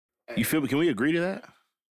You feel me? Can we agree to that?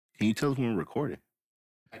 Can you tell us when we're recording?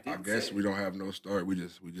 I guess we don't have no start. We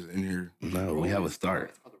just in here. No, we have a start.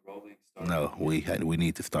 It's called a rolling start. No, we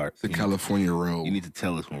need to start. It's a California roll. You need to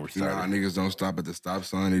tell us when we're starting. Niggas don't stop at the stop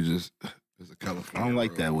sign. It's a California. I don't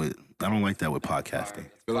like that with podcasting.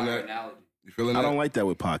 Feeling that? Analogy. You feeling that? I don't like that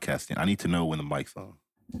with podcasting. I need to know when the mic's on.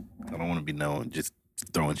 I don't want to be knowing just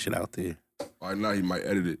throwing shit out there. Right now he might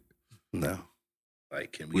edit it. No.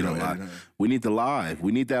 Like, can we, We get don't a live? edit, huh? We need the live.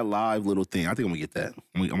 We need that live little thing. I think I'm gonna get that.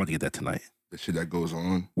 I'm gonna get that tonight. The shit that goes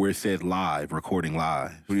on. Where it says live, recording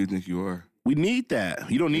live. Who do you think you are? We need that.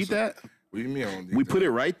 You don't need that? What do you mean I don't need We that? put it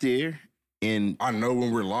right there, and I know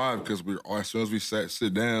when we're live because as soon as we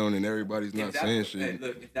sit down and everybody's not saying shit, Hey,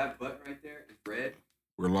 look, if that button right there is red,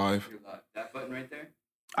 we're live. you're live. That button right there.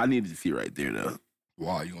 I needed to see right there though.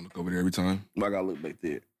 Why? You gonna look over there every time? I gotta look back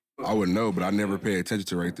there. I would know, but I never pay attention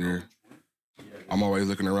to right there. I'm always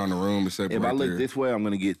looking around the room except If right I look there. this way, I'm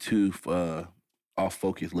gonna get too off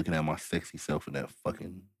focus looking at my sexy self in that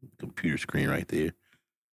fucking computer screen right there.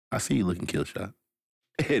 I see you looking kill shot.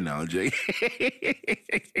 No, Jake.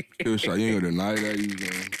 Kill shot, you ain't gonna deny that. You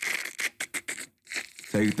gonna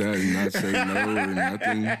take that and not say no or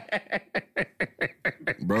nothing.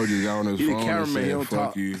 Bro just got on his He the phone and cameraman. He said, don't "Fuck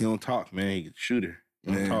talk. you." He don't talk, man. He's a shooter.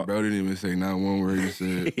 He don't Man, talk. bro didn't even say not one word. He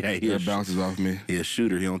said Yeah, he that a bounces off me. He a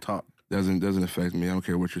shooter. He don't talk. Doesn't affect me. I don't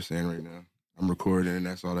care what you're saying right now. I'm recording, and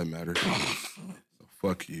that's all that matters. So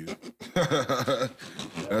fuck you.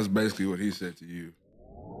 That's basically what he said to you.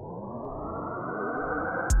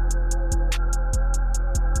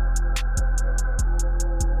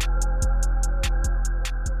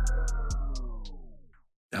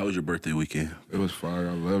 How was your birthday weekend? It was fire.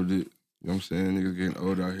 I loved it. You know what I'm saying? Niggas getting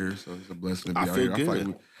old out here, so it's a blessing to be I out feel here.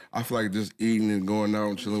 good. I feel like just eating and going out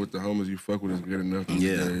and chilling with the homies you fuck with is good enough these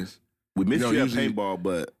Yeah. days. We missed You know, you at usually- paintball,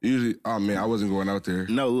 but Usually, oh man, I wasn't going out there.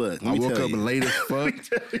 no, look. I woke up late as fuck,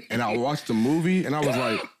 and I watched the movie, and I was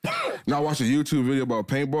like, and I watched a YouTube video about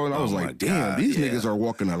paintball, and I was Oh my like, damn, God, these yeah. niggas are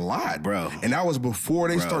walking a lot, Bro. And that was before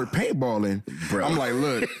they started paintballing. Bro. I'm like,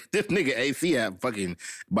 look, This nigga AC had fucking,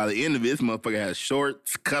 by the end of it, this motherfucker had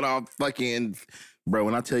shorts, cut off fucking, bro,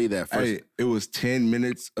 when I tell you that first. hey, it was 10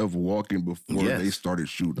 minutes of walking before Yes. they started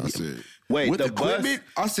shooting. I said, Wait, with the equipment?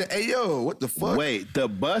 I said, hey, yo, what the fuck? Wait, the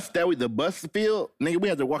bus field, nigga, we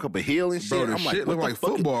had to walk up a hill and shit. Bro, the I'm shit what looked the like fuck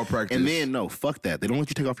is- football practice. And then, no, fuck that. They don't let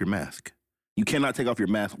you take off your mask. You cannot take off your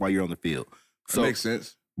mask while you're on the field. That So, makes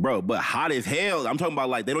sense. bro, but hot as hell. I'm talking about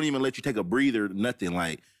like, they don't even let you take a breather, nothing.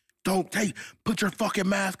 Like, put your fucking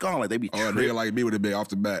mask on. Like, they be Oh, tripping. nigga like me would have been off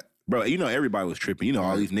the bat. Bro, you know, everybody was tripping. You know,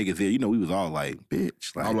 all these niggas there, you know, we was all like,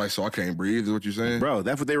 bitch. Like, I'm like, so I can't breathe, is what you saying? bro,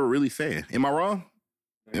 that's what they were really saying. Am I wrong?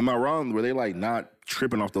 Am I wrong? Were they like not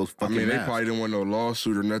tripping off those I fucking mean, they masks? probably didn't want no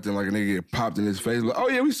lawsuit or nothing. Like a nigga get popped in his face. Like, oh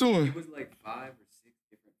yeah, we suing. It was like 5 or 6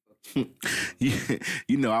 different fucking.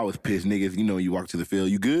 you know, I was pissed, niggas. You know, you walk to the field,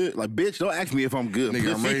 you good? Like, bitch, don't ask me if I'm good. Nigga,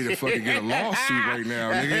 I'm pussy. ready to fucking get a lawsuit right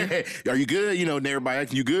now, nigga. Are you good? You know, and everybody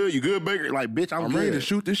asking you good? You good, Baker? Like, bitch, I'm I'm good. ready to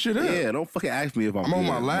shoot this shit up. Yeah, don't fucking ask me if I'm I'm good. on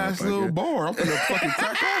my last little motherfucker. bar. I'm gonna fucking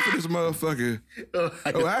crack off of this motherfucker.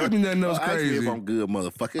 Oh, ask me nothing else Don't ask me crazy. if I'm good,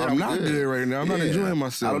 motherfucker. I'm not good right now. I'm not enjoying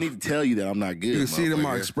myself. I don't need to tell you that I'm not good. You can see it in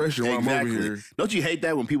my motherfucker. expression while I'm over here. Don't you hate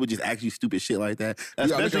that when people just ask you stupid shit like that? I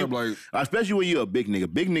look Especially, at 'em like- especially when you're a big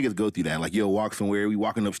nigga. Big niggas go through that. Like, you'll walk somewhere, we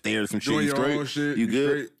walking upstairs, some shit. Doing You your straight? own shit, You you good?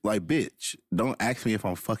 straight? Like, bitch, don't ask me if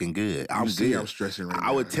I'm fucking good. I'm see good. I'm stressing right I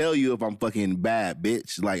now. would tell you if I'm fucking bad,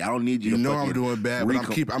 bitch. Like, I don't need you. You to know fucking I'm doing bad, but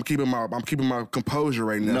I'm keeping my composure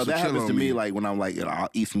right now. No, so that chill happens on to me like when I'm like, I'll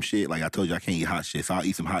eat some shit. Like I told you, I can't eat hot shit. So I'll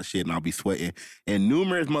eat some hot shit and I'll be sweating. And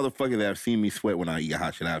numerous motherfuckers that have seen me sweat when I eat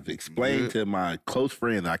hot shit, I've explained to my close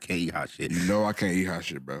friends I can't eat hot shit. You know I can't eat hot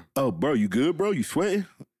shit, bro. Oh, bro, you good, bro? You sweating?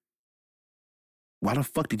 Why the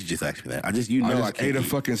fuck did you just ask me that? I just I can't ate a eat.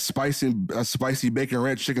 fucking spicy bacon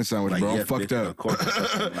ranch chicken sandwich, Like, bro. yes, I'm fucked bitch, up. of course I'm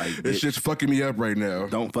fucking, like, This bitch, shit's fucking me up right now.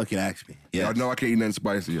 don't fucking ask me. Yeah, I know I can't eat nothing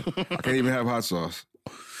spicy. I can't even have hot sauce.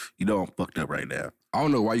 you know I'm fucked up right now. I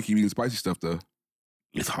don't know why you keep eating spicy stuff though.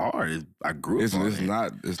 It's hard. I grew up It's on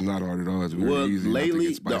it. it's not hard at all. It's very Well, easy. not to lately,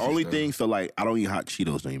 get spicy the only stuff. thing, so like, I don't eat hot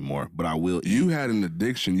Cheetos anymore, but I will eat. You had an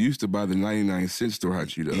addiction. You used to buy the 99-cent store hot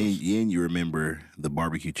Cheetos. And you remember the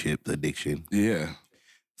barbecue chip addiction. Yeah.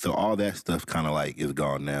 So all that stuff kind of like is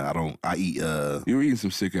gone now. I eat, You were eating some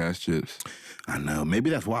sick ass chips. I know, maybe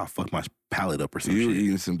that's why I fucked my palate up or some You were shit.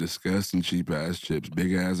 eating some disgusting cheap ass chips.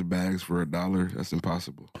 Big ass bags for $1. That's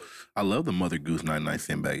impossible. I love the Mother Goose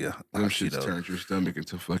 99-cent bag of Them hot shits Cheetos. turned your stomach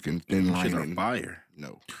into fucking thin Them shits are lining. fire.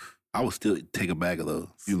 No. I would still take a bag of those.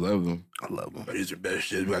 You love them. I love them. These are best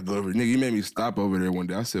shit. I go over. Nigga, you made me stop over there one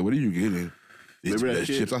day. I said, what are you getting? It's Remember that best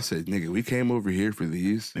shit? chips. I said, nigga, we came over here for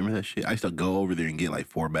these. Remember that shit? I used to go over there and get like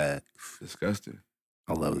 4 bags. Disgusting.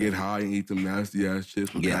 I love Get that. high and eat them nasty ass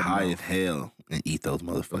chips. Get high as hell and eat those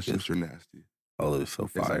Those motherfuckers. chips are nasty. Oh, they're so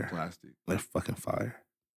It's like fire. plastic. They're fucking fire.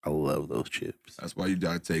 I love those chips. That's why you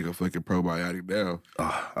gotta take a fucking probiotic down.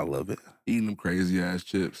 Oh, I love it. Eating them crazy ass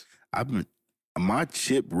chips. My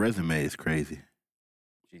chip resume is crazy.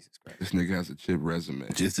 Jesus Christ. This nigga has a chip resume.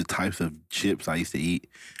 Just the types of chips I used to eat.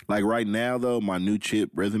 Like right now though, my new chip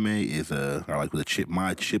resume is or like with a chip.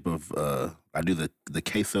 My chip of I do the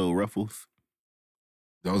queso ruffles.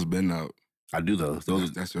 Those been out. I do those.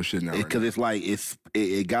 That's your shit now. Right Because now. it's like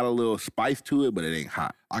it got a little spice to it, but it ain't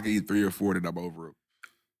hot. I can eat 3 or 4 that I'm over it.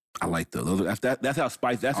 I like those. That's how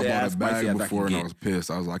spicy. That's I bought as a spicy bag as I before can and I get. was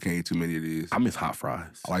pissed. I was like, I can't eat too many of these. I miss hot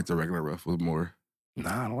fries. I like the regular Ruffles more.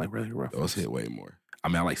 Nah, I don't like regular ruffles. Those hit way more. I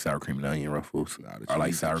mean, I like sour cream and onion ruffles. Nah, I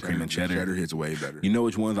like sour cream and cheddar. Cheddar hits way better. You know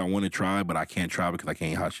which ones I want to try, but I can't try because I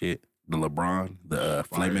can't eat hot shit? The LeBron, the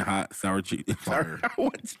flaming hot sour cheese. Fire. I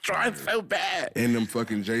want to try it so bad. And them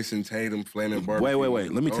fucking Jason Tatum flaming barbecue.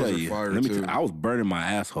 Wait. Let me Those tell are you. fire, too. I was burning my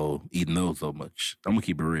asshole eating those so much. I'm gonna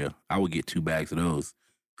keep it real. I would get 2 bags of those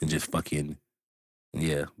and just fucking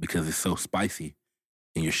because it's so spicy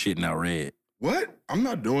and you're shitting out red. What? I'm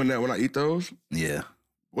not doing that when I eat those. Yeah,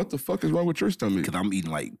 What the fuck is wrong with your stomach? because I'm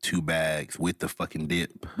eating like 2 bags with the fucking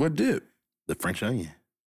dip, What dip? the French onion.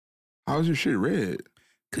 How's your shit red?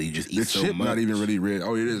 Because you just eat The so chip much. not even really red.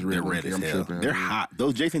 Oh, it is red. They're red Okay, as I'm hell. tripping. They're hot.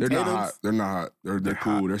 Those Jason They're Tatums. not hot. They're not hot. They're They're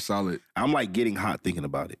cool. hot. They're solid. I'm like getting hot thinking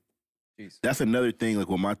about it. Jesus. That's another thing. Like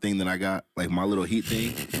with my thing that I got, like my little heat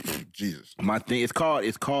thing. Jesus. My thing. It's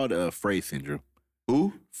called Frey syndrome.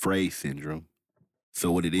 Who? Frey syndrome.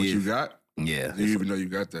 So what it What is? you got? Yeah. Do you even know you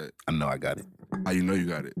got that? I know I got it. How you know you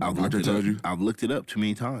got it? I've Doctor looked it told up. you? I've looked it up too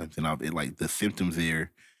many times, and like the symptoms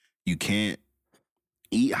there. You can't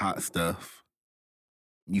eat hot stuff.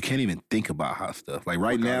 You can't even think about hot stuff. Like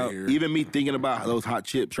right Fuck now, outta here. even me thinking about those hot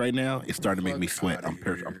chips right now, it's starting to make me Fuck sweat. outta I'm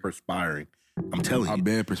here. perspiring. I'm telling you. I've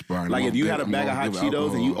been perspiring. Like I'm if you gonna had a give- bag of I'm hot gonna give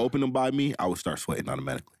Cheetos and you alcohol. open them by me, I would start sweating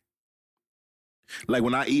automatically. Like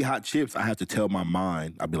when I eat hot chips, I have to tell my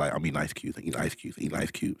mind, I'll be like, I'm eating ice cubes, I'm eating ice cubes, I'm eating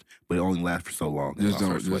ice cubes. But it only lasts for so long. and Just I'll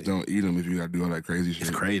start sweating. don't eat them if you gotta do all that crazy shit.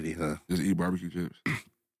 It's crazy, huh? Just eat barbecue chips.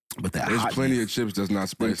 But that There's hot plenty of chips that's not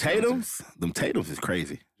them spicy. Tatums is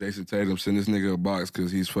crazy. Jason Tatum send this nigga a box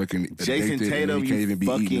because he's fucking Jason addicted and Tatum, he can't even be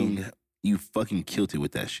eating them. you fucking killed it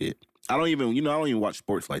with that shit. I don't even watch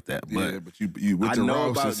sports like that. But Yeah, but you went I to know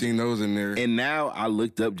Ross about- and seen those in there. and now I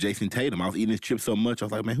looked up Jason Tatum. I was eating his chips so much, I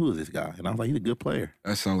was like, man, who is this guy? And I was like, he's a good player.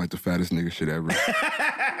 That sounds like the fattest nigga shit ever.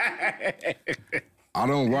 I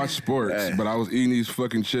don't watch sports, Hey. but I was eating these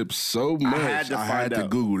fucking chips so much. I had to out.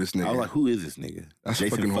 Google this nigga. I was like, who is this nigga? That's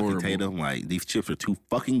Jason fucking horrible. Tatum. Like, these chips are too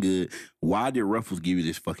fucking good. Why did Ruffles give you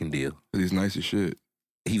this fucking deal? He's nice as shit.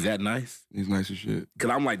 He's that nice? He's nice as shit. Cause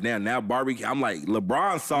I'm like, now barbecue. I'm like,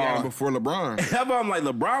 LeBron saw. Yeah, before LeBron. I'm like,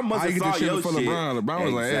 LeBron must How have you get saw this shit your before shit. LeBron? LeBron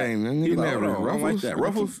was like, hey, Exactly. nigga He's like, never. hold on, I don't like that.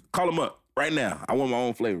 Ruffles, call him up right now. I want my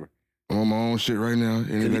own flavor. I'm on my own shit right now,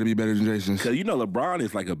 and it better be better than Jason's. Cause you know LeBron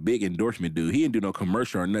is like a big endorsement dude. He didn't do no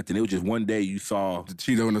commercial or nothing. It was just one day you saw The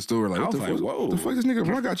Cheeto in the store, like, I what the was fuck? like, whoa. What the fuck? This nigga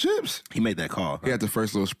LeBron got chips. he made that call. He had the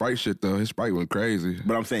first little Sprite shit though. His Sprite went crazy.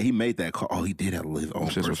 But I'm saying he made that call. Oh, he did have his own Those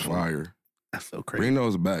shits was personal. fire. That's so crazy. Bring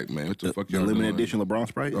those back, man. What the fuck The y'all limited doing? edition LeBron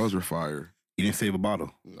Sprite. Those were fire. You didn't save a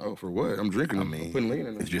bottle. No, for what? I'm drinking I them. mean, I'm putting lean in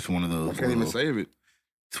them. It's just one of those. I can't even little- save it.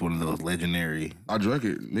 It's one of those legendary. I drank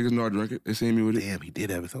it. Niggas know I drank it. They seen me with it. Damn, he did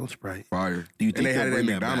have his own Sprite. Fire. Do you And think they had they'll it at bring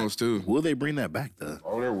that McDonald's back? too. Will they bring that back though?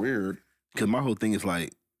 Oh, they're weird. Because my whole thing is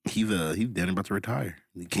like he's done about to retire.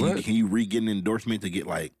 What? Can you re-get an endorsement to get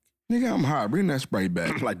like Nigga, I'm hot. Bring that Sprite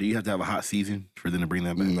back. do you have to have a hot season for them to bring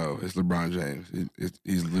that back? No, it's LeBron James.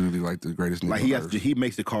 He's literally like the greatest nigga Like on earth. he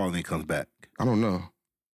makes the call and then comes back. I don't know.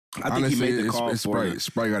 I think Honestly, he made the call it's for. Sprite.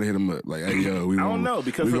 Sprite got to hit him up. Like, hey, yo, we I gonna, don't know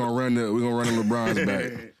because we for gonna run the LeBron's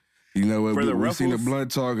back. You know what? For the We seen the Ruffles-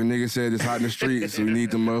 blunt talk and nigga said it's hot in the streets, so we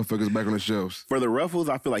need the motherfuckers back on the shelves. for the Ruffles,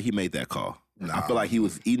 I feel like he made that call. I feel like he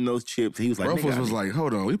was eating those chips. He was like, Ruffles "Nigga, was like,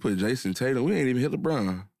 hold on, we put Jason Tatum. We ain't even hit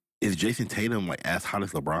LeBron. is Jason Tatum like as hot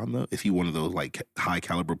as LeBron though? Is he one of those like high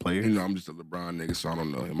caliber players? You know, I'm just a LeBron nigga, so I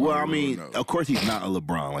don't know him. Well, don't I really mean, know. of course he's not a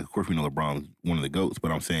LeBron. Like, of course we know LeBron's one of the GOATs,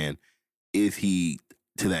 but I'm saying, is he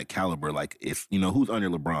to that caliber? Like, if, who's under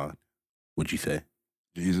LeBron, would you say?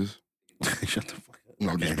 Jesus. Shut the fuck up. No,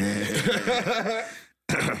 I'm just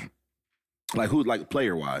Like, who's, like,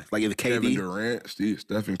 player-wise? Like, is it Kevin KD? Durant,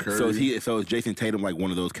 Stephen Curry. So is Jason Tatum, like,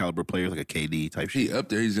 one of those caliber players, like a KD type He shit? up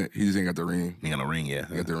there. He just ain't got the ring. He got no ring yet.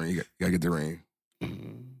 He got the ring. He got to get the ring.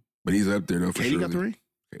 Mhm. But he's up there, though, for KD sure. got the ring?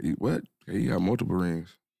 KD, what? KD got multiple rings.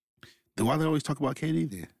 Then why they always talk about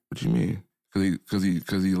KD then? What you mean? Cause he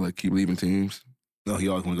like keep leaving teams. No, he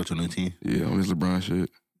always want to go to a new team. Yeah, on his LeBron shit.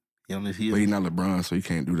 Yeah, on this But he's not LeBron, so he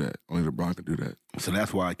can't do that. Only LeBron can do that. So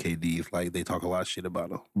that's why KD is like they talk a lot of shit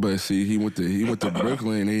about him. But see, he went to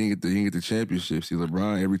Brooklyn and he didn't get the championship. See,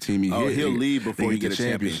 LeBron, every team he hit, he'll leave before he get a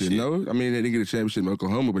championship. No, I mean they didn't get a championship in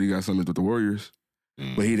Oklahoma, but he got something with the Warriors.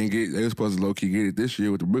 But he didn't get. They were supposed to low key get it this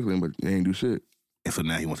year with the Brooklyn, but they ain't do shit. And so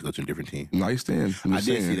now he wants to go to a different team. No, he's staying. I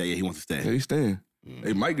did see that. Yeah, he wants to stay. Yeah, he's staying.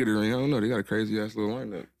 They might get a ring. I don't know. They got a crazy ass little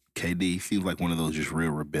lineup. KD seems like one of those just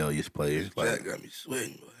real rebellious players. Like, That got me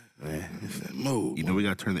sweating, boy. man, Move. you know we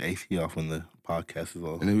got to turn the AC off when the podcast is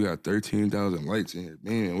on. And then we got 13,000 lights in here.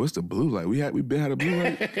 Man, what's the blue light? We been had a blue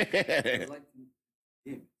light.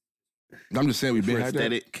 I'm just saying we been for had that.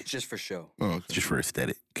 aesthetic. It's just for show. Oh, okay. Just for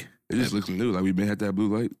aesthetic. It just looks new. Like we been had that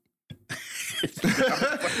blue light.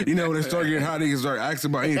 You know when it start getting hot, they can start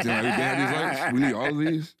asking about anything. Like we been had these lights. We need all of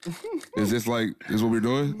these. Is this what we're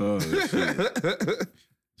doing? Oh, shit.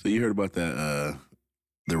 So you heard about that?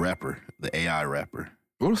 The rapper, the AI rapper,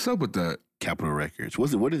 What's up with that? Capitol Records.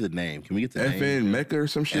 What is the name? Can we get the name? FN Mecca or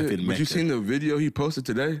some shit? FN But Mecca. you seen the video he posted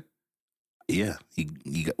today? Yeah, he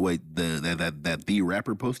got that the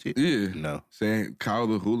rapper posted. Yeah. No. Saying Kyle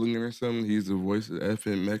the Hooligan or something. He's the voice of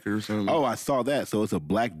FN Mecca or something. Oh, I saw that. So it's a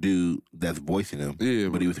black dude that's voicing him. Yeah,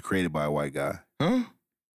 but he was created by a white guy. Huh?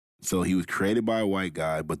 So he was created by a white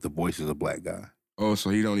guy, but the voice is a black guy. Oh, so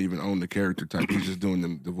he don't even own the character type. He's just doing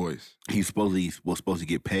the voice. He was supposed to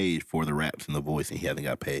get paid for the raps and the voice, and he hasn't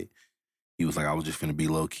got paid. He was like, I was just finna be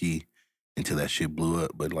low key until that shit blew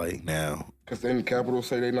up. But like now, Because then the Capitol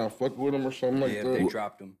say they not fuck with him or something like Yeah, that. they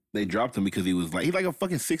dropped him. they dropped him because he's like a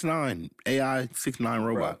fucking 6'9" AI 6'9"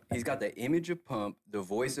 robot. Bro, he's got the image of Pump, the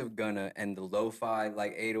voice of Gunna, and the lo-fi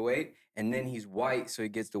like 808, and then he's white, so he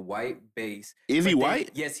gets the white bass. Is he But then-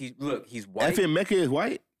 white? Yes, he's white. FN Mecca is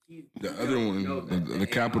white. The other one, the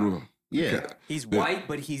Capitol. Yeah. He's white,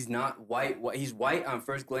 but he's not white. He's white on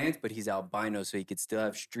first glance, but he's albino, so he could still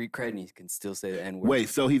have street cred and he can still say the N-word. Wait,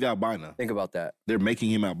 so he's albino? Think about that. They're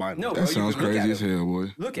making him albino. No, bro, That you sounds can look crazy at as him. hell,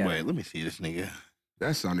 boy. Look at Wait, him. let me see this nigga.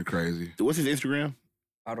 That sounded crazy. What's his Instagram?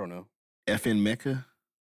 I don't know. FN Mecca.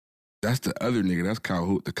 That's the other nigga. That's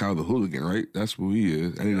Kyle the Hooligan, right? That's who he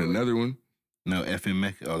is. And then another one. No, FN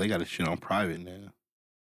Mecca. Oh, they got his shit on private now.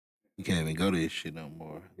 You can't even go to his shit no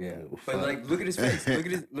more. Yeah, Well, but fuck. like, look at his face.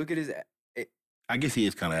 Look at his. I guess he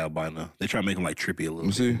is kind of albino. They try to make him like trippy a little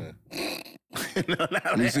Let me bit. No, not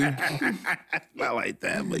Let me see. not like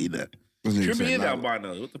that, but you know. This nigga Trippy said is not-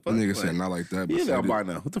 albino. What the fuck? That nigga Like, said not like that. he But is said it.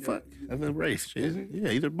 albino. What the fuck? That's a race. Shit. Yeah,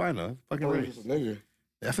 he's albino. That's a fucking Oh, race. he's just a nigga.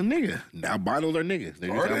 That's a nigga. Albinos are niggas. They're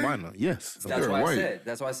just Are they? albino. Yes. That's They're why white. I said.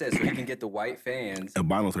 That's why I said. So he can get the white fans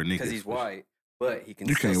Albinos are niggas. because he's white, but he can.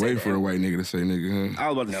 You still can't say wait the for a N-word. white nigga to say nigga, huh? I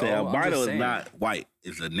was about to say, No, I'm albino just is saying. not white.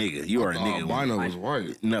 It's a nigga. You are a nigga. Albino is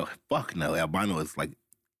white. No, fuck no. Albino is like,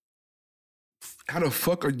 How the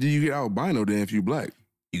fuck do you get albino then if you black?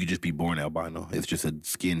 you could just be born albino. It's just a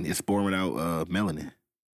skin. It's born without melanin.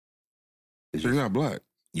 It's So you're just- not black.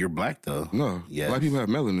 You're black though. No. Yes. Black people have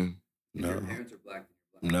melanin. If your No. parents are black,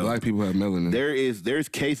 No. Black people have melanin. There's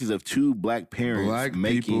cases of two black parents Black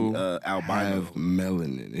making people albino. have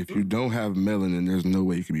melanin. If you don't have melanin, there's no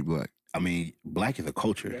way you can be black. I mean, black is a they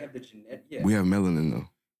culture. have the genetic. Yeah. We have melanin though.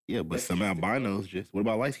 Yeah, but some albinos just. What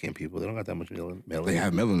about light skinned people? They don't got that much melanin. They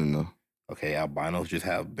have melanin though. Okay, albinos just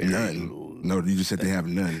have very None. little. No, you just said they have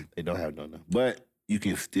none. They don't have none. But you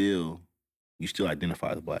still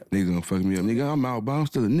identify as black. Niggas gonna fuck me up. Nigga, I'm albino. I'm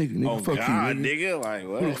still a nigga. Nigga, fuck you, nigga. Like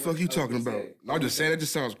What the fuck you talking about? I'm just saying that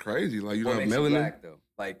just sounds crazy. Like you What don't have makes you melanin. black though?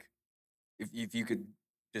 Like, if you could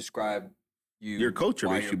describe you, Your culture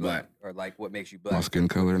why makes you're you black. or like what makes you My black. skin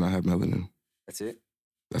color and I have melanin. That's it.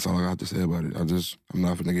 That's all I got to say about it. I'm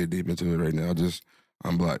not gonna get deep into it right now.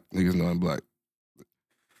 I'm black. Niggas know I'm black.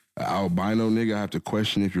 An albino nigga, I have to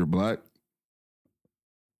question if you're black.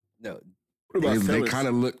 No, What They, about they Sellers? kind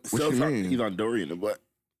of look. What you Sellers, mean? he's Hondurian, but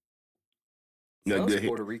Sellers good hit.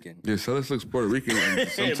 Puerto Rican. Yeah, Sellers looks Puerto Rican. And but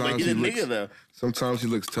sometimes he's he a looks. nigga though. Sometimes he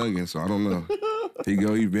looks Tongan, so I don't know.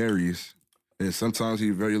 He varies. And sometimes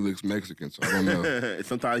he very looks Mexican, so I don't know.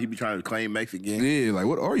 Sometimes he be trying to claim Mexican. Yeah, like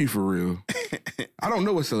what are you for real? I don't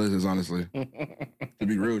know what Sellers is, honestly. To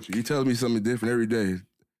be real with you. He tells me something different every day.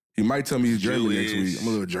 He might tell me he's German next Jewish. week. I'm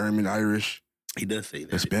a little German, Irish, He does say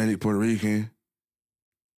that. Hispanic, Puerto Rican,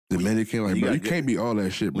 Dominican. Like, You bro, got you good- can't be all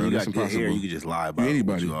that shit, bro. When you That's got good impossible. hair, you can just lie about You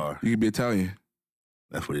anybody. what you are. You can be Italian.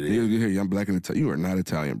 That's what it You is. got good hair. Yeah, I'm black and Italian. You are not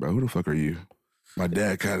Italian, bro. Who the fuck are you? My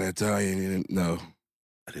dad kind of Italian. And no,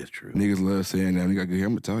 That is true. niggas love saying that. You got good hair.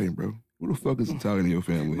 I'm Italian, bro. Who the fuck is Italian in your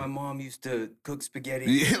family? My mom used to cook spaghetti.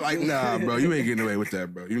 Yeah, like, nah, bro. You ain't getting away with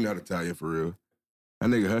that, bro. You not Italian for real. That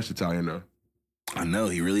nigga Hush Italian, though. I know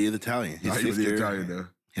he really is Italian. His He's sister, really Italian though.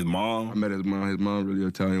 his I mom. met his mom. His mom really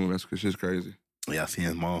Italian. That's shit's crazy. Yeah, I seen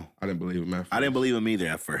his mom. I didn't believe him at first. I didn't believe him either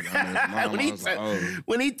at first. I met his mom, I was like, oh.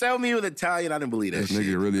 When he told me he was Italian, I didn't believe that This shit.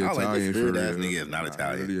 nigga really I was like, Italian this for hood ass real. nigga is not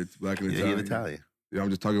Italian. Really black and Yeah, Italian. he's Italian. Yeah, I'm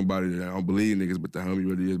just talking about it. I don't believe niggas, but the homie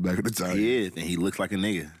really is black and Italian. He is, and he looks like a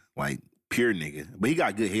nigga, like pure nigga. But he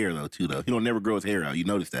got good hair though, too. Though he don't never grow his hair out. You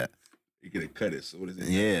notice that? He could have cut it. So what is it?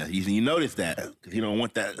 Yeah, you notice that because he don't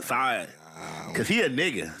want that side. Because he a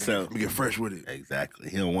nigga, so Let me get fresh with it. exactly.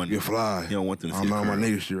 He don't want. Get fly. He don't want them to see I'm the on my curls.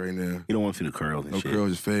 nigga shit right now. He don't want to see the curls and No shit.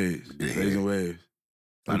 curls, just fades. Yeah. Fades and waves.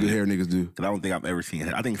 I What good know. hair niggas do. Cause I don't think I've ever seen.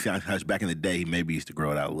 I think Hush back in the day, he maybe used to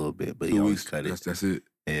grow it out a little bit, but he 2 always weeks. cut it. That's it.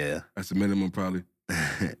 Yeah. That's the minimum probably.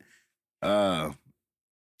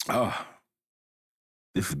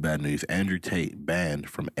 This is bad news. Andrew Tate banned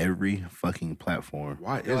from every fucking platform.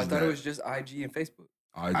 Why is No, I that? thought it was just IG and Facebook.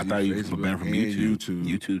 I thought he was banned from and YouTube. YouTube.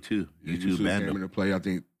 YouTube too. Yeah, YouTube banned came him. into play, I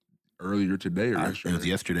think, earlier today or It yesterday. was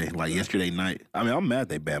yesterday, like yesterday night. I mean, I'm mad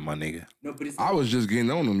they banned my nigga. No, but it's I was just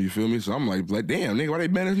getting on them, you feel me? So I'm like, damn, nigga, why they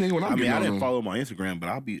ban this nigga when I'm I mean, getting I on didn't them? follow my Instagram,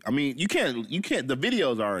 but you can't. The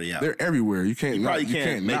video's already out. They're everywhere. You can't, You not, probably you can't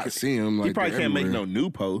can't make not it- see them. Like, you probably they're can't make everywhere. no new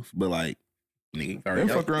posts, but like, nigga, They already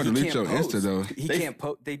fuck around and He delete your can't Insta post. though. He They- can't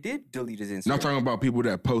post. They did delete his Instagram. No, I'm talking about people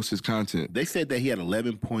that post his content. They said that he had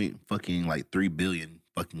 3 billion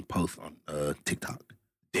fucking posts on TikTok.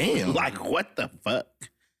 Damn. Like what the fuck?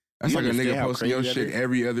 That's You like a understand nigga how posting your crazy that shit is?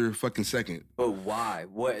 every other fucking second. But why?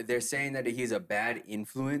 What they're saying that he's a bad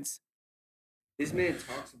influence. This man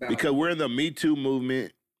talks about Because we're in the Me Too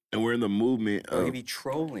movement, and we're in the movement he of be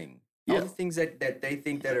trolling. Yeah. All the things that they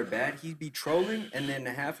think that are bad, he'd be trolling, and then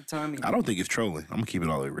half the time I don't think it's trolling. I'm gonna keep it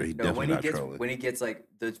all the way real. He No, definitely not trolling. when he gets like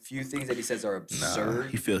the few things that he says are Nah,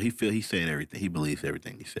 absurd. he's saying everything. He believes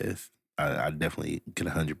everything he says. I definitely can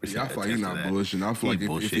 100%. Yeah, I feel like he's attest to not that. bullshitting. I feel He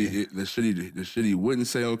like if he, the shit he wouldn't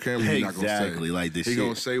say on camera, he's not gonna say. Exactly, like this He shit.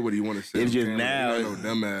 gonna say what he want to say. It's on just camera. now- He not no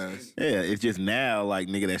dumbass. Yeah, it's just now, like,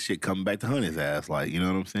 nigga, that shit coming back to hunt his ass. Like, you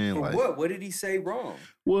know what I'm saying? For Like, what? What did he say wrong?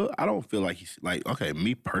 well, I don't feel like he's, like, okay,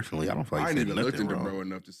 me personally, I don't feel like I he ain't said even looked nothing into wrong. bro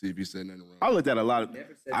enough to see if he said nothing wrong. I looked at a lot of,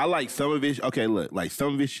 Never said I like some of his, okay, look, like,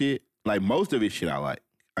 some of his shit, like, most of his shit I like.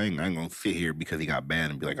 I ain't gonna sit here because he got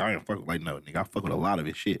banned and be like, I ain't fuck with, like, no, nigga, I fuck with a lot of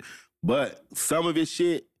his shit. But some of his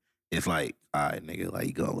shit, it's like, all right, nigga, like,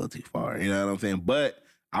 you going a little too far. You know what I'm saying? But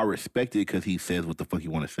I respect it because he says what the fuck he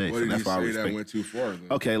want to say. What So did that's he why I say respect that went too far? Then?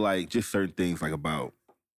 Okay, like just certain things like about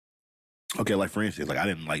okay, like for instance, like I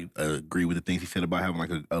didn't like agree with the things he said about having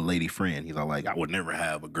like a lady friend. He's all like, I would never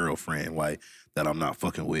have a girlfriend like that I'm not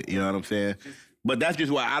fucking with. You know what I'm saying? But that's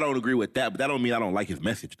just why I don't agree with that. But that don't mean I don't like his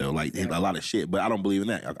message though. Like a lot of shit. But I don't believe in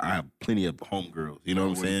that. I have plenty of homegirls. You know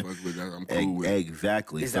what I'm saying? Fuck with that. I'm cool with.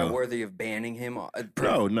 Exactly. Is so, that worthy of banning him?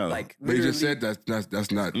 No. Like, But he just literally- said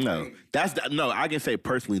that's not. No, no. I can say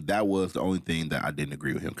personally that was the only thing that I didn't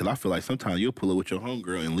agree with him because I feel like sometimes you'll pull up with your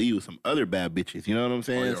homegirl and leave with some other bad bitches. You know what I'm Oh,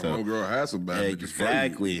 saying? your homegirl has some bad bitches for you.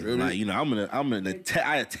 Exactly. You feel me? Like you know,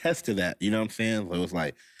 I attest to that. You know what I'm saying? So it's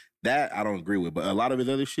like that I don't agree with, but a lot of his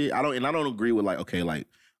other shit I don't agree with. Like okay, like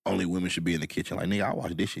only women should be in the kitchen. Like nigga, I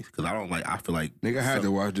wash dishes because I don't like. I feel like Nigga had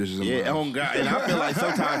to wash dishes. In my yeah, house. on God, and I feel like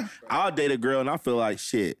sometimes I'll date a girl and I feel like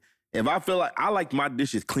shit. If I feel like I like my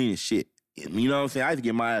dishes clean as shit. You know what I'm saying? I used to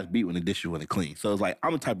get my ass beat when the dishes wasn't clean. So it's like,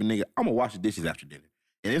 I'm the type of nigga, I'm gonna wash the dishes after dinner.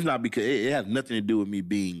 And it's not because, it has nothing to do with me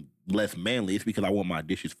being less manly. It's because I want my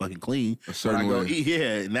dishes fucking clean. A certain when I go way. eat. Yeah,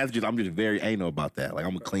 and I'm just very anal about that. Like,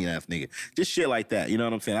 I'm a clean ass nigga. Just shit like that. You know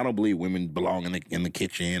what I'm saying? I don't believe women belong in the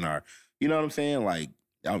kitchen or, you know what I'm saying? Like,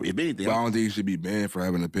 if anything. But I don't think you should be banned for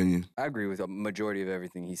having an opinion. I agree with a majority of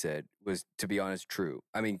everything he said was, to be honest, true.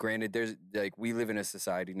 I mean, granted, there's like we live in a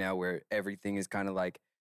society now where everything is kind of like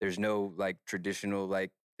there's no like traditional like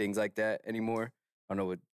things like that anymore. I don't know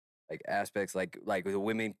what like aspects like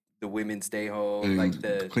the women stay home, And like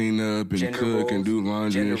the clean up and gender cook and roles- do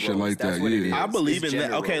laundry gender and shit roles, like that's that. what it Yeah. I is. believe It's in that.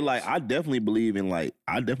 gender Okay, like roles. I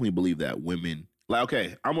definitely believe that women like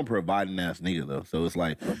okay, I'm a providing ass nigga though. So it's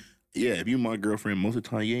like, yeah, if you my girlfriend, most of the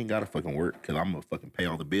time you ain't gotta fucking work because I'm gonna fucking pay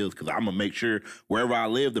all the bills because I'm gonna make sure wherever I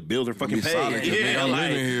live the bills are fucking Be solid, paid. 'cause nigga, I'm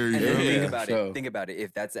living here, you And feel then me? think about So- it. Think about it.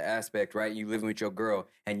 If that's the aspect, right? You living with your girl,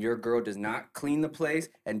 and your girl does not clean the place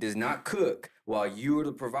and does not cook while you are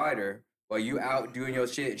the provider, while you out doing your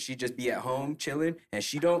shit, she just be at home chilling, and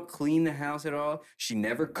she don't clean the house at all. She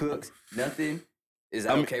never cooks, nothing. Is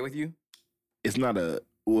that I mean, okay with you? It's not a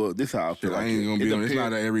well. This how I feel Shit, like I ain't it. gonna It be on. It's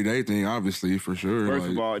depends- not an everyday thing, obviously, for sure. First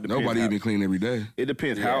of Like, all, it depends nobody how- even clean every day. It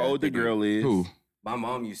depends Yeah, how old they the do. girl is. Who? My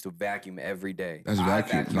mom used to vacuum every day. That's I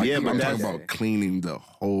vacuum. vacuum Like, Yeah, but I'm that's- talking about cleaning the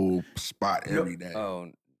whole spot every day.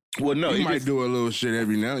 Oh, Well, no, You it might just, do a little shit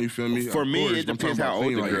every now. You feel me? For Of me, course, it I'm talking depends how about old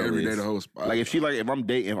clean, the like girl every day is. the whole spot. Like if I'm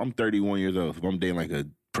dating, if I'm 31 years old, if I'm dating like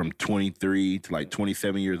from 23 to like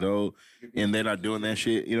 27 years old, and they're not doing that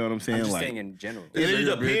shit, you know what I'm saying? I'm just like, saying in general. it Is just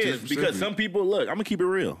there being depends specific? because some people, look, I'm gonna keep it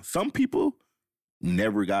real. Some people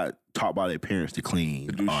never got taught by their parents to clean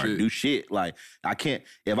To do or shit. do shit. Like I can't,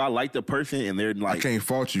 if I like the person and they're like, I can't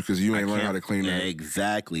fault you because you ain't I learned how can't- to clean that.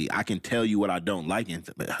 Exactly. I can tell you what I don't like and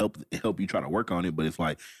help you try to work on it. But it's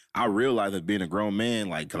like I realize that being a grown man,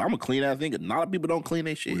 like, cause I'm a clean ass nigga. A lot of people don't clean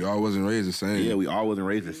their shit. We all wasn't raised the same. Yeah, we all wasn't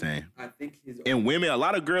raised the same. I think his And women, a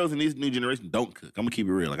lot of girls in this new generation don't cook. I'm gonna keep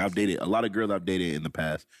it real. Like I've dated a lot of girls I've dated in the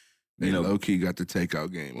past. They You know, low key got the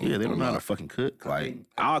takeout game. yeah, they don't know how to fucking cook. Like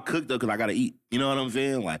I'll cook though because I gotta eat. You know what I'm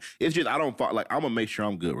saying? Like it's just I don't like I'm gonna make sure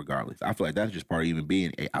I'm good regardless. I feel like that's just part of even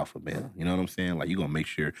being a alpha male. You know what I'm saying? Like you gonna make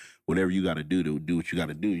sure whatever you gotta do to do what you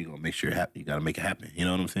gotta do. You gonna make sure it happen. You gotta make it happen. You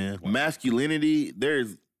know what I'm saying? Masculinity,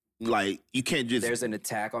 there's like you can't just there's an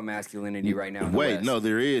attack on masculinity right now. In the Wait, West. no,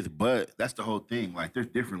 there is, but that's the whole thing. Like, there's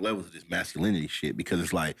different levels of this masculinity shit because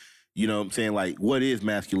it's like, you know what I'm saying? Like, what is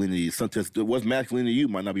masculinity? Sometimes what's masculinity to you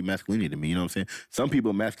might not be masculinity to me. You know what I'm saying? Some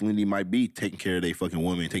people, masculinity might be taking care of their fucking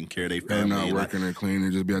woman, taking care of their And family. not like, working and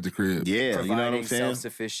cleaning, just be at the crib. yeah, Providing you know what I'm saying?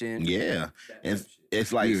 self-sufficient. Yeah. And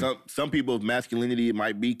it's like Yeah. some people's masculinity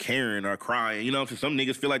might be caring or crying. You know what I'm saying? Some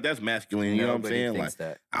niggas feel like that's masculine. You know what I'm Nobody saying? thinks Like,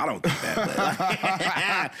 that. I don't think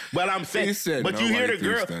that. But I'm saying, He said but you hear the nobody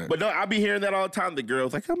girl, thinks that. but no, I be hearing that all the time. The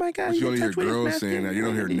girls like, oh my God, But you only in hear touch with his girls saying that. You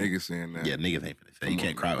don't hear masculinity. niggas saying that. Yeah, niggas ain't finna say. You Come can't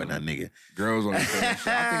on, cry with man. that nigga. Girls on the same shit.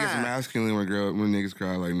 I think it's masculine when niggas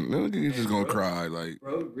cry. Like, no, you just gonna cry. Like,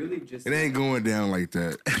 Bro, really just it ain't going down like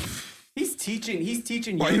that. He's teaching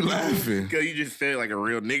Why young you people- laughing? Cause you just said like a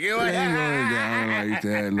real nigga. It Like, ain't going down like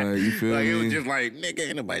that. Like, you feel like me? it was just like, nigga,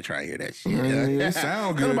 ain't nobody trying to hear that shit. Yeah, it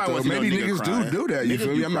sound good Nobody though. wants to see Maybe no nigga niggas crying. do that. You Niggas feel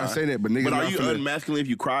me? do I'm not cry. saying that, but niggas But are not you finna- unmasculine if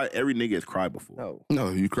you cry? Every nigga has cried before. No. No,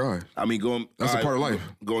 you cry. I mean, That's a all part of life.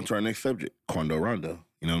 Going to our next subject, Quando Rondo.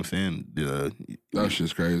 You know what I'm saying? That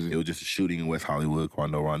shit's crazy. It was just a shooting in West Hollywood.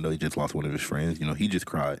 Quando Rondo, he just lost one of his friends. You know, he just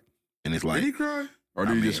cried, and it's like, Did he cry? Or I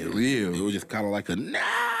did he mean, just it live? was just kind of like a nah.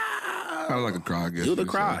 Kind of like a cry, I guess. It was a you could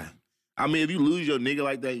cry. say. I mean, if you lose your nigga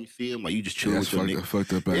like that, you see him like you just chill Yeah, with that's your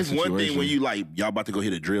fucked, nigga. fucked up. It's one thing situation. when you like y'all about to go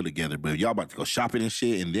hit a drill together, but if y'all about to go shopping and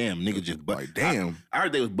shit, and damn, nigga just like, damn, I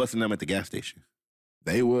heard they was busting them at the gas station.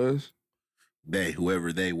 they was.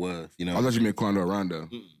 Whoever they was, you know. I thought you meant Quando Rondo.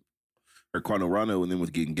 Or Quando Rondo and then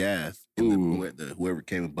was getting gas, and Ooh. whoever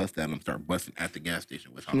came and busted at them started busting at the gas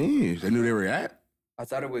station. With Yeah, they knew they were at. I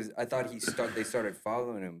thought they started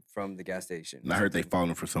following him from the gas station. And I heard they followed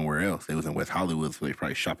him from somewhere else. They was in West Hollywood, so they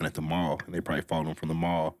probably shopping at the mall, and they probably followed him from the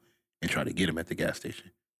mall and tried to get him at the gas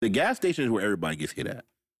station. The gas station is where everybody gets hit at.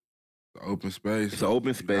 The open space. It's an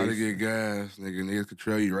open You gotta space. get gas, nigga. Niggas can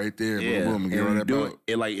trail you right there. Yeah, Boom, boom, and get and right you up do out.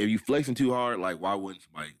 it. Like if you flexing too hard, like why wouldn't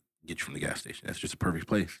somebody get you from the gas station? That's just a perfect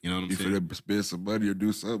place. You know what I'm You saying? finna spend some money or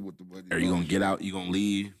do something with the money. Are you gonna get out? You gonna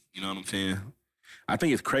leave? You know what I'm saying? I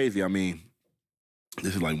think it's crazy. I mean,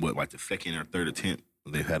 this is like the second or third attempt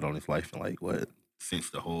they've had on his life, and since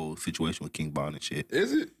the whole situation with King Von and shit.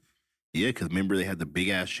 Is it? Yeah, because remember they had the big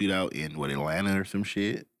ass shootout in Atlanta or some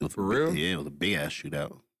shit. It was For real? Yeah, it was a big ass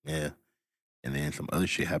shootout. Yeah, and then some other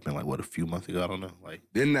shit happened a few months ago. I don't know.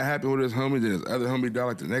 Didn't that happen with his homie? Then his other homie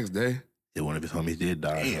died the next day. Yeah, one of his homies did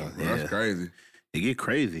die. Damn, bro, yeah. that's crazy. It get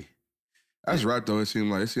crazy. That's rap though. It seemed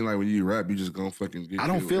like when you rap, you just gonna fucking get. I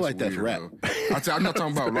don't killed. feel It's like that's weird, rap. though. I'm not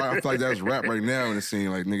talking about rap. I feel like that's rap right now in the scene.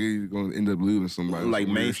 Like nigga, you gonna end up losing somebody. Like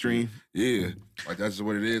Some weird mainstream. shit. Yeah, like that's just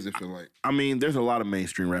what it is. It feel like I mean, there's a lot of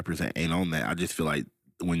mainstream rappers that ain't on that. I just feel like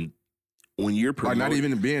when you're like promoting, not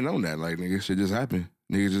even being on that. Like nigga, shit just happen.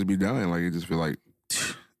 Niggas just be dying. Like it just feel like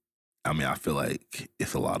I mean, I feel like it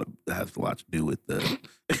has a lot to do with the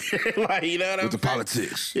like you know what I'm with the saying?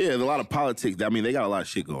 politics. Yeah, there's a lot of politics. I mean, they got a lot of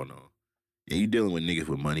shit going on. Yeah, you dealing with niggas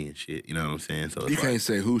with money and shit. You know what I'm saying? So You can't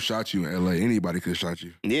say who shot you in L.A. Anybody could have shot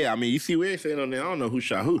you. Yeah, I mean, you see we're saying on there. I don't know who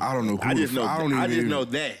shot who. I don't know who. I just know. I don't I even just know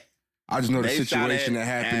that. I just know the They shot situation at- that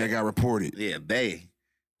happened at- that got reported. Yeah,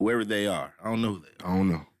 whoever they are. I don't know who they are. I don't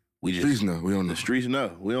know. We just Streets know. We don't know. the streets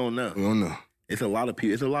know. We don't know. We don't know. It's a lot of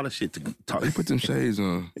people. It's a lot of shit to talk. They put them shades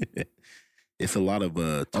on. It's a lot of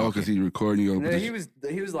Oh, talking. because he recording you. No, he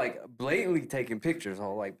was like blatantly taking pictures.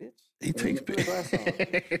 All like, bitch. He takes put your glass on.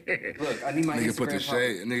 Look, I need my Nigga Instagram put the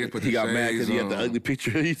shade. Nigga put the He got mad shades because he had the on. ugly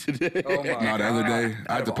picture of you today. Oh my Nah, the other day,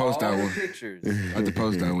 I had to Out of post that all the one. Pictures. I had to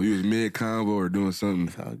post that one. You was mid convo or doing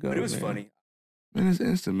something. But it was funny. Man, it's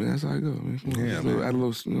instant, man. That's how I go. Man. Come on, Yeah, just man. add a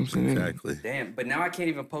little, you know what I'm saying? Exactly. Damn, but now I can't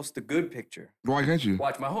even post the good picture. Why can't you?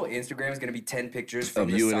 Watch, my whole Instagram is gonna be 10 pictures from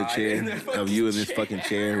Of the you in side the chair, and the of you in this chair. fucking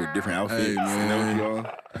chair with different outfits. Hey, You know man. what you on?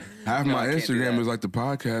 Half No, my I can't do Instagram that. is like the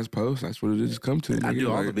podcast post. That's what it is. Come to. I nigga.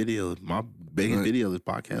 do all Like, the videos. My biggest Right. video is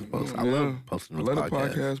podcast posts. I yeah. love posting I those love the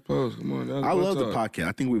podcasts. podcast post. Come on. I love the podcast.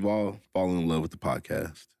 I think we've all fallen in love with the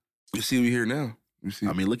podcast. You see, we here now. You see,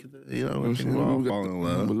 I mean, look at the, you know, what I'm I think saying? we've all We got fallen in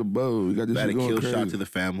love. with the bow. We got this Had a shit going kill crazy. shot to the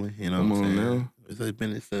family. You know Come what I'm on saying?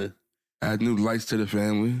 now. It's a Add new lights to the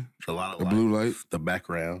family. a lot of The lights. blue light. The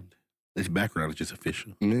background. This background is just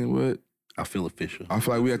official. Man, what? I feel official. I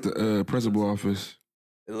feel like we at the principal office.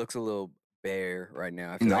 It looks a little bare right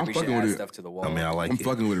now. I feel Nah, like I'm we should fucking add with it. stuff to the wall. I mean, I like I'm it.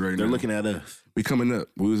 fucking with it right They're now. looking at us. We coming up.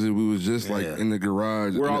 We was just like Yeah. in the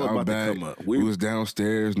garage. We're in all the about outback. to come up. We was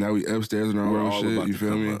downstairs. Now we upstairs in our We're own all shit. about You to feel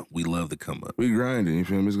come me? up. We love to come up. We grinding. You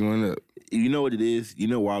feel me? It's going up. You know what it is? You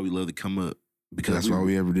know why we love to come up? Because That's why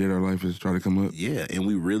we ever did our life is try to come up. Yeah, and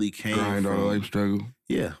we really came Grind our from, life struggle.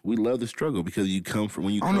 Yeah, we love the struggle because you come from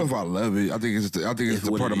when you. I don't know come if I love it. I think it's a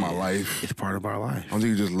what part it of my is. life. It's part of our life. I don't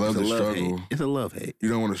think you just love It's the a love struggle. hate. It's a love hate. You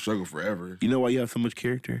don't want to struggle forever. You know why you have so much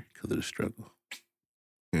character? Because of the struggle.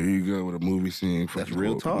 Here you go with a movie scene. That's Fucking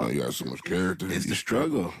real hope, talk. man, you got so much character. It's You the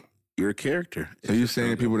struggle. You're a character. So you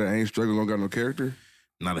saying people that ain't struggling don't got no character?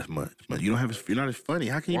 Not as much. But you don't have. You're not as funny.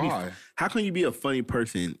 How can you Why? be? How can you be a funny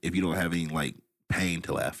person if you don't have any like pain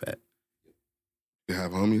to laugh at? You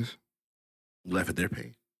have homies? You laugh at their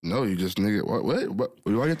pain. No, you just nigga. What?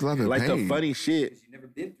 Why you have to laugh at Like pain? the funny shit. You've never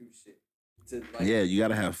been through shit. Like, Yeah, you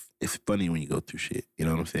gotta have. It's funny when you go through shit. You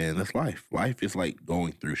know what I'm saying? That's life. Life is like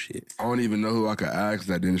going through shit. I don't even know who I could ask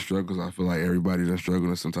that didn't struggle. 'Cause I feel like everybody done struggled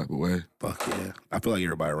in some type of way. Fuck yeah. I feel like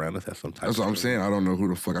everybody around us has some type. That's what I'm of saying. I don't know who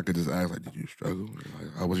the fuck I could just ask. Like, did you struggle?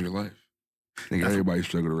 Like, how was your life? I think That's- everybody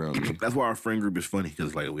struggled around me. That's why our friend group is funny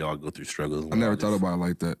because like we all go through struggles. I never thought about it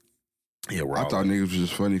like that. Yeah, we're I all thought like, niggas was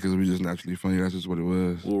just funny because we just naturally funny. That's just what it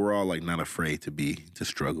was. well, we're all like not afraid to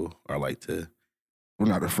struggle or like to. We're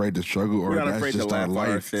not afraid to struggle, or We're not that's afraid to just our laugh at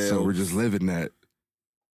life. So we're ourselves. just living that.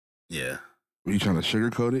 Yeah. Are you trying to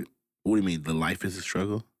sugarcoat it? What do you mean? The life is a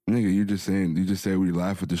struggle. Nigga, you just said we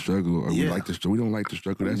laugh at the struggle, or we Yeah. like the struggle. We don't like the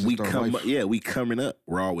struggle. That's we just our come. life. Yeah, we coming up.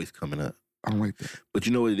 We're always coming up. I don't like that. But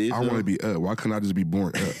you know what it is? I want to be up. Why couldn't I just be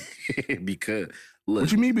born up? because look.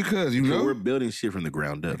 What you mean? Because you know We're building shit from the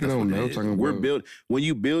ground up. You That's don't what it know, is. talking We're about- build when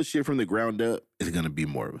you build shit from the ground up, it's gonna be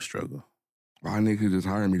more of a struggle why nigga just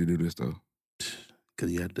hire me to do this though?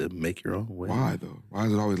 because you have to make your own way. Why though? Why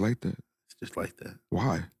is it always like that? It's just like that.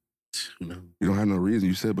 Why? You know, You don't have no reason.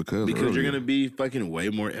 You said because because you're earlier. gonna be fucking way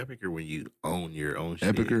more epicer when you own your own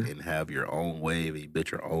shit Epicer? and have your own wave and you build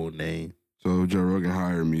your own name. So if Joe Rogan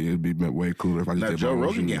hired me, it'd be way cooler if I just Now did Joe my own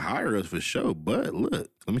Rogan shit. can hire us for sure, but look,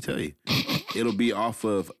 let me tell you, it'll be off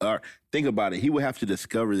of our. Think about it. He would have to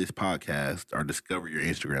discover this podcast or discover your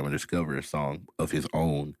Instagram or discover a song of his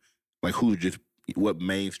own. Like what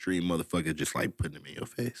mainstream motherfucker just like putting him in your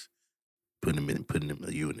face, putting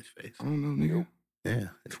you in his face. I don't know, nigga. Yeah,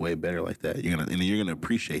 it's way better like that. You're gonna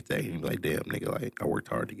appreciate that. You're gonna be like, damn, nigga, like I worked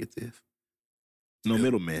hard to get this. No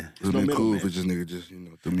middleman. It's It'd no been cool middleman. if it's just nigga just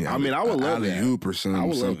threw me. I mean, I would love that. alley-oop or I something.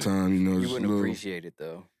 would love it. Sometime you just wouldn't little- appreciate it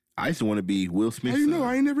though. I used to want to be Will Smith. How you know?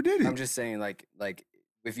 I ain't never did it. I'm just saying, like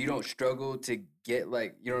if you don't struggle to get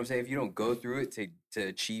like, you know what I'm saying? If you don't go through it to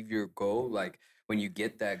achieve your goal, like when you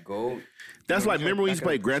get that goal, That's you know, like, remember when you used to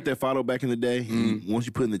play that Grand Theft Auto back in the day? Once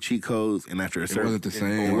you put in the cheat codes and after a it certain, wasn't the it's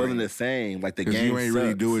same. it boring. wasn't the same. Like the Because game you ain't really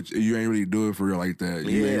sucks. do it. You ain't really do it for real like that.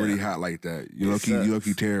 You Yeah. ain't really hot like that. You It low-key, you low-key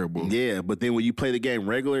sucks. terrible. Yeah, but then when you play the game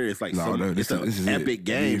regular, it's like No, no, it's an this is it. epic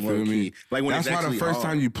game. You feel Low me? key. Like when That's it's why the actually first hard.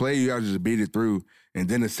 time you play, you gotta just beat it through. And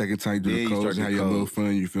then the second time you do Then the you codes start and the have your little codes.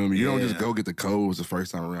 fun, you feel me? You don't just Yeah. go get the codes the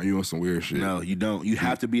first time around. You want some weird shit. No, you don't. You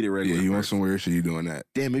have to beat it regular. Yeah, you want first. some weird shit, you doing that.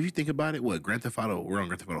 Damn, if you think about it, what Grand Theft Auto? We're on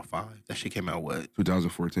Grand Theft Auto 5. That shit came out what?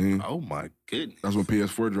 2014. Oh my goodness! That's when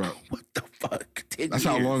PS4 dropped. What the fuck? 10 That's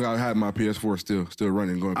how years. long I had my PS4 still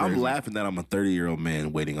running, going crazy. I'm laughing that I'm a 30-year-old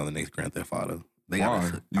man waiting on the next Grand Theft Auto. They Why?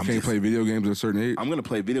 gotta- You I'm can't just- play video games at a certain age? I'm gonna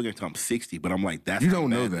play video games until I'm 60, but I'm like, that's You how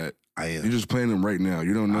don't know bad that. I am. You're just playing them right now.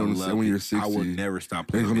 You don't I know love when it. you're 60. I will never stop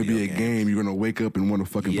playing. There's going to be a video game games. you're going to wake up and want to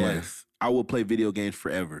fucking play. Yes, I will play video games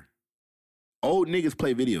forever. Old niggas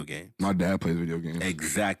play video games. My dad plays video games.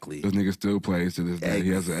 Exactly. This nigga still plays to this day. He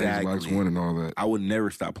has an Xbox Exactly. One and all that. I would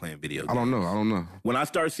never stop playing video games. I don't know. When I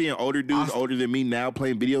start seeing older dudes older than me now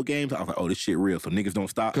playing video games, I was like, oh, this shit real. So niggas don't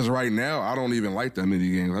stop Because right now, I don't even like that many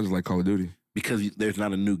games. I just like Call of Duty. because there's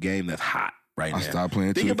not a new game that's hot right now. I stopped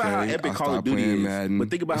playing 2K. Think about how epic I Call of stopped Duty playing is. Madden. But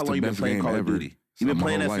think about It's how the long you've been best playing game Call of ever. Duty. You've been My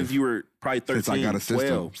playing whole that since life. you were probably 13, Since I got a system.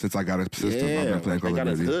 12. Since I got a system, I've Yeah, been playing like Call they of got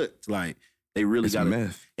us Duty. hooked. Like, They really It's got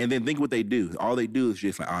meth. And then think what they do. All they do is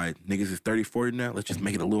just like, all right, niggas is 30, 40 now. Let's just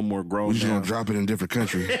make it a little more grown. We just now. gonna drop it in a different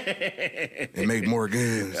country and make more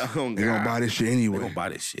guns. Oh, They gonna buy this shit anyway. They gonna buy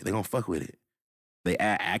this shit. They gonna fuck with it. They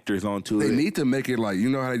add actors onto it. They need to make it like, you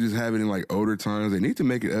know how they just have it in like older times? They need to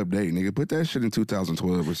make it update, nigga. Put that shit in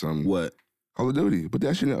 2012 or something. What? Call of Duty. Put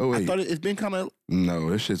that shit in 08. I thought it's been kind of... No,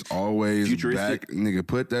 this shit's always Futuristic? back. Nigga,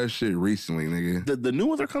 put that shit recently, nigga. The new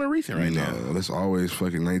ones are kind of recent right now. No, it's always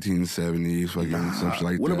fucking 1970s, fucking some shit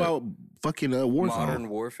like what that. What about fucking Warzone? Modern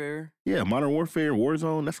Warfare. Yeah, Modern Warfare,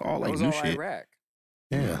 Warzone. That's all like That was new all shit. Iraq.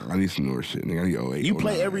 Yeah. I need some newer shit, nigga. I need 08. You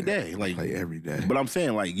play 09. every day. Like, play every day. But I'm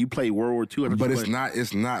saying, like, you play World War II. But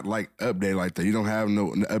it's not like updated like that. You don't have no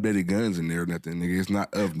updated guns in there or nothing, nigga. It's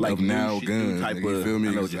not of now new guns. type Nigga, you feel me?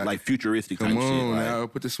 I know, like futuristic Come type on shit. Like, now,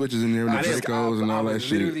 put the switches in there and the Dracos and all that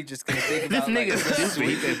shit. Literally just gonna think This about nigga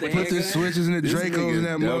stupid. Put the switches and the This Dracos nigga in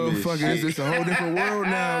that dumb as motherfucker. shit. It's a whole different world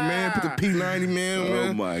now, man. Put the P90, man.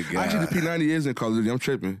 Oh my God. Actually, the P90 is in Call of Duty. I'm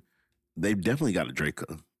tripping. They definitely got a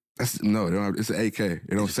Draco. No, they don't have, it's an AK. It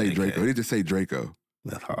don't It's say an Draco. AK. It need to say Draco.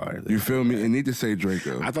 That's hard. You feel me? It need to say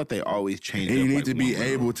Draco. I thought they always changed And you up, need like, to be one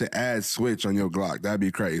able round. to add switch on your Glock. That'd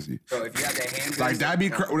be crazy. Bro, if you have the handgun, Like, that'd be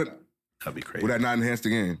crazy. That'd be crazy. Would that not enhance the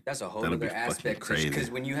game? that's a whole That'd be other fucking aspect. crazy.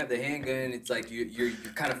 Because when you have the handgun, it's like you're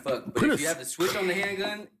kind of fucked. But Put if a- you have the switch on the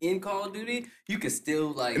handgun in Call of Duty, you can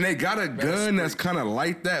still like. And they got a better gun that's sprint. kind of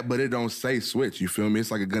like that, but it don't say switch. You feel me?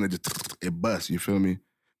 It's like a gun that just it busts. You feel me?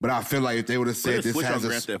 But I feel like if they would have Put said a this switch on has a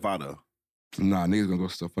Grand Theft Auto. nah, niggas gonna go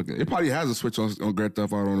stuff fucking. It probably has a switch on Grand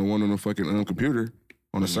Theft Auto on the one on the fucking computer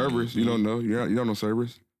on the servers. You don't know? You don't know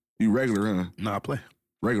servers? You regular, huh? No, I play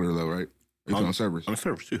Regular though, right? It's On- on servers. on the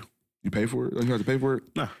servers too. You pay for it? Don't you have to pay for it?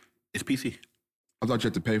 No, it's PC. I thought you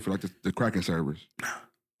had to pay for like the Kraken servers.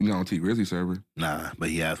 You know, on T Grizzly server. Nah, but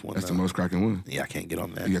he has one. That's the though. most Kraken one. Yeah, I can't get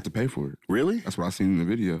on that. You have to pay for it. Really? That's what I seen in the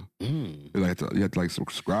video. Mm. You have to like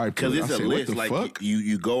subscribe to Because it. it's I a said, list. What the Like fuck?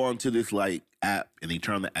 you go onto this like app and you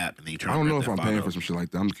turn the app and then you turn. I don't know if Grand I'm Theft paying Auto. for some shit like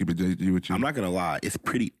that. I'm gonna keep it G with you. I'm not gonna lie, it's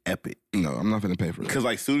pretty epic. No, I'm not finna pay for that. Because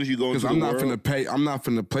like soon as you go into Because the I'm not world, finna pay. I'm not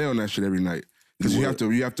finna play on that shit every night. Because you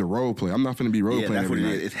have to role play. I'm not finna be role yeah, playing that's what every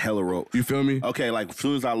it night. is. It's hella rope. You feel me? Okay, like as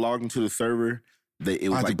soon as I logged into the server, it I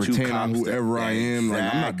was have like to two pretend I'm cops. whoever I am. Like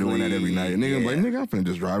I'm not doing that every night. And nigga, like nigga, I'm finna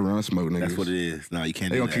just drive around, smoke niggas. That's what it is. No, you can't.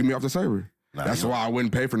 They do gonna that. keep me off the server. Nah, That's you why I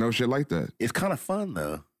wouldn't pay for no shit like that. It's kind of fun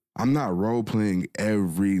though. I'm not role playing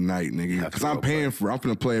every night, nigga. have Because to I'm role play. paying for it. I'm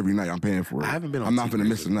finna play every night. I'm paying for it. I haven't been on I'm not T finna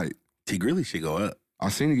miss a Grizzly. night. T Grizzly should go up. I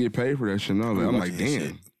seen you get paid for that shit. No, be I'm like, watching his damn,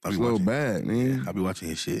 shit. I be it's a little watching. bad, man. I'll be watching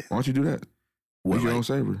his shit. Why don't you do that? What, Make your like, own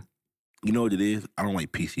server. you know what it is? I don't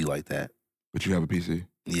like PC like that. But you have a PC.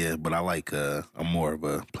 Yeah, but I like. I'm more of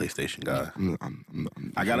a PlayStation guy.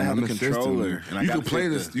 I gotta I'm have a the system. controller, and I You gotta can play fit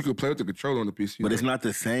this. the- You can play with the controller on the PC, But though. it's not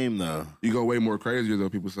the same though. You go way more crazier though.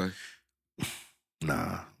 People say.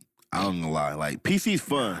 Nah, I don't gonna lie. Like PC's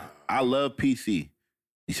fun. I love PC.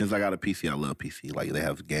 Since I got a PC, I love PC. Like they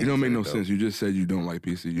have games. It don't make that no are dope. sense. You just said you don't like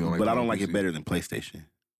PC. You don't like. But I don't playing like it PC. better than PlayStation.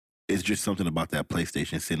 It's just something about that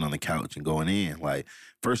PlayStation sitting on the couch and going in. Like,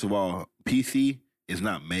 first of all, PC is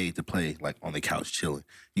not made to play like on the couch chilling.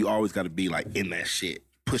 You always got to be like in that shit,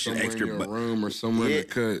 pushing Somewhere extra in your buttons. room or somewhere in the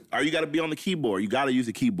cut. Or you got to be on the keyboard. You got to use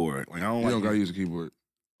a keyboard. Like I don't You like. don't gotta use a keyboard.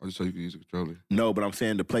 I just so you can use a controller. No, but I'm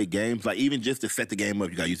saying to play games, like even just to set the game up,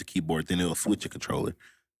 you got to use a keyboard. Then it'll switch your controller.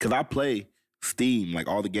 Because I play Steam, like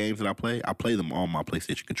all the games that I play them on my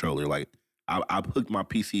PlayStation controller. Like I hooked my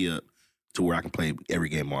PC up to where I can play every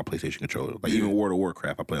game on my PlayStation controller. Like even World of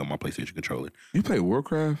Warcraft, I play on my PlayStation controller. You play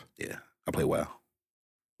Warcraft? Yeah, I play WoW.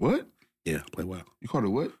 What? Yeah, I play WoW. You called it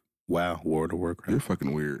what? WoW, World of Warcraft. You're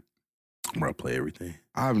fucking weird. Bro, I play everything.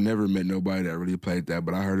 I've never met nobody that really played that,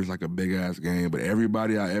 but I heard it's like a big ass game. But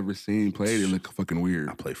everybody I ever seen played it look fucking weird.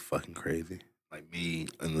 I play fucking crazy. Like me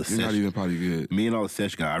and the You're not sesh, even probably good. me and all the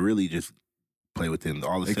sesh guys, I really just play within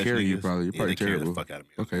all the They sesh carry you niggas. probably. You're probably they carry terrible. the fuck out of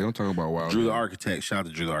me. Okay, don't talk about wild. Drew the Architect, shout out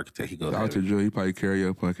to Drew the Architect. He goes Shout out to at it. Drew. He probably carry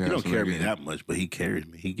your podcast. He don't in carry that me game. that much, but he carries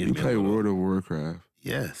me. He gives You me a play little- World of Warcraft.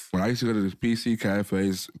 Yes. When I used to go to the PC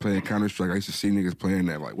cafes playing Counter-Strike, I used to see niggas playing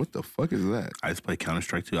that. Like, what the fuck is that? I used to play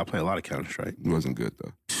Counter-Strike too. I play a lot of Counter-Strike. It wasn't good,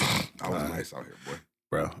 though. I was nice out here, boy.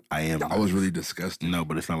 Bro, I am. I was really disgusting. No,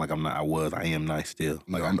 but it's not like I'm not. I was. I am nice still.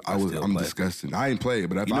 Like No, I still I'm play. disgusting. I ain't played,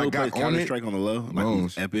 but if You know I who got plays on it, Counter-Strike on the low? Like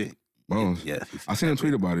Bones. he's epic. Bones. Yes. I seen him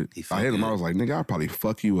tweet about it. He's so I hit him. good. I was like, nigga, I'll probably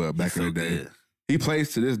fuck you up back He's in so the day. good. He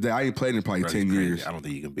plays to this day. I ain't played in probably Bro, 10 he's crazy. years. I don't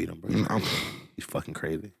think you can beat him, bro. I'm- He's fucking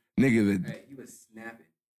crazy. Nigga, Hey, he was snapping.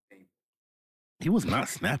 He was not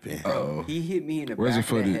snapping. Uh-oh. He hit me in the Where's back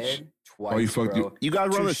the of the footage? head twice, Oh, you fucked bro. You guys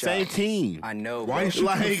were on Two the same shots. team. I know, Why bro. you shoot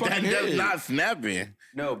Like, the fucking that's head? not snapping.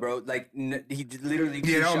 No, bro. Like, he literally Yeah,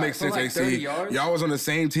 two that don't shots make from, sense, like 30 AC. yards. Y'all was on the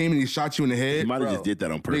same team and he shot you in the He head. might have Bro. just did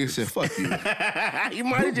that on Nigga purpose. said, fuck you. He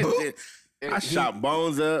might have just did. I shot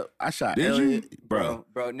Bones up. I shot Did you? Elliot. Bro.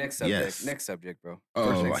 Bro, next subject. Yes. Next subject, bro. Oh,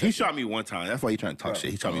 Next He subject. shot me one time. That's why he trying to talk Bro. shit.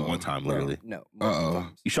 He shot me one time, Bro, literally. No. multiple Uh-oh.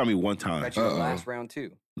 times. You shot me one time. Got you in the Uh-oh. last round, too.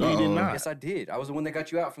 No, you did Uh-oh. not. Yes, I did. I was the one that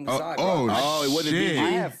got you out from the Oh, side, oh, bro. Oh, it wasn't shit. BG. I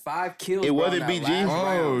have 5 kills. It bro, wasn't in that BG? last Oh,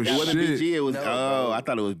 round. It wasn't shit. BG. It was. No, Oh, bro. I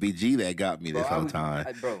thought it was BG that got me this Bro, whole time.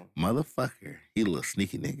 Bro, Motherfucker. He a little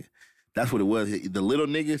sneaky nigga. That's what it was. The little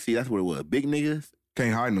niggas, see, that's what it was. Big niggas.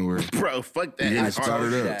 Can't hide nowhere. Bro, fuck that. Yeah, It's it's hard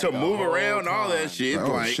started up. to the move whole around, all time. that shit. Oh,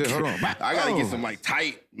 Like, shit, hold on. I gotta Oh. get some like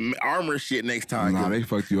tight armor shit next time. Nah, 'cause they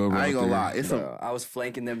fucked you over. I ain't out gonna there. lie. It's some. bro, I was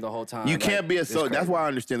flanking them the whole time. You like, can't be a it's soldier. That's crazy. why I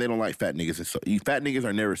understand they don't like fat niggas. You fat niggas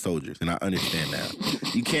are never soldiers, and I understand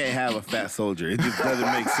that. You can't have a fat soldier. It just doesn't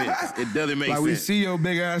make sense. It doesn't make Like, sense. we see your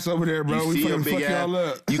big ass over there, bro. You We see your fucking big fuck ass. y'all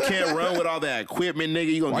up. You can't run with all that equipment,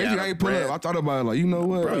 nigga. You gonna Why you get think out I of ain't pull breath. up? I thought about it. Like, you know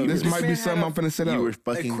what? Bro, this this might man be had something a- I'm finna set You out. were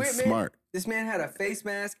fucking Equipment? smart, This man had a face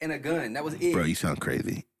mask and a gun. That was it. bro. You sound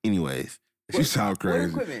crazy. Anyways, You sound What crazy.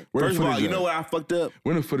 equipment? Where the first of all, footage you know at? what I fucked up?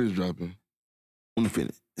 When the footage dropping? When the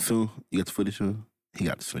finish soon, you got the footage soon. He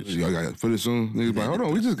got the footage. Y'all got footage soon? Niggas like, hold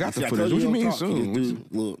on, we just got See, the I footage. told What you don't mean talk. soon? You We just just-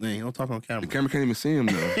 do little thing. You don't talk on camera. The camera can't even see him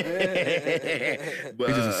though. But,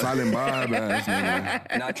 He's just a silent vibe ass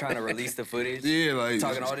nigga. Not trying to release the footage. Yeah, like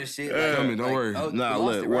Talking all this shit. Tell me, don't worry. Oh, Nah, we lost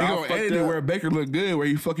look, it, where right? You I gonna fucked edit it up- where Baker look good, where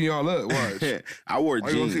you fucking y'all up. Watch. I wore Why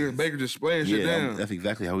you gonna see jeans. Baker just playing shit Yeah, down? that's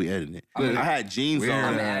exactly how we edited it. Look, I had jeans weird on.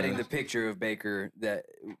 I'm ass. adding the picture of Baker,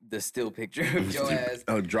 the still picture of your ass.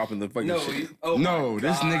 Oh, dropping the fucking No, shit. No,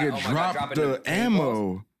 this nigga dropped the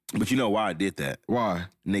ammo. But you know why I did that, Why?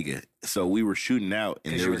 nigga? So we were shooting out,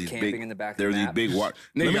 and 'Cause there you was were these camping big, in the back of there the was these map. big. Let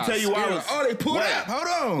Nigga me got tell you why. I scared. was, Oh, they pulled Wait. up. Hold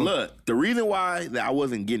on. Look, the reason why that I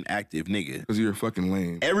wasn't getting active, nigga. Because you're fucking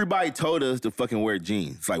lame. Everybody told us to fucking wear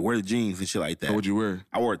jeans, like wear the jeans and shit like that. So what'd you wear?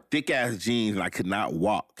 I wore thick ass jeans, and I could not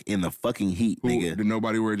walk in the fucking heat, Who, nigga. did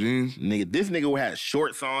nobody wear jeans? Nigga, this nigga had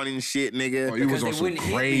shorts on and shit, nigga. Oh, you was Because on they some wouldn't hit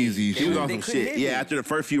me. crazy They He was shit. on They some couldn't shit. hit Yeah, me. after the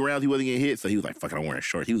first few rounds, he wasn't getting hit, so he was like, fuck it, I'm wearing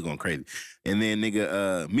shorts. He was going crazy. And then,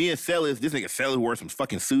 nigga, me and Celis, this nigga Celis wore some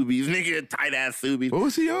fucking Subies, nigga, tight ass Subies. What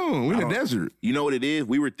was he on? We in the don't- desert. You know what it is?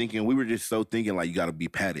 We were just so thinking, like, you gotta be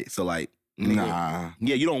padded. So, like, nigga, Nah.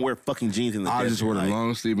 yeah, you don't wear fucking jeans in the I desert. just wore the like,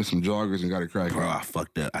 long sleeve and some joggers and got it cracking. Bro, I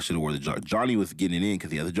fucked up. I should have wore the jogger. Johnny was getting it in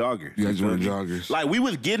because he had the jogger. You guys feel wear me? joggers. Like, we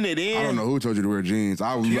was getting it in. I don't know who told you to wear jeans. You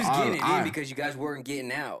was getting it in because you guys weren't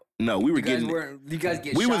getting out. No, we were You guys getting it. weren't. You guys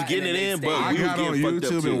get. We shot was getting and it then in, they but stayed. I we was got on getting fucked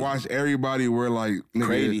up, YouTube too. and watched everybody wear like nigga,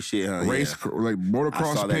 Crazy shit, huh? race Yeah. like I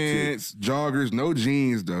motocross saw that, too. pants, joggers, no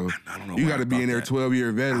jeans though. I don't know You why got to I be in thought there that. 12-year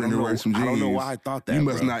I veteran don't to know- wear some I jeans. don't know why I thought that, You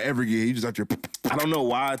must bro. not ever get. You just out there. I don't know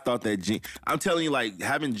why I thought that jeans. I'm telling you, like,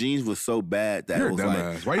 having jeans was so bad that You're it a was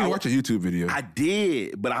dumbass. like. Why you didn't watch a YouTube video? I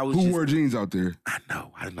did, but I was Who just. wore jeans out there? I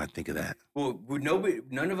know. I did not think of that. Well,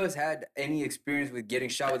 none of us had any experience with getting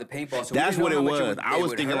shot with a paintball. So That's we what didn't it know how was. much I it was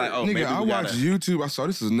would thinking, hurt. like, oh, maybe Nigga, I we watched gotta. YouTube. I saw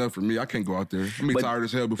this is enough for me. I can't go out there. I'm be But- tired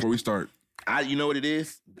as hell before we start. You know what it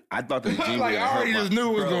is? I thought the jeans Like, were I gonna already hurt just my. knew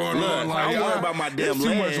what was Bro, going look, on. Like, I'm worried about my damn it's too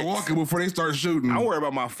legs. much walking before they start shooting. I worry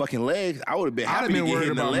about my fucking legs. I would have been I'd have happy been to get worried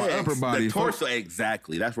hit in the about my legs. upper body. The torso,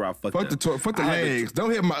 exactly. That's where I fucked Fuck up. fuck the I had legs.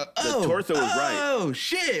 Don't hit my. the torso was right. Oh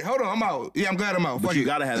shit! Hold on, I'm out. Yeah, I'm glad I'm out. But Fuck you it.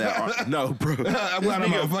 gotta have that. No, bro. I'm glad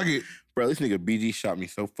I'm out. Fuck it. Bro, this nigga BG shot me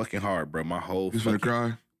so fucking hard, bro. My whole You finna fucking,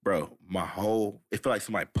 cry? bro, my whole. It felt like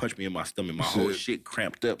somebody punched me in my stomach. My whole Shit. shit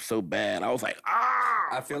cramped up so bad. I was like, ah.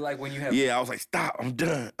 I feel like when you have. Yeah, I was like, stop. I'm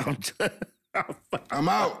done. I'm done. I'm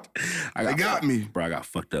out. They got me. Bro, I got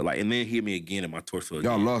fucked up. Like, and then hit me again in my torso.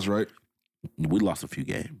 Y'all Again. lost, right? We lost a few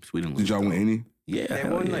games. We didn't lose. Did y'all win though. any? Yeah, They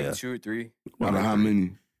hell won yeah. like 2 or 3 Out of how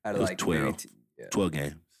many? out It of was like 12. maybe 12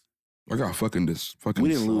 games. I got fucking We didn't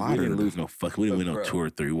lose. We slaughtered. didn't lose no fuck. We didn't win no Bro. 2 or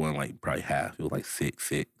 3. We won like probably half. It was like 6,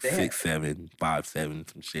 They had- 7, 5, 7,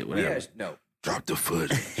 some shit. We Whatever. had, no. Drop the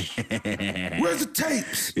footage. It's Where's the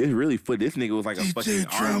tapes? really foot. This nigga was like a DJ fucking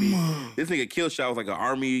army. Drama. This nigga kill shot was like an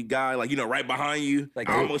army guy, like right behind you. Like,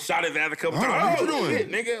 I almost shot his ass a couple Hold on, times. what you doing?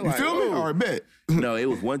 Shit, nigga. You Like, feel me? oh. All right, bet. No, it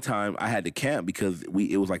was one time I had to camp because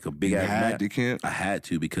it was like a big You ass had map. to camp? I had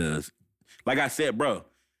to because, like I said, bro,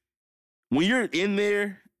 when you're in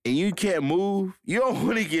there and you can't move, you don't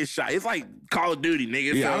want to get shot. It's like Call of Duty,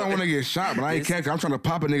 nigga. Yeah, So I don't want to get shot, but I ain't It's- can't. I'm trying to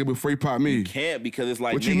pop a nigga before he pop me. You can't because it's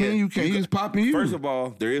like, What you nigga, mean you can't? He just popping you. First of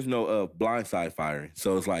all, there is no blindside firing,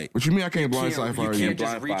 so it's like What you mean I can't You blindside fire you you? can't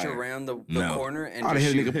just blind reach fire. around the No. corner and I'd just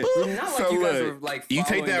have hit a shoot. nigga, boop. Not like So you guys look, were like you take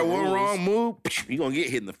following that the one rules. wrong move, you gonna get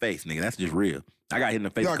hit in the face, nigga. That's just real. I got hit in the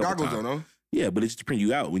face You a got couple goggles times. on, no? Yeah, but it just bring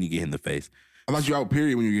you out when you get hit in the face. I thought you out,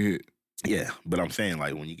 period, when you get hit. Yeah, but I'm saying,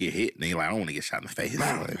 like, when you get hit, nigga, like, I don't want to get shot in the face.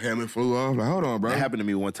 Like, helmet flew off. Like, hold on, bro. that happened to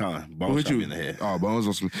me one time. Bones shot me in the head. Oh, Bones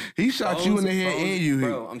on some... He shot you in the head and you hit.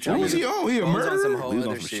 Bro, I'm trying what was he on? He a murderer? He was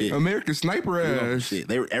on some shit. American sniper ass.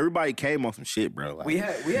 Shit. Everybody came on some shit, bro. Like, we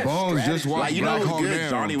had Bones just watched like, you know Black what was good? Hawk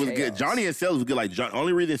Johnny was Chaos. good. Johnny and Sellers was good. Like,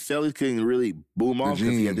 only reason Sellers couldn't really boom off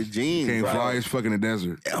because he had the jeans. Can't bro. fly his fucking the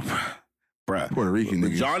desert. Yeah, bro. Puerto Rican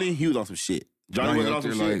But niggas. Johnny, he was on some shit. Johnny wasn't on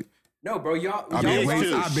some shit. No, bro, y'all I've been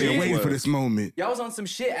Shit waiting was. for this moment. y'all was on some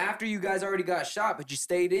shit after you guys already got shot, but you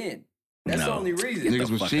stayed in. That's the No. only reason. Niggas Get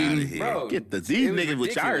the was fuck cheating. outta here. Bro, Get these it was niggas,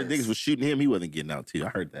 which I heard ridiculous. niggas was shooting him. He wasn't getting out too. I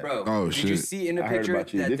heard that. Bro, Oh, did shit. you see in the I heard picture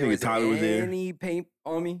about you. that This there nigga was Tyler was there. any paint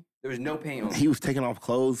on me? There was no paint on me. He was taking off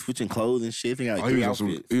clothes, switching clothes and shit. He got like Oh, he three was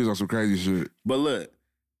outfits. on some crazy shit. But look,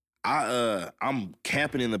 I'm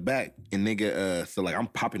camping in the back and nigga, so like I'm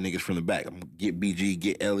popping niggas from the back. I'm gonna get BG,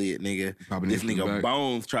 get Elliot, nigga. Popping This niggas from the nigga back.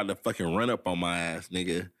 Bones tried to fucking run up on my ass,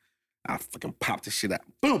 nigga. I fucking popped the shit out.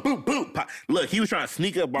 Boom, boom, boom. Pop. Look, he was trying to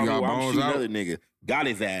sneak up on You me got while I'm Bones shooting out? another nigga. Got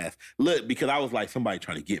his ass. Look, because I was like, somebody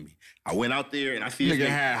trying to get me. I went out there and I see this Nigga nigga.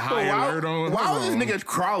 had Bro, high why, alert on. Why Hold was this on. nigga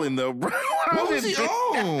crawling though, bro? What was he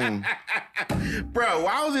on? Bro,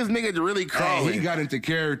 why was this nigga really crawling? Hey, he got into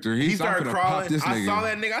character. He I'm started finna crawling. Pop this I nigga. saw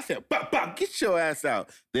that nigga. I said, "Bop, bop, get your ass out."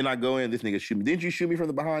 Then I go in. This nigga shoot me. Didn't you shoot me from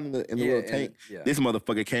the behind in the little tank? yeah. This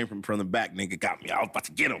motherfucker came from the back. Nigga got me. I was about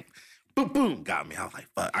to get him. Boom, boom, got me. I was like,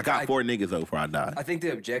 fuck. I got 4 niggas though before I died. I think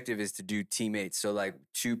the objective is to do teammates. So like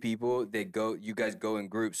 2 people, you guys go in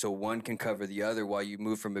groups, so one can cover the other while you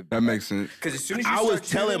move from a. That makes sense. Because as soon as you I start was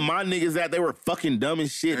telling my niggas that they were fucking dumb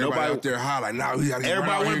as shit. Everybody Nobody out there high like, nah, we gotta get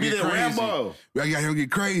Everybody want to be the Rambo. We gotta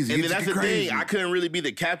get crazy. And Get then that's the crazy. thing. I couldn't really be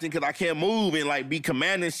the captain because I can't move and like be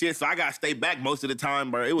commanding shit. So I gotta stay back most of the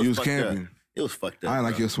time, bro. It was You was fucked camping. up. It was fucked up. I ain't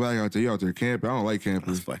like bro. your swag out there. You out there camping. I don't like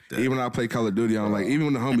campers. That's fucked up. Even when I play Call of Duty, I don't like. Even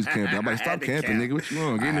when the homies camping, I'm like, I stop had to camping, camp. nigga. What you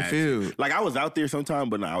want? Get in the I had to. field. Like I was out there sometime,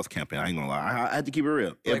 but no, I was camping. I ain't gonna lie. I had to keep it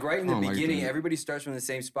real. like right in the I don't like beginning, that. everybody starts from the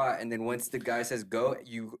same spot, and then once the guy says go,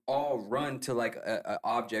 you all run to like a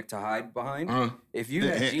object to hide behind. If you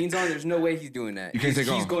have jeans on, there's no way he's doing that. You can't take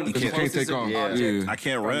He's off. going to You the can't closest take off. Yeah. object. I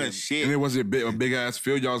can't from run him. shit. And it was a big ass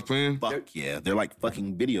field y'all was playing. Fuck yeah, they're like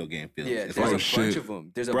fucking video game films. Yeah, It's there's like, a shit. bunch of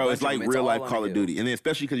them. There's a bro, bunch it's like of them. real all life on Call a of hill. Duty, and then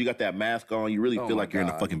especially because you got that mask on, you really Oh feel my like you're in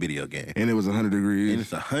a God. fucking video game. And it was 100 degrees. And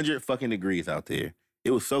it's 100 fucking degrees out there. It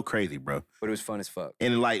was so crazy, bro. But it was fun as fuck.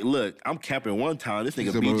 And like, look, I'm camping one time. This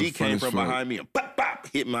nigga That motherfucker BG came is from fun. behind me and pop, pop,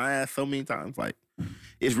 hit my ass so many times. Like,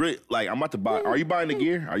 it's really like I'm about to buy. Are you buying the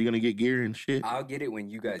gear? Are you gonna get gear and shit? I'll get it when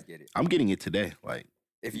you guys get it. I'm getting it today. Like,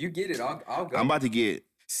 If you get it, I'll go. I'm about to get.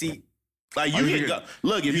 See, Like, Oh, you you can go. get-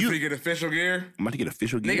 Look, if you you, finna get official gear? I'm about to get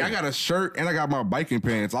official gear. Nigga, I got a shirt and I got my biking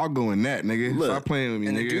pants. I'll go in that, nigga. Look. Stop playing with me,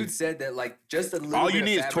 and the nigga. dude said that like just a little All bit you of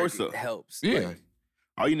need is fabric torso. helps. yeah. Like,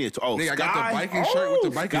 All you need is Nigga, I got the Sky. biking shirt with the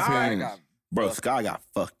biking Sky. pants. got Bro, Sky got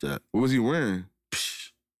fucked up. What was he wearing?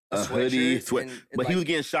 A A hoodie, sweatshirt sweat. and, But he like- was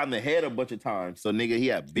getting shot in the head a bunch of times. So nigga, he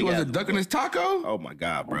had He big. was ass- it ducking his taco? Oh my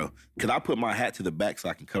god, bro! Cause I put my hat to the back so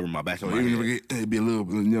I can cover my back. So and my even head. if it get, it'd be a little,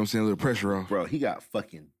 you know what I'm saying, a little pressure off. Bro, he got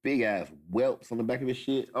fucking big ass whelps on the back of his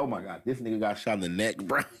shit. Oh my god, this nigga got shot in the neck,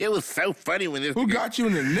 bro. It was so funny when this. Who nigga- got you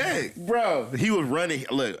in the neck? Bro, he was running.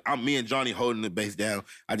 Look, me and Johnny holding the base down.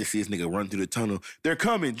 I just see this nigga run through the tunnel. They're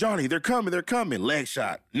coming, Johnny. They're coming. They're coming. Leg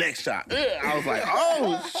shot. Neck shot. Ugh. I was like,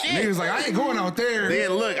 oh shit. Niggas like, I ain't going out there.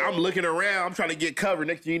 Then look, I'm looking around. I'm trying to get covered.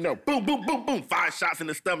 Next thing you know, boom, boom, boom, boom. 5 shots in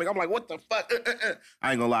the stomach. I'm like, what the fuck?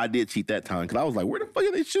 I ain't gonna lie, I did cheat that time because I was like, where the fuck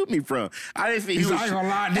are they shooting me from? I didn't see. He's like, I ain't gonna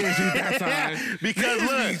lie, I did shoot that time. Because Niggas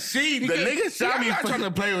look, be cheating. the nigga shot me. I'm not trying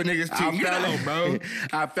to play with niggas cheating. Get out, bro.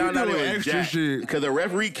 I found You out doing it was extra Jack shit. because the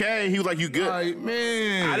referee came. He was like, "You good?" Like,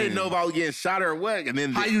 man. I didn't know if I was getting shot or what. And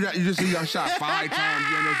then How you just see y'all shot 5 times.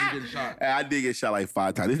 You don't know if you're getting shot. I did get shot like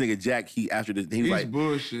 5 times. This nigga Jack, he after this, he was He's like,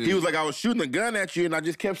 bullshit. he was like, I was shooting a gun at you, and I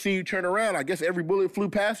just kept seeing you turn around. I guess every bullet flew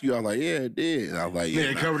past you. I was like, yeah, it did. And I was like, yeah,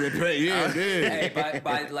 Yeah, nah. covered it pay. Yeah, it did. Hey,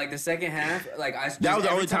 by like the second half, like I just, That was the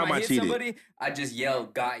every only time I hit cheated. Somebody, I just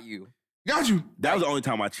yelled, "Got you!" Got you. That was the only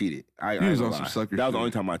time I cheated. I He was ain't on gonna some lie. sucker That was the shit.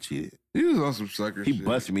 only time I cheated. He was on some sucker He shit.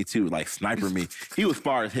 busted me too, like sniping me. He was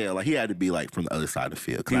far as hell. Like he had to be like from the other side of the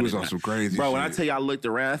field. 'cause He I was did on not- some crazy Bro, shit. when I tell you I looked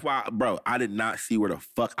around, that's why, bro, I did not see where the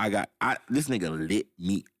fuck I got. This nigga lit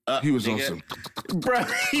me up. He was on nigga. some... Bro,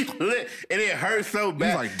 he lit, and it hurt so He's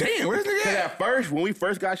bad. like, damn, where's the Cause nigga at? at first, when we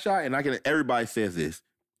first got shot, and everybody says this,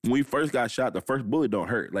 when we first got shot, the first bullet don't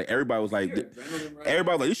hurt. Like everybody was like,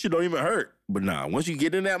 everybody was like, this shit don't even hurt. But nah, once you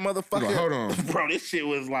get in that motherfucker, Like, hold on. bro, this shit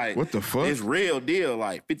was like, What the fuck? It's real deal.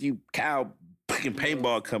 Like 50 cal fucking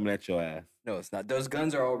paintball coming at your ass. No, it's not. Those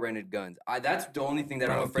guns are all rented guns. That's the only thing that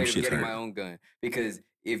Bro, I'm afraid them of shits getting hurt. my own gun. Because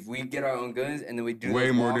if we get our own guns and then we do Way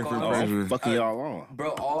those more walk-ons, different Oh, pressure. fucking y'all on.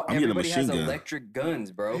 bro, I'm getting a everybody has machine gun. electric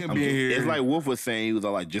guns, bro. Yeah, I'm being just- here. It's like Wolf was saying, he was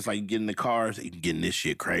all like, just like getting the cars, he getting this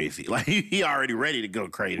shit crazy. Like he already ready to go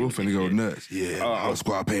crazy. We're finna go nuts. Yeah, I'm our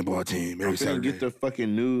squad paintball team I'm every finna Saturday. get the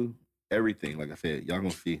fucking new everything. Like I said, y'all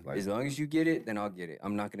gonna see. Like, As long as you get it, then I'll get it.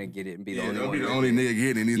 I'm not gonna get it and be the Yeah, only don't one. be the that only get it. nigga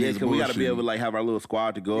getting these yeah, niggas because we gotta be able to bullshitting. like have our little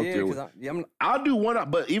squad to go up Yeah, there. because I'm I'll do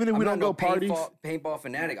one, but even if we don't not go no parties, paintball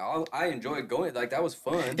fanatic. I enjoy going. Like that was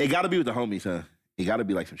fun. it gotta be with the homies, huh? It gotta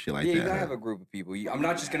be like some shit like Yeah, that. you gotta huh? have a group of people. I'm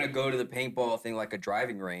not just gonna go to the paintball thing like a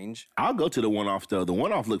driving range. I'll go to the one-off though. The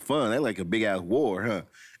one-off look fun. They like a big ass war, huh?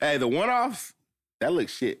 Hey, the one-offs, that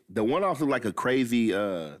looks shit. The one-offs look like a crazy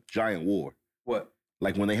giant war. What?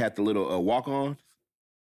 Like when they had the little walk-ons.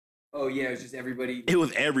 Oh yeah, it's just everybody. It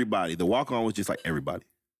was everybody. The walk-on was just like everybody.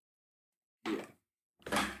 Yeah.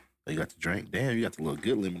 You got the drink. Damn, you got the little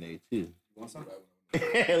good lemonade too. You want some? Look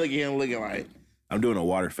at him looking like I'm doing a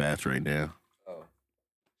water fast right now. Oh.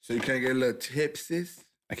 So you can't get a little tipsies?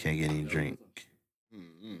 I can't get any drink.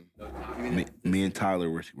 Mm-hmm. Me and Tyler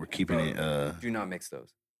we're keeping it. Do not mix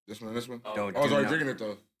those. This one, this one? Don't. I was do already not. drinking it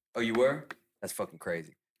though. Oh, you were? That's fucking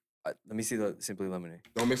crazy. Let me see the Simply Lemonade.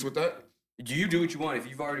 Don't mix with that? You do what you want. If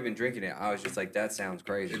you've already been drinking it, I was just like, that sounds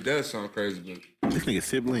crazy. It does sound crazy, but This nigga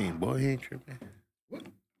sibling, boy, he ain't tripping. what?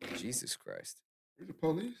 Jesus Christ. You're the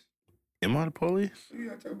police? Am I the police? You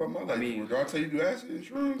gotta talk about my life. mean- do I tell you do acid and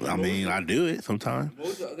shrooms? I mean, I do it sometimes. What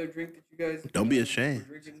was the other drink that you guys Don't be were ashamed.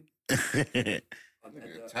 drinking?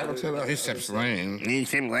 Title tell out his steps lane. Ain't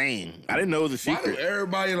sibling. I didn't know it was a Why do secret.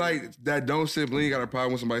 everybody like that don't sibling got a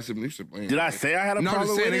problem with somebody sibling? You sibling. Did I say I had a No, I'm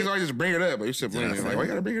problem just saying, with niggas it? always just bring it up, but you sibling. Did I say Like, why you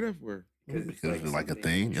that? gotta bring it up for? Because it's like a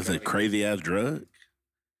thing. It's a crazy ass drug.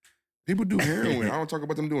 People do heroin. I don't talk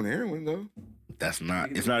about them doing heroin though. That's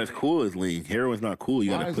not. It's not as cool as lean. Heroin's not cool.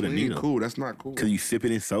 You Why gotta is put a lean needle. cool? That's not cool. Because you sip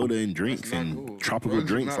it in soda and drinks That's not and cool. tropical Drugs is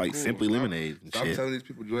drinks not like cool. Simply Stop- Lemonade and Stop shit, telling these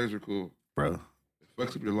people drugs are cool. bro. It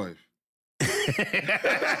fucks up your life.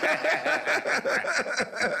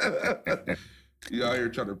 You out here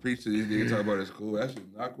trying to preach to these niggas talking about it's cool. That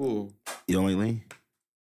shit not cool. You don't like lean?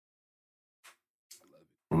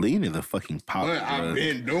 Lean is a fucking pop But drug. I've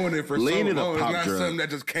been doing it for Lean so is a long. It's pop not drug. something that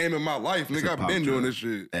just came in my life. It's Nigga, a I've pop been doing drug. this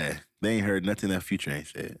shit. They ain't heard nothing that Future ain't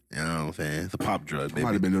said. You know what I'm saying? It's a pop drug, I baby.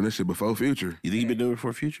 might have been doing this shit before Future. You think you been doing it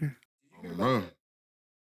for Future? No.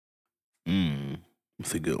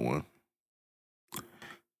 It's a good one.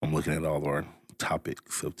 I'm looking at all our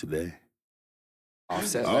topics of today.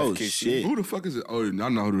 Offset. Oh left, QC. shit! Who the fuck is it? Oh, I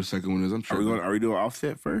know who the second one is. I'm Are we sure. going? Are we doing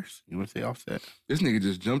Offset first? You want to say Offset? This nigga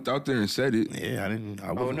just jumped out there and said it. Yeah, I didn't. I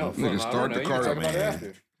Oh wasn't no! gonna say Nigga, it. start the car, Talk about it man.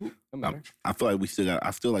 after. Don't matter. I feel like we still got.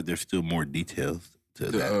 I feel like there's still more details to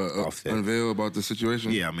that To Offset. unveil about the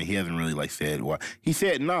situation. Yeah, I mean, he hasn't really like said why. He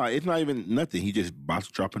said, "Nah, it's not even nothing. He just about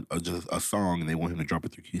to drop just a song, and they want him to drop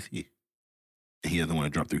it through QC. And he doesn't want to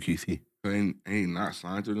drop through QC. Ain't not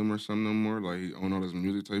signed to them or something no more. Like he own all this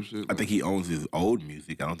music type shit. I think he owns his old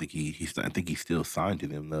music. I don't think I think he's still signed to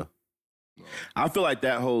them though. I feel like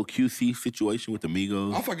that whole QC situation with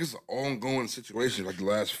Amigos. I feel like it's an ongoing situation like the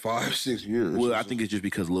last 5-6 years. Well, I think it's just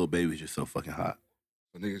because Lil Baby's just so fucking hot.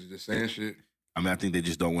 the niggas just saying shit. I mean, I think they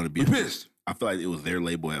just don't want to be You pissed? I feel like it was their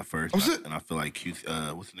label at first, Oh, shit. and I feel like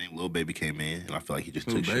QC, what's the name? Lil Baby came in, and I feel like he just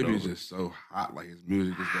Lil took shit Baby's over. just so hot. Like his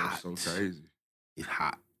music just Hot. goes so crazy. He's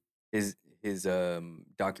hot His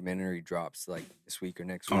documentary drops like this week or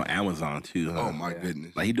next on week. Amazon too. Huh? Oh my Yeah.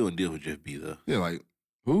 goodness. Like he doing deals with Jeff Bezos. Yeah, like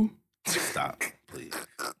who? Stop, please,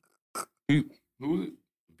 Who is it?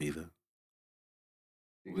 Bezos.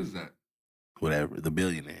 Who is that? Whatever, the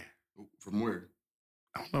billionaire. From where?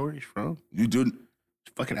 I don't know where he's from. You do?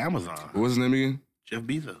 It's fucking Amazon. What's his name again? Jeff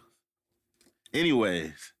Bezos.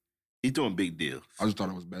 Anyways, he's doing big deals. I just thought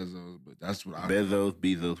it was Bezos, but that's what I.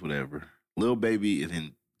 Bezos, whatever. Lil Baby is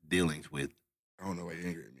in dealings with I don't know why you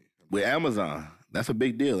angry at me. Amazon. That's a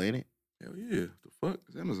big deal, ain't it? Hell yeah. The fuck?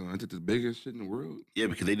 It's Amazon. Ain't it the biggest shit in the world? Yeah,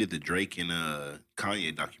 because they did the Drake and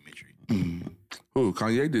Kanye documentary. Who?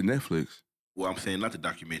 Kanye did Netflix. Well, I'm saying not the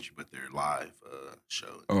documentary, but their live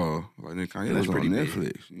show. Oh, like then Kanye Yeah, that's was on pretty big.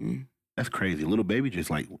 Netflix. Yeah. That's crazy. Little Baby just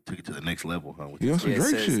like took it to the next level, huh? with He on this- some Yeah,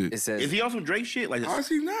 Drake it shit. says Is he on some Drake shit? Like, How is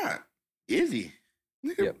he not? is he?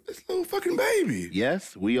 Nigga, Yep. this little fucking baby.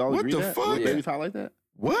 Yes, we all What agree the that. fuck? Lil Yeah. Baby's hot like that.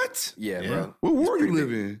 What? yeah, Yeah. bro. What war you pretty live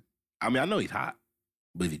big. in? I mean, I know he's hot,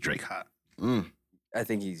 but is he Drake hot? I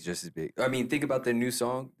think he's just as big. I mean, think about the new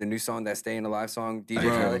song that Staying Alive song, DJ Bro,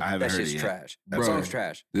 Khaled. I haven't That heard shit's it yet. trash. That Bro. song's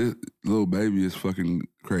trash. This little baby is fucking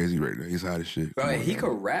crazy right now. He's hot as shit. Bro, Come on, he man.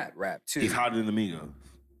 could rap too. He's hotter than the Migos.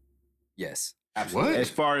 Yes. Absolutely. As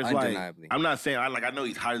far as like, Undeniably. I'm not saying I know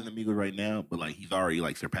he's higher than Migos right now, but like he's already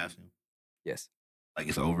like surpassing him. Yes. Like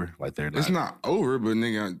it's over. Like they're not. It's not over, but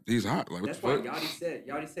nigga, he's hot. Like what That's the why fuck?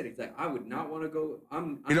 Yachty said, he's like, I would not want to go.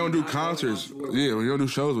 He don't do not going on concerts. tour. Yeah, we don't do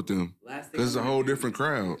shows with them. Last thing Because it's a I'm whole gonna do different is-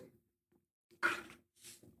 crowd.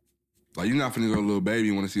 Like you're not finna go to Lil Baby.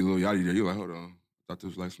 You want to see Lil Yachty there? You're like, hold on. I thought there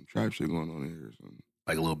was like some trap shit going on in here or something.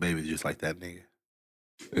 Like a little baby, just like that nigga.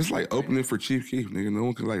 It's like opening for Chief Keef, nigga. No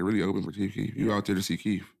one can like really open for Chief Keef. You out there to see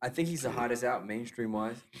Keef. I think he's the hottest out mainstream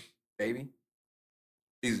wise, baby.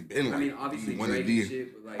 He's been like I mean, obviously one Drake of the. and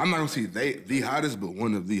shit, but like, I'm not gonna say the hottest, but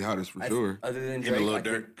one of the hottest for sure. Other than Him Drake, and Lil I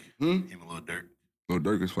think- Durk. Hmm? Him and Lil Durk. Lil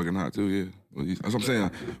Durk is fucking hot too, yeah. That's what I'm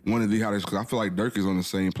saying. One of the hottest, because I feel like Durk is on the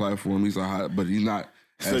same platform. He's a hot, but he's not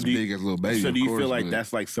So as do you- big as Lil Baby. So do of you course, feel like but-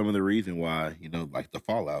 that's like some of the reason why, like the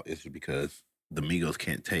fallout is because the Migos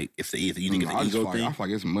can't take you think it's I an just ego feel thing? like, I feel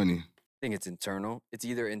like it's money. I think it's internal. It's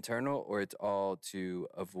either internal or it's all to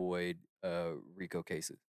avoid RICO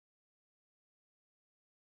cases.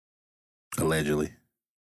 Allegedly.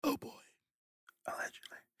 Oh boy. Allegedly.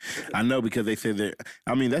 I know because they said that.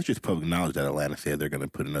 I mean, that's just public knowledge that Atlanta said they're going to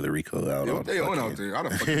put another RICO out Yeah, on. what they on out there?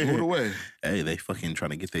 I'd have fucking moved away. Hey, they fucking trying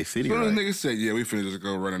to get their city As soon as right. niggas said, yeah, we finna just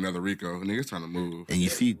go run another Rico. Niggas trying to move. And you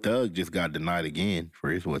see, Thug just got denied again for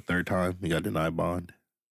his third time. He got denied bond.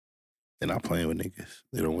 They're not playing with niggas.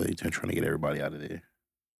 They don't really trying to get everybody out of there.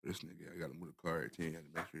 This nigga, I got to move the car at 10. Had to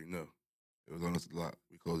make sure you know. It was on us a lot.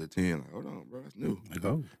 We closed at 10. Like, hold on, bro, that's new. Like,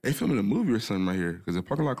 oh, They filming a movie or something right here because the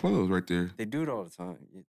parking lot closed right there. They do it all the time.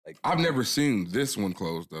 Like I've never seen this one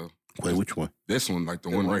closed though. wait, which one? This one, like the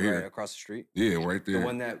the one right here. across the street. Yeah, right there. The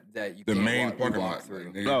one that you The can't main walk, you parking walk lot. through.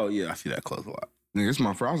 Like, nigga, Oh yeah, I see that close a lot. nigga, it's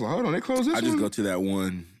my friend. I was like, hold on, they closed this I one? just go to that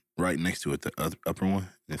one right next to it, the upper one.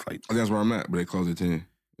 And it's like, I think that's where I'm at, but they close at 10.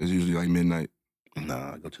 It's usually like midnight.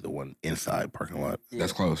 nah, I go to the one inside parking lot. Yeah.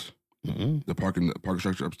 That's close. Mm-hmm. The parking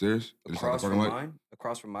structure upstairs. inside the Across parking from lot. mine,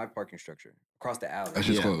 across from my parking structure, across the alley. That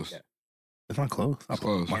shit's Yeah. close. Yeah. It's not close. It's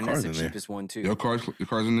close. My And car's that's in the there. cheapest one too. Your car's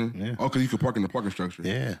in there? Yeah. Oh, because you can park in the parking structure.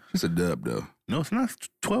 Yeah. It's a dub, though. No, it's not. It's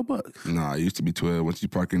 $12. Nah, it used to be 12. Once you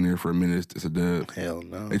park in there for a minute, it's a dub. Hell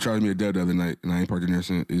no. They charged me a dub the other night, and I ain't parked in there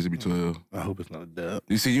since. It used to be 12. I hope it's not a dub.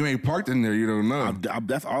 You see, you ain't parked in there. You don't know.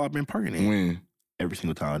 That's all I've been parking in. When? Every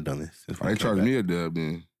single time I've done this. Since They I came charged back. me a dub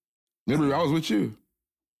then. Remember, I was with you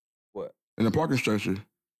What? in the parking structure.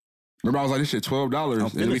 Remember, I was like, this shit $12.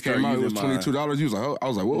 And then we finna start came out, it was using my- $22. You was like, oh, I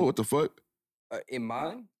was like, whoa, what the fuck? In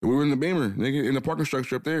mine, And we were in the Beamer, nigga, in the parking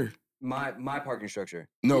structure up there. my parking structure.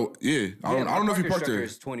 No, yeah. I don't know if you parked there.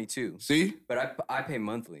 Is 22, See? but I pay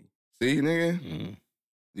monthly. See, nigga? Mm.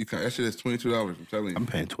 That shit is $22. I'm telling you. I'm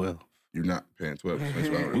paying 12. You're not paying 12. It's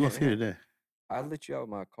We're $22. gonna see today. I'll let you out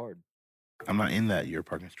my card. I'm not in that your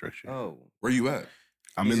parking structure. Oh, Where you at?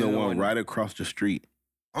 I'm He's in the in the one one- right across the street.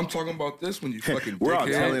 I'm talking about this one, you fucking We're all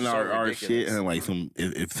dickhead. telling So our ridiculous. shit and like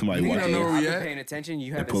if somebody Nigga watches. don't know where I've we been at. paying attention.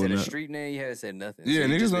 You They're haven't said pulling a up. street name. You haven't said nothing. Yeah, So you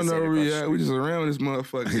niggas just don't been know saying where we across at. the We street. just around this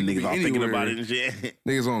motherfucker. Niggas all thinking about it and shit.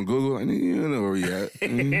 Niggas on Google. Nigga, you don't know where we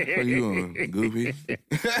at. What you on, Goofy?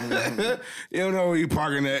 You don't know where you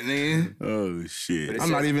parking at, nigga. Oh shit! But it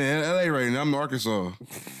I'm not says- even in LA right now. I'm in Arkansas.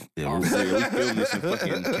 Yeah, we filmed this in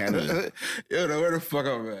fucking Canada. You don't know where the fuck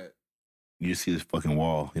I'm at. You just see this fucking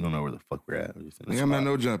wall. You don't know where the fuck we're at. We're just in the Nigga, I'm not spot.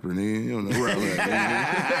 no jumper, nigga. You don't know where I'm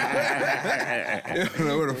at, nigga. You don't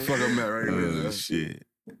know where the fuck I'm at right Oh now. shit!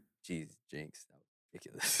 Jeez, Jinx, that was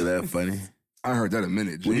ridiculous. Is that funny? I heard that a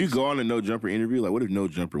minute. Would you Jinx. go on a No Jumper interview? Like, what if No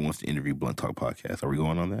Jumper wants to interview Blunt Talk Podcast? Are we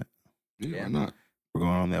going on that? Yeah, why not? We're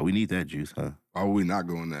going on that. We need that juice, huh? Why would we not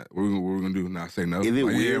go on that? What we gonna do? Not say no? Is it Like,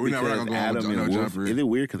 weird? yeah, we're not because gonna go Adam on and no Wolf. jumper. Is it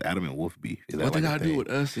weird because Adam and Wolf beef? Is that What they like a gotta do thing? with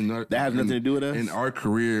us and our, That has nothing to do with us. in our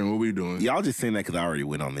career and what we doing? Y'all just saying that because I already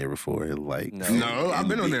went on there before. Like, No. No, I've in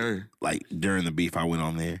been the on beef. there. Like during the beef, I went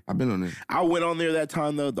on there. I've been on there. I went on there that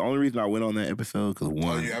time though. The only reason I went on that episode because Oh,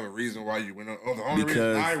 one, you have a reason why you went on. Oh, the only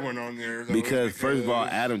Because- reason I went on there. Though, because first of all,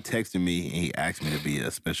 because- Adam texted me and he asked me to be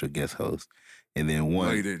a special guest host, and then no,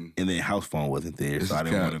 one, you didn't. and then House Phone wasn't there, This so is I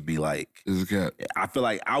didn't cap. want to be like. This is a cat.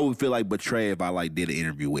 I would feel like betrayed if I like did an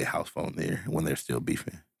interview with House Phone there when they're still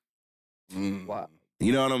beefing. Mm. Wow.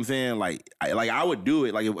 You know what I'm saying? Like I would do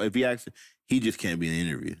it. Like if he asked, he just can't be in the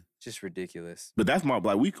interview. Just ridiculous. But that's my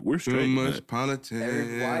like we're Too straight. much but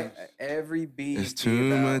politics. Every beat It's be too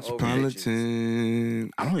about much over politics. bitches.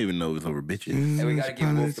 I don't even know if it's over bitches. And we gotta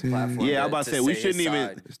give Wolf the platform. Yeah, I'm to- about to to say we his shouldn't even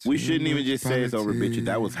side. we shouldn't even just say it's over bitches.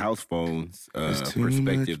 That was House Phone's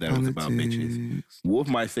perspective. That was about bitches. Wolf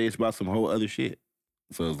might say it's about some whole other shit.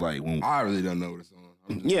 So it's like when I really don't know what it's on.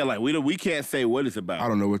 I'm just- yeah, like we can't say what it's about. I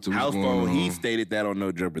don't know what's House going Phone, on. he stated that on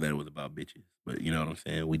No Jumper that it was about bitches. But you know what I'm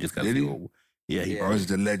saying? We just got to Did see he? what. Yeah, he Yeah. Or is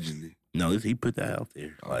it allegedly? No, he put that out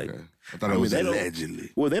there. Like, Okay. I thought it was allegedly.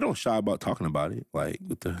 Well, they don't shy about talking about it. Like,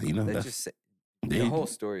 with the, you know, They that's just say, the whole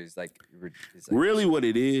story is like, really what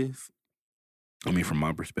it is. I mean, from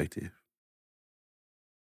my perspective,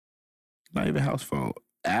 not even house fault.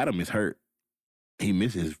 Adam is hurt. He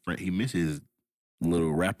misses friend. He misses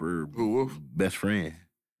little rapper Wolf? best friend.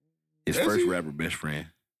 His Does first he? rapper best friend.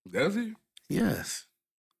 Does he? Yes.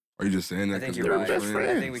 Are you just saying that I think because you're they're biased. best I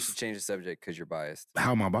think we friends. should change the subject because you're biased.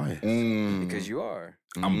 How am I biased? Because you are.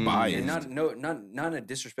 I'm biased. And not in a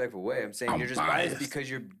disrespectful way. I'm saying I'm you're just biased biased. because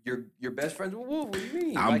you're best friends with Wolf. What do you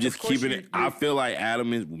mean? I'm Like, just of course keeping it. I feel like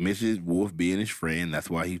Adam misses Wolf being his friend.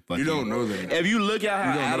 That's why he fucking. You don't know that. If you look at You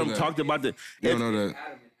how don't know Adam that. talked about the. You don't know that.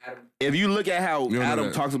 If you look at how You don't know Adam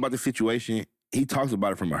that. talks about the situation, he talks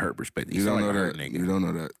about it from a hurt perspective. He You don't sounds know like a that. hurt nigga. You don't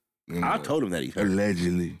know that. You don't know I that. told him that he's hurt.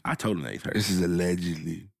 Allegedly. I told him that he's hurt. This is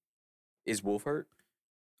allegedly. Is Wolf hurt?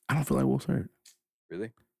 I don't feel like Wolf's hurt.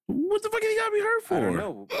 Really? What the fuck he got to be hurt for? I don't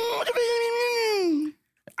know. What the fuck?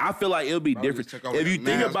 I feel like it'll be Probably different. just took off If you the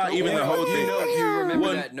think mask. about even the whole thing. You remember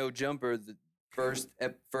Well, that No Jumper, the first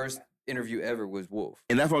interview ever was Wolf.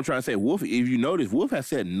 And that's what I'm trying to say. Wolf, if you notice, Wolf has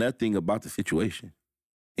said nothing about the situation.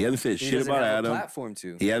 He hasn't said He shit doesn't about have a Adam. platform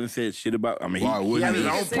to. He hasn't said shit about. I mean, Why he wouldn't has he? his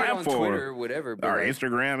He own can say it on platform Twitter or whatever. But or like,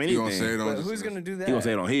 Instagram, He anything. gonna say it on. but who's gonna do that? He gonna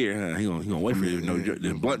say it on here. Huh? He gonna wait for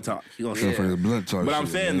the blunt talk. He gonna say. Yeah. For the blunt talk But I'm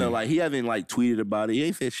shit, saying man. though, like he hasn't like tweeted about it. He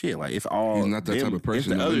ain't said shit. Like it's all. He's not that type of person, It's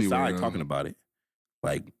the though, other anyway, side though. talking about it.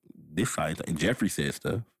 Like this side, and Jeffrey said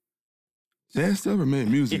stuff. Said stuff or made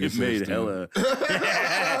music? He and said made stuff?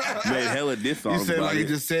 hella diss He songs said about like he it.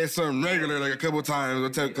 just said something regular, like a couple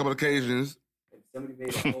times, a couple occasions. Somebody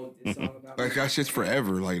made a whole diss song about Like that shit's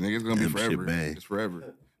forever. Like nigga, it's gonna be Them shit forever. bang. It's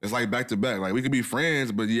forever. It's like back to back. Like we could be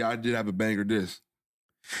friends, but yeah, I did have a banger diss.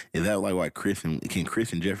 Is that like why Chris and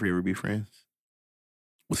Jeffrey ever be friends?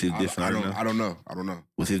 Was his diss I hard don't enough? I don't know. I don't know.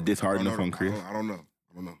 Was his diss hard I don't enough know. on Chris? I don't know.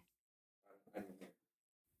 I don't know.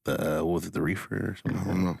 What was it, the reefer or I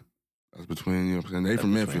something? don't know. That's between, you know what I'm saying? They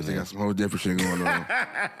from That's Memphis. They between got some whole different shit going on.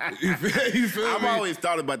 You feel I've me? always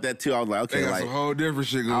thought about that too. I was like, They okay, got like some whole different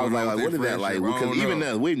shit going I on. was like, with what their is that like? friendship. I Because don't even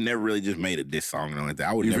know. us, we've never really just made a diss song or nothing like that.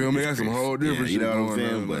 I would You never feel me? diss That's some Chris. whole different You shit know what I'm going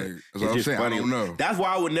saying? on. But Like, that's it's what I'm just saying. I funny. don't know. That's why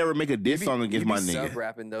I would never make a diss song against my nigga. Sub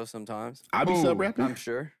rapping though sometimes. I be Who? sub rapping. I'm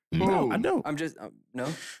sure. No, Who? I don't. I'm just no.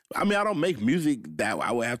 I mean, I don't make music that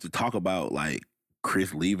I would have to talk about like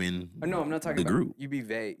Chris leaving. No, I'm not talking the about group. You be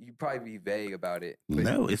vague. You probably be vague about it. but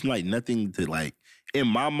No, it's like nothing to like. In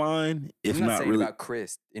my mind, it's I'm not not saying really about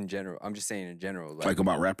Chris in general. I'm just saying in general, like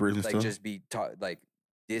about rappers and like stuff. just be like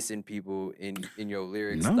dissing people in your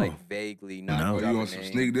lyrics, No. like vaguely, not No. Oh, you dropping want some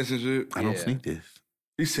names. sneak diss and shit? I don't yeah. sneak this.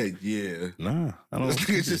 He said, yeah. Nah, I don't. This sneak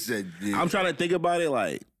nigga this. just said, yeah. I'm trying to think about it.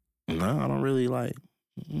 Like, no, I don't really like.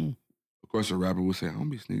 Of course, a rapper would say, I don't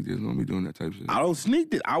be sneak diss. I don't be doing that type of shit. I don't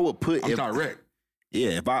sneak this. I would put. I'm if, direct. Yeah,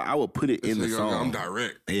 if I would put it in the This nigga, song. I'm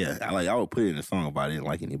direct. Yeah, I would put it in the song if I didn't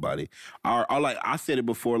like anybody. Or like I said it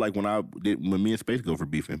before, like when me and Space go for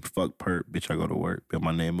beefing. Fuck perp, bitch. I go to work. Build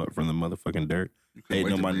my name up from the motherfucking dirt. You couldn't Ain't wait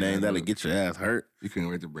know to my bring name. that That'll up. get your ass hurt. You couldn't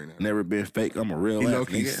wait to bring that up. Never been fake. I'm a real He ass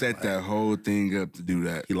low-key nigga. set that whole thing up to do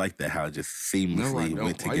that. He like that how it just seamlessly No, I don't.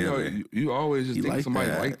 went Why together. you always just You think like somebody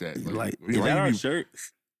that. like that. You like why is that our you be-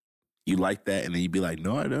 shirts? You like that, and then you be like,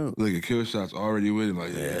 no, I don't. Look at Kill Shots already with it.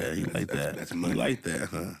 Like, Yeah, you like that. That's You money. like that,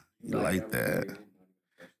 huh? You like that.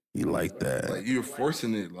 You like that. Like you're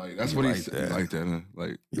forcing it. Like that's You what like he said. that. You like that, huh?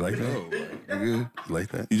 Like You like that? no, like, nigga. You like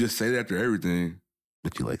that? You just say that after everything.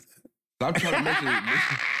 But you like that. Stop trying to make it.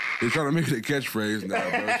 You're trying to make it a catchphrase now,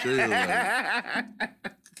 bro. Chill. Like,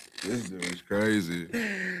 this dude is crazy.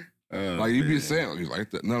 Oh, Like you be man. saying, you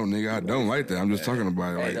like that? No, nigga, I don't like that. I'm just talking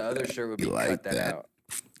about it. Hey, Like, the other shirt would be you like cut that that. out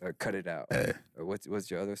or cut it out. Hey. Or what's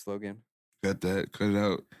your other slogan? cut that, cut it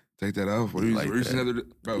out, take that off. What are you Like saying?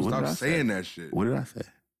 that. Bro, What did I stop say? saying that shit. What did I say?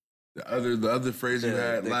 The other phrase you The-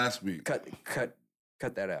 had the- last week. Cut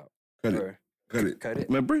that out. Cut it. Or Cut it. cut it.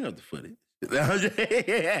 Man, bring up the footage. All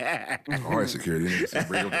right, security. Nigga said,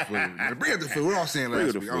 bring up the footage. Man, bring up the footage. We're all saying Bring last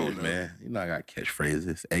up the week. I don't footage, know. man. You know I got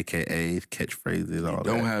catchphrases, AKAs, catchphrases, all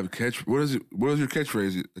Don't that. have catch. What is it? What is your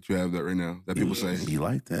catchphrase that you have that right now that people say? You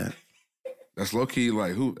like that? That's low key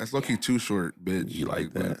like who? That's low key too short, bitch. You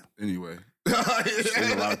like that? But anyway,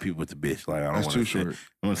 There's a lot of people with the bitch. Like I don't That's want too to say. short.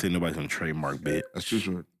 I want to say nobody's gonna trademark bitch. That's too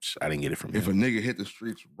short. I didn't get it from If a him. nigga hit the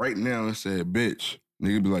streets right now and said bitch,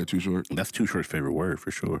 nigga be like too short. That's Too Short's favorite word for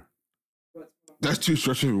sure. That's too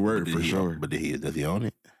short of a word But for did he- sure. But does he own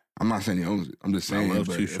it? I'm not saying he owns it. I'm just I saying. love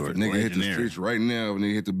But Too if a Short. nigga hit the Legendary. streets right now, and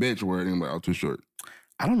nigga hit the bitch word, and like, oh, too short.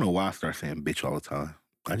 I don't know why I start saying bitch all the time.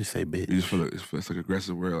 I just say bitch. You just feel like it's like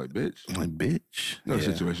aggressive word, like bitch. Like bitch. No Yeah.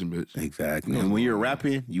 situation, bitch. Exactly. No. And when you're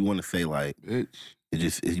rapping, you want to say like Bitch.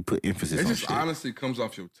 you put emphasis It on just shit. honestly comes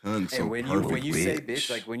off your tongue so And when perfect. you say bitch. bitch,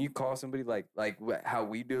 like when you call somebody like how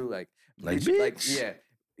we do, like Bitch. yeah,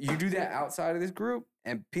 you do that outside of this group,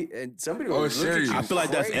 and somebody will Oh, look it's at serious. you. I feel like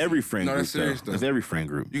that's crazy. every friend No, group. that's serious though. though. That's every friend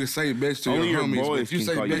group. You can say bitch to Only your your homies, boys but if you can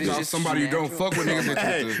say call you bitch bitch. to somebody you don't Natural. fuck with, niggas say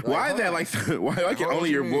Hey, bitch. why is that like? Why can What only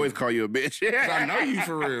you your mean? boys call you a bitch? I know you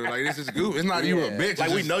for real. Like, this is good. It's not you a Yeah. bitch. Like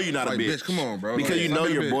It's we just- know you're not like, a bitch. Come on, bro. Because Like, you stop know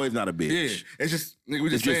being a your bitch. boy's not a bitch. Yeah, it's just nigga, we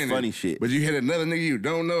It's just just saying funny it. shit. But you hit another nigga you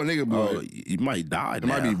don't know, nigga boy. Oh, you might die. It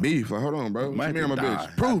might be beef. Like, hold on, bro. What Might you mean I'm a die.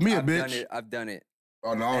 bitch? Prove me a I've done bitch. it. I've done it.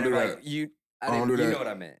 Oh no, I don't And do like, that. You I don't do You that. know what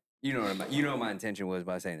I meant. You know what I meant. You know what my intention was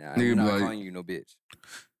by saying that. Nigga I'm be not like- calling you no bitch.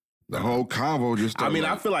 The whole convo just I started. mean,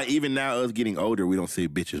 I feel like even now, us getting older, we don't say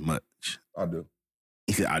bitch as much. I do.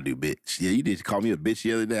 He said, I do, bitch. Yeah, you did call me a bitch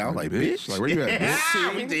the other day. I was like, bitch? Like, where you at, bitch?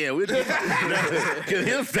 Yeah, we did. Because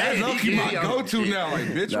he'll say That's low-key my yeah, go-to now. Like,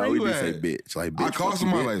 bitch, No, where we you do at? say bitch. Like, bitch. I call fuck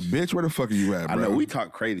somebody you, like, bitch, where the fuck are you at, I bro? know, we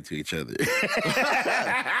talk crazy to each other.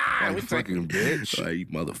 Like, We fucking bitch. Like, you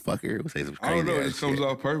motherfucker. We say some I crazy don't know. It ass just comes shit.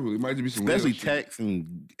 off perfectly. It might just be some Especially real shit. text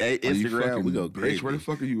and Like, you Instagram, fucking we go bitch, crazy. where the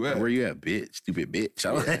fuck are you at? Where you at, bitch? Stupid bitch.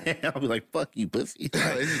 I'll be like, fuck you, pussy.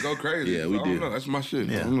 They just go crazy. Yeah, we I do. don't know. That's my shit.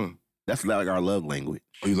 I Yeah. don't know. That's like our love language.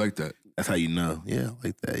 Oh, you like that? That's how you know. Yeah,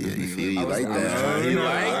 like that. Yeah, you see, you I was- like I was that. trying to- You Nah,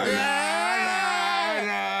 like nah,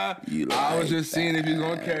 that. nah. You I was like just seeing if he's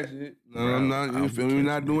gonna that. catch it. No, Bro, I'm not. I'm You feel me? We're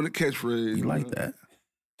not doing the catchphrase. You like that.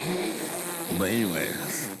 But anyway,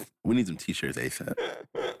 we need some t-shirts ASAP.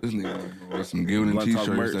 This nigga with some gilding Blunt Talk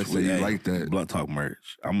t-shirts merch. that say you Hey, like that. Blunt Talk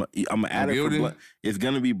merch. I'm gonna add it for Gilding? Blunt. It's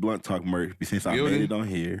gonna be Blunt Talk merch since I Gilding? made it on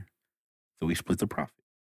here. So we split the profit.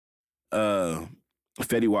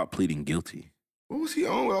 Fetty Wap pleading guilty. What was he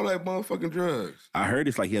on with all that motherfucking drugs? I heard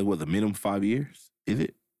it's like he had what, the minimum 5 years? Is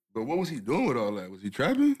it? But what was he doing with all that? Was he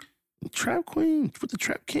trapping? Trap Queen with the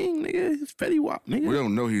Trap King, nigga. It's Fetty Wap, nigga. We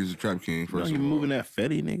don't know he's a trap king. You know First you of all, moving that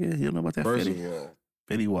Fetty, nigga. You don't know about that first Fetty? of all,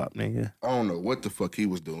 Fetty Wap, nigga. I don't know what the fuck he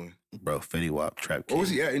was doing. Bro, Fetty Wap, Trap King. Where was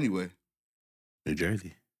he at anyway? New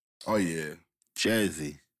Jersey. Oh yeah.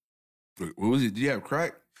 Jersey. What was he? Did he have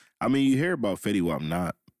crack? I mean, you hear about Fetty Wap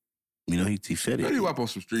not. You know, he said it. Fetty Wap on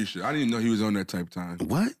some street shit. I didn't even know he was on that type of time.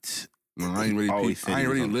 What? No, I ain't really. Always Peep, said I he ain't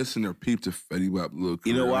was really on- listen or peep to Fetty Wap look.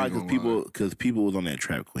 You know why? Because people was on that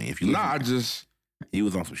Trap Queen. If you Nah, listen, he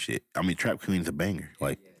was on some shit. I mean, Trap Queen's a banger.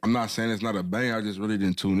 Like, I'm not saying it's not a bang. I just really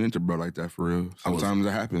didn't tune into bro like that for real. Sometimes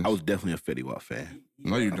it happens. I was definitely a Fetty Wap fan.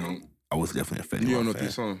 No, you don't. I was definitely a Fetty You Wap don't know fan.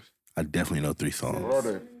 3 songs. I definitely know 3 songs. What are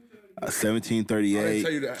they? I didn't tell you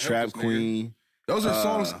 1738, that. Trap Help us, nigga. Queen. Those are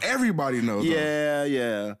songs everybody knows. though.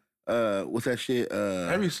 Yeah. What's that shit?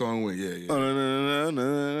 Every song went, yeah.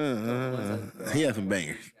 He had some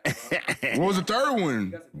bangers. What was the third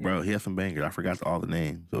one? Bro, he had some bangers. I forgot all the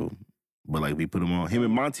names. So, but like we put him on. Him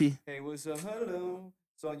and Monty. Hey, what's up? Hello.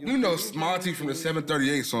 So You know Monty from the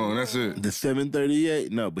 738 song. That's it. The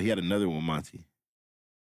 738. No, but he had another one, Monty.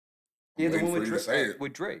 Yeah, the Waiting one for you to say it.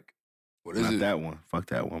 with Drake. What is Not it? that one. Fuck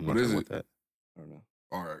that one. I'm What not is talking it? about that. I don't know.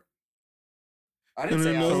 All right. I didn't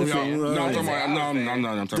say I No, was a no, fan. no, I'm talking I didn't say about. I No, was a I'm fan.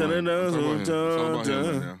 not. I'm talking about him. I'm talking about him. It's all about him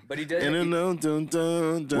right now. But he does.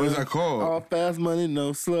 What is that called? All fast money,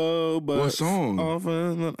 no slow. But What song? I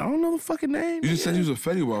don't know the fucking name. You just said nigga. you was a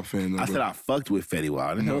Fetty Wap fan. Though, I said bro. I fucked with Fetty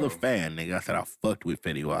Wap. I didn't know No. the fan, nigga. I said I fucked with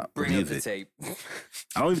Fetty Wap. Bring up the Music. tape.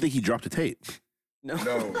 I don't even think he dropped the tape. No.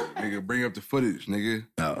 No, nigga, bring up the footage, nigga.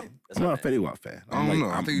 No, I'm not a Fetty Wap fan. I don't know.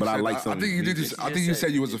 I think you but said, I like some. I think you did. music. I think you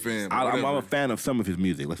said you was a fan. but I'm a whatever. fan of some of his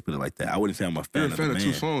music. Let's put it like that. I wouldn't say I'm a fan You're a fan of of the 2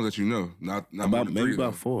 man. songs that you know. Not more About than maybe 3,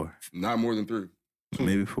 about though. 4, Not more than 3.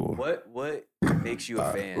 maybe 4. What makes you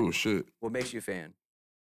a fan? Oh shit. What makes you a fan?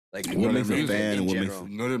 Like What What makes makes a a fan? in And what general?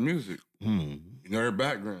 makes You know their music. hmm. You know their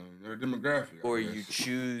background. You know their demographic. I Or guess. you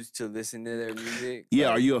choose to listen to their music? Yeah,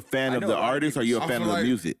 Like, are you a fan I of know the a lot of artist or are you a I fan feel of the like-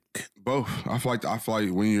 music? Both. I feel like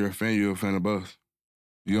when you're a fan, you're a fan of both.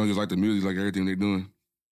 You don't just like the music, like everything they're doing.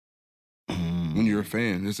 When you're a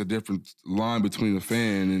fan, there's a different line between a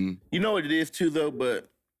fan and. You know what it is too, though. But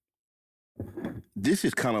this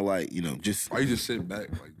is kind of like just Why you just sit back,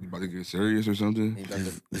 like you about to get serious or something? He about This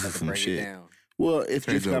to, is about to some break shit. it down. well, it's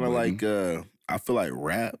Change just up, kind of like buddy. I feel like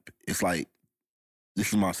rap. It's like this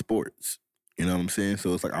is my sports. You know what I'm saying?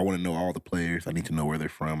 So it's like I want to know all the players. I need to know where they're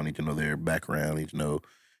from. I need to know their background. I need to know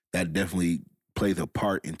that definitely plays a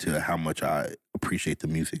part into how much I appreciate the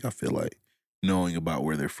music. I feel like knowing about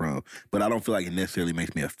where they're from, but I don't feel like it necessarily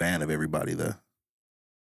makes me a fan of everybody though.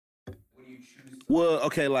 Well,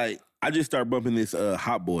 okay, like I just started bumping this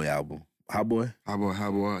Hot Boy album. Hot Boy.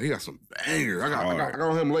 Hot Boy. He got some bangers. I got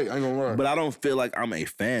on him late. I ain't gonna lie. But I don't feel like I'm a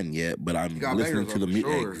fan yet, but I'm listening to the music.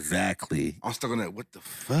 Sure. Exactly. I'm stuck on that. What the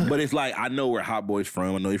fuck? But it's like, I know where Hot Boy's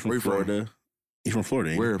from. I know he's from Florida. He's from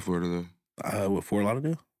Florida, ain't Where in Florida, though? What, Fort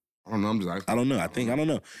Lauderdale? I don't know. I'm just asking. I don't know. I don't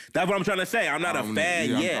know. That's what I'm trying to say. I'm not a fan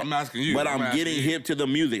yet. I'm asking you. But I'm getting hip to the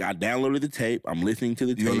music. I downloaded the tape. I'm listening to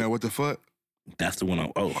the tape. You know that What the Fuck? That's the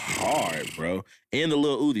one hard, bro. And the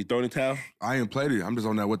Lil Uzi, Throwing the Towel. I ain't played it. I'm just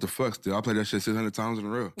on that What the Fuck still. I played that shit 600 times in a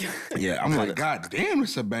row. Yeah, I'm like, God damn,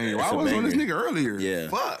 it's a banger. Why was I on this nigga earlier? Yeah.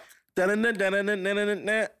 Fuck.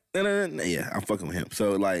 Yeah, I'm fucking with him.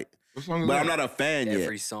 So, like, but I'm not a fan yet.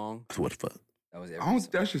 Every song. What the fuck? That was I every don't song.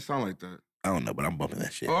 that shit sound like that. I don't know, but I'm bumping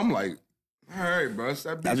that shit. Oh, I'm like, all right, bro. I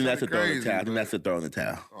think that's a throw in the towel. I think that's a throw in the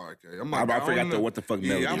towel. Oh, okay. I'm like, I forgot the What the Fuck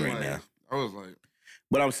melody I'm right like, now. I was like,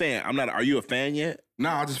 But I'm saying, I'm not. Are you a fan yet?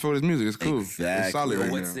 nah, I just feel his music. It's cool. Exactly. It's solid But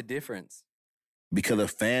right what's now. the difference? Because a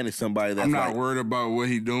fan is somebody that's I'm not like, worried about what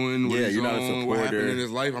he doing, what he's you're not a on, what happened supporter. in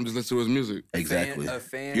his life. I'm just listening to his music. exactly. A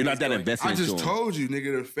fan You're not is that going- invested I into just him. told you,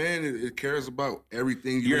 nigga, the fan it cares about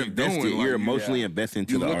everything You're you're invested. doing. You're like, emotionally invested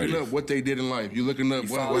into you the looking artist. up what they did in life. You looking up You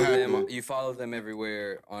what follow them. happened. You follow them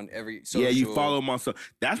everywhere on every. Social. Yeah, you follow them on.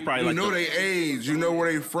 That's probably You like know they age. You know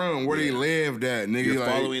where they from, where they lived at, nigga. you're like,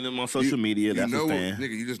 following them on social media. That's you know, a fan. nigga.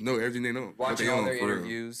 You just know everything they know. what watching they all on, their for real.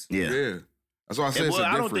 interviews. Yeah. That's why I said And, it's a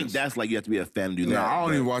I difference. don't think that's like you have to be a fan to do that. Nah, I don't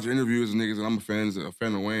but- even watch interviews of niggas, and I'm a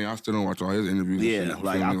fan of Wayne. I still don't watch all his interviews. and shit, Yeah, you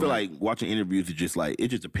like feel I me? feel like watching interviews is just like it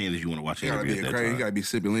just depends if you want to watch he an gotta interview be at that crazy. He time. gotta be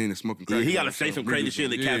sipping lean and smoking crack. Yeah, he gotta say some crazy shit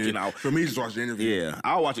in the caption. For me, just watch the interview. Yeah,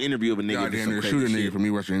 I'll watch an interview of a nigga. God do damn some near crazy shoot a nigga shit. for me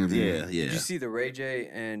watching the interview. Yeah, yeah. Did you see the Ray J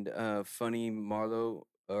and Funny Marlo?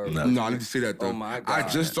 No. No, I need to see that though. Oh my I God.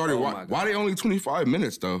 just started. Oh Why, my why they only 25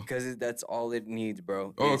 minutes though? Because that's all it needs,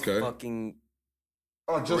 bro. Oh, It's okay. Fucking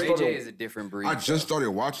I Ray J is a different breed. I just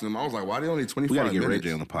started watching them. I was like, why they only 25 We gotta get Ray minutes?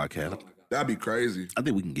 J on the podcast. That'd be crazy. I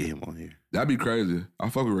think we can get him on here. That'd be crazy. I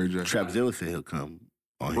fuck with Ray J. Trapzilla said he'll come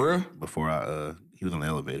on For here real? before he was on the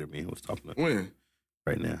elevator. Me and he was talking to When?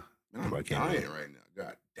 right now. I'm Before I came dying in. right now.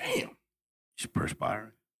 God damn. She's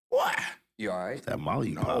perspiring. What? You all right? That Molly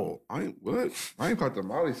you pop. No, I ain't what? I ain't caught the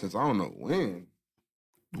Molly since I don't know when.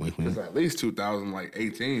 Wink, It's wink. at least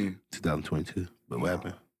 2018. 2022. But what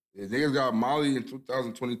happened? If niggas got Molly in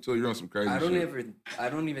 2022, you're on some crazy I don't shit. I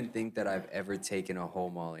don't even think that I've ever taken a whole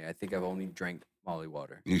Molly. I think I've only drank Molly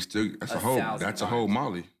water. You still that's a 1,000 whole times.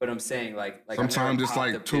 Molly. But I'm saying like I've never Sometimes it's popped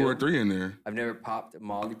a like 2 or pill. 3 in there. I've never popped a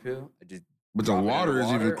Molly pill. I just But the drop it in water is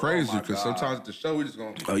even water. crazy Oh my because God. sometimes at the show we just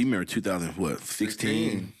gonna Oh, you remember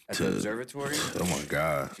 2016 at the observatory. Oh my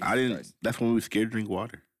God. Jesus I didn't Christ. that's when we were scared to drink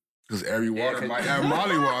water. because every Yeah, water 'cause- might have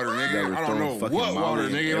Molly water, nigga. They were I don't throwing know fucking what Molly water,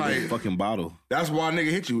 in nigga. every Like fucking bottle. that's why a nigga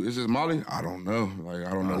hit you. Is this Molly? I don't know. Like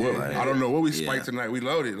I don't know what. Yeah. I don't know what we Yeah. spiked tonight. We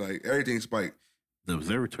loaded like everything spiked. The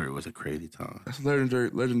observatory was a crazy time. That's a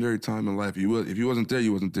legendary time in life. If you wasn't there,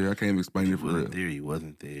 you wasn't there. I can't even explain it You for real. wasn't there, you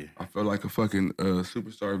wasn't there. I felt like a fucking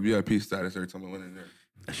superstar VIP status every time I went in there.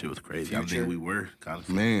 That shit was crazy. I Future. think we were kind of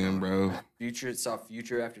Man, bro, Future saw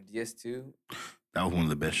Future after DS2. That was one of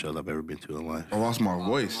the best shows I've ever been to in life. I lost my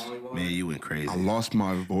voice. Man, you went crazy. I lost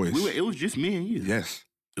my voice. It was just me and you. Yes.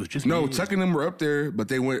 It was just me No, and you. Tuck and them were up there, but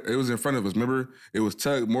they went. It was in front of us. Remember, it was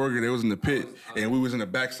Tuck, Morgan. They was in the pit, and we was in the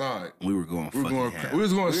backside. We were going We were fucking going. ham. We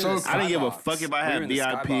was going We were so. in the I didn't give a skybox. fuck if I We had were in the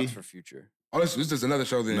VIP. skybox for Future. Oh, this is just another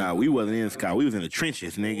show then. Nah, we wasn't in the sky. We was in the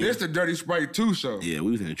trenches, nigga. This the Dirty Sprite 2 show. Yeah,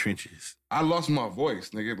 we was in the trenches. I lost my voice,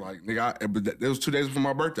 nigga. Like, nigga, but it was 2 days before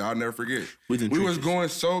my birthday. I'll never forget. We was in We was trenches. going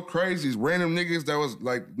so crazy. These random niggas that was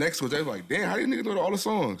like next to us. They was like, damn, how do you niggas know all the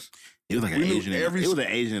songs? It was like an We knew Asian. every- It was an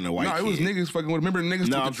Asian and a white No, kid. it was niggas fucking with. Remember niggas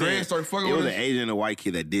No, with I'm the saying dreads started fucking it with was us? an Asian and a white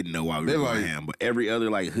kid that didn't know why we They were going like- ham. But every other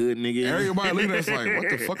like hood nigga, Everybody looking at us like, what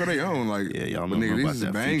the fuck are they on? Like, Yeah, y'all but know nigga, more these about is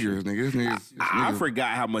that bangers, nigga. This niggas. I forgot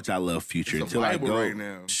how much I love Future It's a until I Bible go. right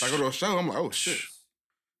now. If I go to a show, I'm like, oh shit.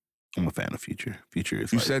 I'm a fan of Future. Future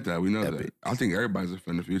is You like, said that. We know that. epic. I think everybody's a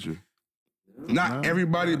fan of Future. Not No,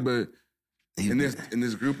 everybody, no. but he's in this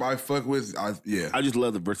the- group I fuck with, yeah. I just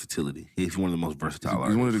love the versatility. He's one of the most versatile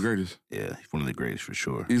He's one of the artists. greatest. Yeah, he's one of the greatest for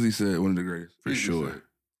sure. Easily said one of the greatest. For Easily sure. said.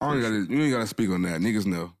 You ain't gotta speak on that. Niggas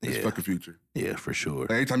know. It's Yeah. fucking Future. Yeah, for sure.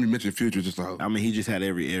 Like, every time you mention Future, it's just like, I mean, he just had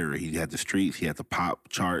every era. He had the streets. He had the pop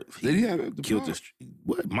charts. did he have the killed pop? the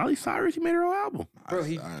what? Miley Cyrus? He made her own album. Bro,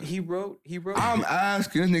 he wrote. I'm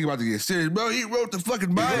asking, this nigga about to get serious. Bro, he wrote the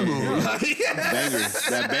fucking Bible. Bangers.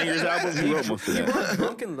 That Bangers album. He wrote most of He that. wrote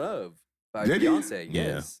 "Drunken Love" by Did he? Beyonce. Yeah.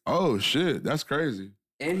 Yes, Oh, shit. That's crazy.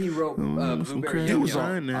 and he wrote Some "Blueberry crazy Yum He was Yum."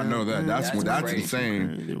 on. I know that. That's That's crazy.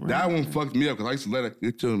 insane. That one fucked me up because I used to let it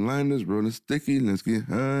get your liners, bro. It's sticky. Let's get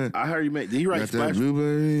high. I heard he made. Did he write Got that Splash?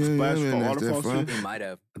 blueberry, Splash yeah, for that's that Waterfalls fun. too? He might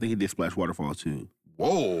have. I think he did Splash Waterfall too.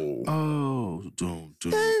 Whoa. Oh, doom,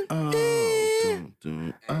 doom. Oh, doom,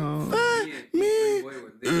 doom. Oh,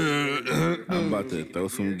 I'm about to throw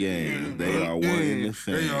some game. They are one in the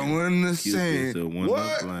same. They are one in the same. Cupid's the one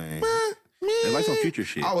to blame. They like some Future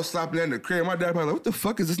shit. I was slapping that in the crib. My dad probably like, what the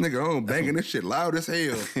fuck is this nigga on? Banging this shit loud as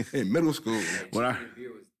hell in middle school. When I was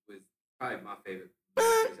probably my favorite.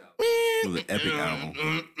 It was an epic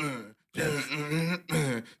album. Yes.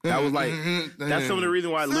 That was like, that's some of the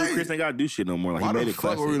reason why Lil Chris ain't gotta do shit no more. Like, why he made the it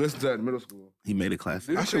fuck were we classic. listening to that in middle school? He made it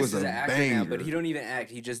classic. That shit was Ludacris is a an actor now, banger. but he don't even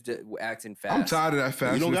act. He just acting fast. I'm tired of that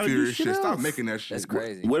Fast don't and gotta do Furious shit shit. Stop else. making that shit. That's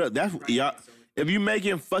crazy. What up? That's y'all. If you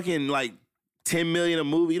making fucking like 10 million a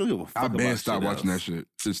movie, you don't give a fuck I've about been shit stopped watching else. that shit.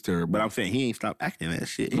 It's terrible. But I'm saying he ain't stopped acting that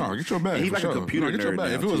shit. No, get your bag. And he's for like a sure. computer Get your nerd bag.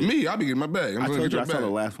 now, If it was too. me, I'd be getting my bag. I'm I saying, told get you your I saw the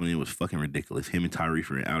bag. last one. It was fucking ridiculous. Him and Tyrese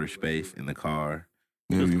were in outer space in the car.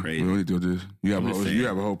 It Yeah, was we crazy. don't need to do this. You have, I'm just saying. you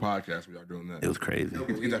have a whole podcast where y'all doing that. It was crazy No,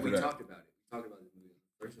 but we Get that for that. talked about it. We talked about this movie.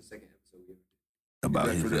 First or second episode. We about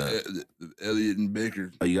That his. for the Elliot and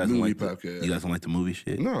Baker Oh, you guys don't movie like the, podcast. you guys don't like the movie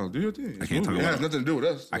shit? No, do your thing. I can't talk It about has it. nothing to do with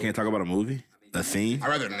us. I can't talk about a movie, a scene. I'd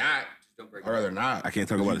rather not. just don't break I'd rather not. I can't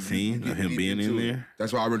talk about a scene of him being in there.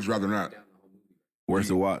 That's why I would rather not. down the whole movie. Where's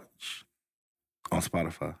the watch? On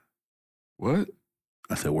Spotify. What?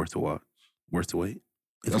 I said, worth the watch. Worth the wait.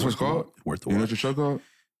 It's That's what worth it's the called? watch. Worth the You know watch. what your show called?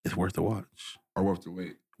 It's worth the watch. Or Worth the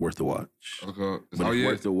Wait? Worth the watch. Okay. It's But all it's yet?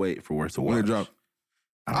 worth the wait for worth the watch. When it drop?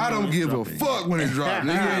 I know don't when it's give a dropping. fuck when it drop,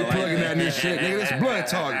 nigga. You ain't plugging that in this shit, nigga. This blunt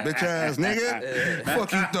talk, bitch ass nigga.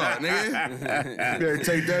 Fuck you thought, nigga. You better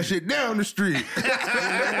take that shit down the street.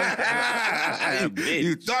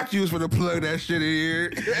 You thought you was gonna plug that shit in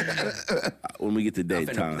here. When we get to I'm date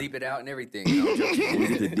finna time. bleep it out and everything. No, I'm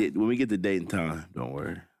joking. When we get to date and time, don't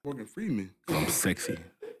worry. Morgan Freeman. I'm sexy.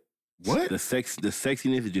 What? The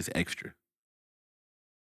sexiness is just extra.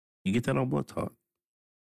 You get that on Blood Talk.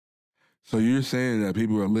 So you're saying that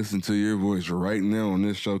people are listening to your voice right now on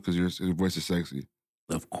this show because your voice is sexy?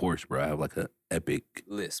 Of course, bro. I have like a epic,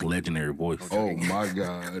 Lisp. legendary voice. Oh my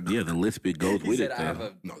God. Yeah, the lisp, it goes He with said it. I have though.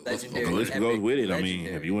 a No, legendary. The lisp epic, goes with it. I mean,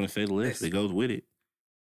 legendary if you want to say the lisp, it goes with it.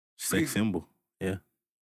 Sex symbol. Yeah.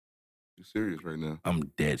 You're serious right now. I'm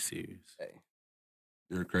dead serious. Hey.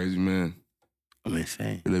 You're a crazy man. I'm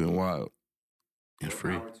insane You're living wild. and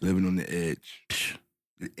free. Living on the edge.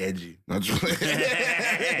 You're edgy. Not true. You're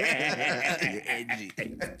edgy.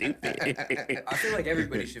 I feel like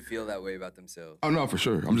everybody should feel that way about themselves. Oh no, for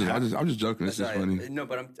sure. I'm just joking. It's just That's funny. all right. No,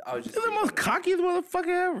 but I was just. You're the most cockiest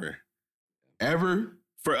motherfucker ever. Ever?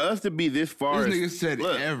 For us to be this far, This as- nigga said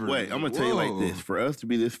look, ever. Wait, I'm gonna tell you like Whoa. this: for us to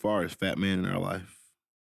be this far as fat man in our life,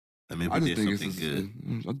 I mean, I we just did think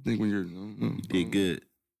something good. I think when you're no, We did good.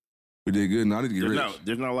 We did good. Now I need to get There's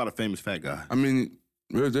rich. not a lot of famous fat guys. I mean,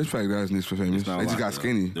 there's fat guys in this for famous. There's not a They just lot, got though.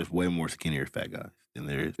 skinny. There's way more skinnier fat guys than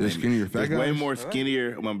there is. There's famous. skinnier fat There's way guys? more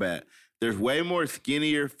skinnier. My bad. There's way more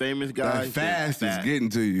skinnier famous That guys. than fast is fat getting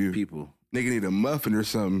to you. people. Nigga need a muffin or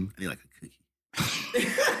something. I need like a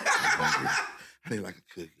cookie. I need like a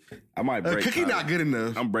cookie. I might A break. cookie Tyler. not good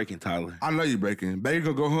enough. I'm breaking Tyler. I know you breaking. Baby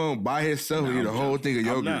could go home by himself and eat a whole thing of I'm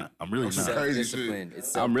yogurt. not. I'm really That's not. crazy Self-discipline.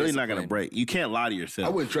 It's I'm really not gonna self-discipline. break. You can't lie to I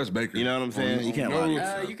yourself. wouldn't trust Baker. You know what I'm saying? You can't lie to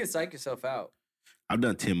yourself. You can psych yourself out. I've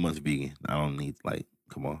done 10 months vegan. I don't need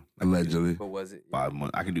come on. Allegedly. But was it? 5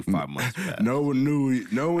 months. I can do 5 months. fast. No one knew.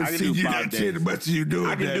 No one I can seen do you 5 that shit days. much as you do.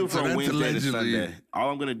 I can that, do so from that's Wednesday to allegedly. Sunday. All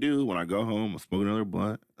I'm gonna do when I go home, I'm smoke another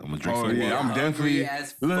blunt. I'm gonna drink Oh some yeah, water. I'm definitely. Hungry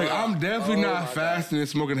as Look, fuck. I'm definitely Oh, my not God. fasting and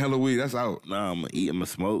smoking hella weed. That's out. Nah, I'm gonna eat. I'm gonna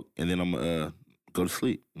smoke, and then I'm gonna go to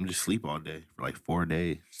sleep. I'm just sleep all day for like 4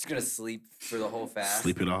 days. Just gonna sleep for the whole fast.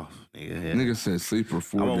 Sleep it off, nigga. Yeah. Nigga said sleep for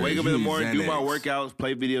 4 I'm days. gonna wake up in the You need morning, do my Xanax. workouts,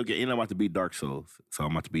 play video game, and I'm about to beat Dark Souls. So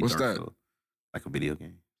I'm about to beat What's Dark that? Souls, like a video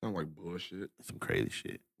game. Sound like bullshit. Some crazy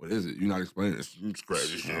shit. What is it? You're not explaining it. It's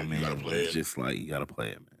crazy shit. I mean, You gotta play it's it. just like you gotta play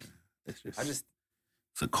it, man. It's just. I just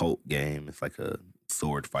It's a cult game. It's like a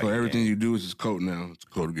sword fight. So everything game. you do is just code now. It's a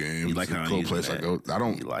code game. You like it's how a I'm code using place I that? go. I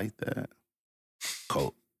don't. You like that?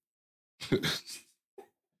 Cult.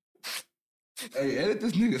 Hey, edit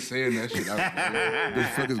this nigga saying that shit out. What the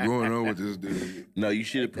fuck is going on with this dude? No, you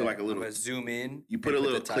should have put like a I'm little. gonna zoom in. You put a and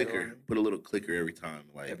little the title clicker. in. Put a little clicker every time.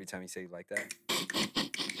 Like Every time you say it like that.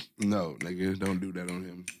 No, nigga, don't do that on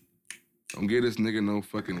him. Don't give this nigga no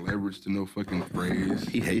fucking leverage to no fucking phrase.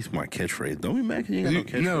 he hates my catchphrase. Don't be mad 'cause you ain't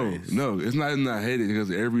got no catchphrase. No, it's not hated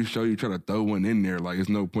because every show you try to throw one in there, like, it's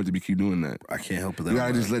no point to be keep doing that. I can't help it. You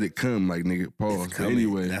gotta just let it come, like, nigga, pause. It's But coming.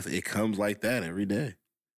 anyway, It comes like that every day.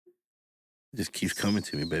 It just keeps coming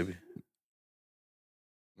to me, baby.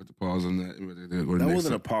 put the pause on that. That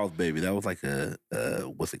wasn't a pause, baby. That was like a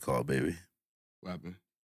what's it called, baby? What happened?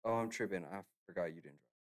 Oh, I'm tripping. I forgot you didn't.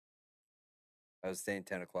 I was saying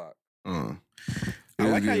 10 o'clock.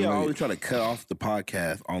 like how getting y'all late. always try to cut off the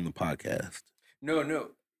podcast on the podcast. No.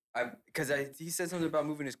 Because he said something about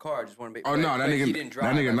moving his car. I just want to make. Oh no, that he nigga, didn't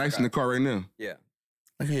drive. that nigga I nice in the forgot. car right now. Yeah.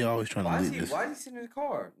 Like how y'all always trying to leave this. Why is he sitting in the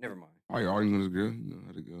car? Never mind. Why you arguing with this girl? You know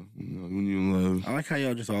how to go. You know, when you in love. I like how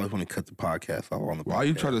y'all just always want to cut the podcast off on the podcast. Why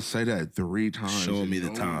you try to say that 3 times? Showing me the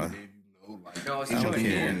No time. one gave you no, like, No, I was I don't showing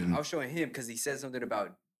care. him. I was showing him because he said something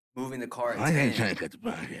about moving the car. At I ain't 10. trying to cut the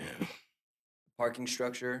podcast. Parking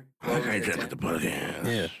structure. I closed ain't at trying to cut 10. the podcast.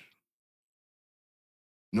 Yeah.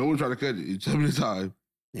 No one tried to cut it. You tell me the time.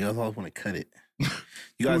 You guys always want to cut it.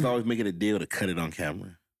 You guys always make it a deal to cut it on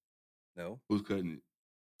camera. No. Who's cutting it?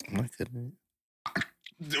 I'm not cutting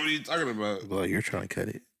What are you talking about? it. Well, you're trying to cut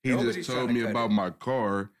it. He Nobody's just trying told to me cut about it. my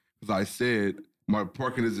car because I said my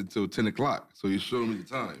parking is until 10 o'clock. So he showed me the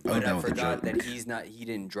time. Oh, But that I was a forgot joke. that he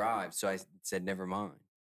didn't drive, so I said never mind.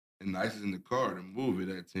 And Nice is in the car to move it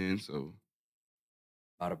at 10. So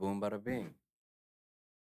Bada boom, bada bing.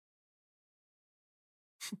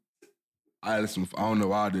 I had some. I don't know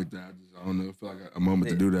why I did that. I don't know. I feel like a moment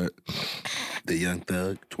to do that. The Young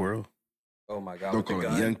Thug twirl. Oh my god! Don't With the call it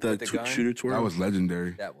gun. Young With Thug the gun? shooter twirl. That was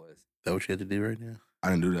legendary. That was. that what you had to do right now? I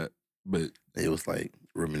didn't do that, but It was like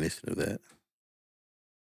reminiscent of that.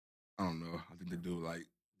 I don't know. I think the dude like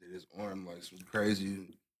did his arm like some crazy. You know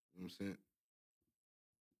what I'm saying?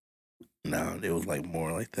 No, it was like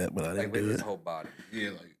more like that, but I Like didn't with do his it. whole body. Yeah,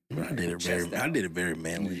 like I did it very. Chest I out. did it very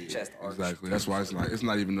manly. Chest arch. exactly. That's why it's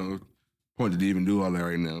not even no point to even do all that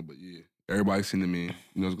right now. But yeah, everybody's seen the meme.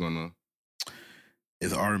 You know what's going on.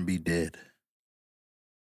 Is R&B dead?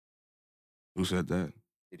 Who said that?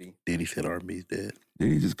 Did he? Diddy said R&B's dead.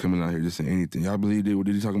 Diddy just coming out here just saying anything. Y'all believe Diddy? What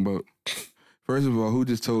Diddy talking about? First of all, who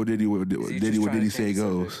just told Diddy what he Diddy just what trying Diddy to say change the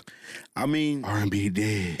goes? I mean, R&B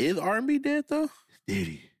dead. is R&B dead though?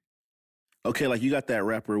 Diddy. Okay, like you got that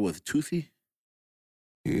rapper with Tootsie.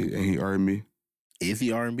 Yeah, ain't he R&B? Is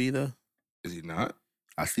he R&B though? Is he not?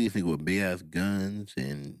 I see this nigga with big ass guns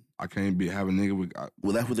and I can't be having nigga with.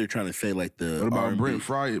 well, that's what they're trying to say. Like the What about R&B. Brent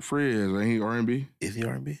Frias? Ain't he R&B? Is he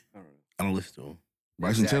R&B? I don't know. I don't listen to him.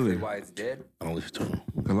 Bryson Exactly Tiller. why it's dead. I don't listen to him.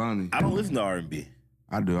 Kalani. I don't listen to R&B.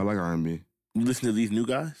 I do. I like R&B. You listen to these new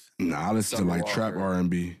guys, Nah, I listen Summer to like trap Walker.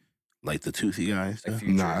 R&B. like the Tootsie guy and stuff.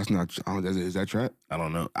 Future. Nah, that's not. Is that trap? I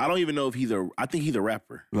don't know. I don't even know if he's a. I think he's a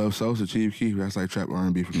rapper. Love Sosa, Chief Keef. That's like trap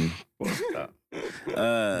R&B for me.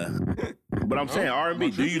 But I'm saying R&B.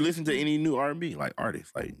 I'm Do you listen to any new R&B like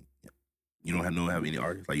artists? Like you don't have any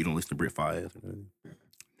artists. Like you don't listen to Brit Fires or anything. No.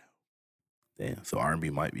 Damn. So R&B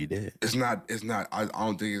might be dead. It's not. It's not. I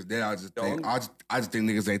don't think it's there. I just think. Don't- I just think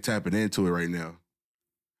niggas ain't tapping into it right now.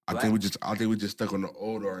 I think we just stuck on the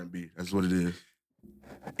old R&B. That's what it is.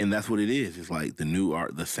 And that's what it is. It's like the new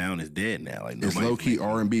art. The sound is dead now. Like It's nobody's low key making-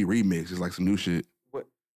 R&B remix. It's like some new shit.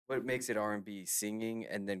 What makes it R&B? Singing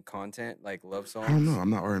and then content like love songs. I don't know. I'm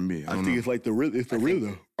not R&B. I think it's like the rhythm. It's the I think-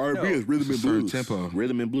 rhythm. R&B no. is rhythm It's a and certain blues. tempo.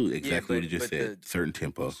 Rhythm and blues. Exactly what but- you just but said. Certain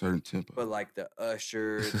tempo. certain tempo. But like the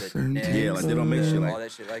Usher, It's a the certain Next, Yeah, like, they don't make shit all like-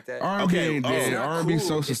 that shit like that. R&B Okay, ain't oh, dead. it's not R&B cool.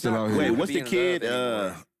 Sosa It's still not out cool. here. Wait, what's Be the in kid?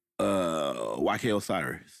 love YK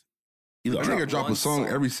Osiris. He's That an nigga drop a one song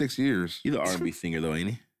song. every 6 years. He's an R&B singer though, ain't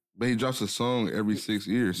he? But he drops a song every 6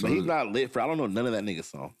 years. So But he's not lit for. I don't know none of that nigga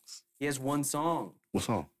songs. He has one song. What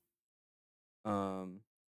song? I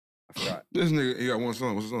forgot. This nigga, he got one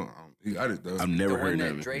song. What's the song? He got it though. I've never The heard one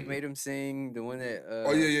that of it. Drake made him sing. The one that.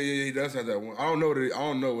 Oh yeah. He does have that one. I don't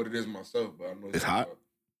know what it is myself, but I know It's hot?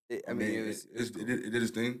 I mean, it was. it did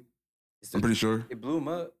his thing. it's I'm pretty sure. It blew him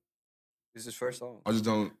up. This is his first song. I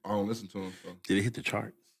don't listen to him. So Did it hit the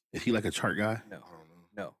charts? Is he like a chart guy? No, I don't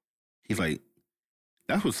know. no. He's like.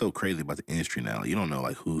 That's what's so crazy about the industry now. Like, you don't know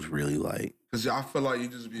like who's really like Cause I feel like you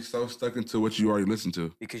just be so stuck into what you already listen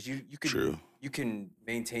to. Because you can true. you can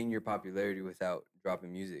maintain your popularity without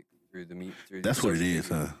dropping music through the through. That's what it social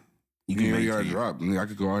is, media. huh? You can ain't gotta maintain- drop. I mean, I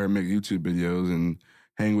could go out here and make YouTube videos and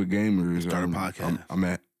hang with gamers. Start a podcast. I'm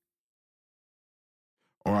at.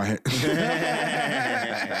 Or I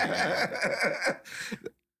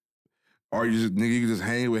Or you can just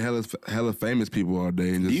hang with hella famous people all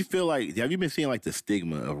day and Do you just. feel like have you been seeing like the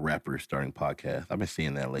stigma of rappers starting podcasts? I've been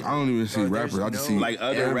seeing that lately. I don't even see Bro, there's rappers. I just no- see Like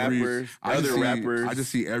other rappers, I just other see- rappers. I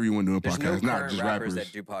just see everyone doing There's podcasts, no not current just rappers rappers.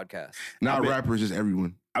 that do podcasts. Not I bet- rappers, just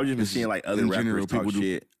everyone. I've just been Just seeing like other in rappers general, talk people do-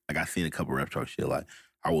 shit. Like I seen a couple rappers talk shit. Like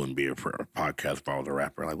I wouldn't be a podcast if I was a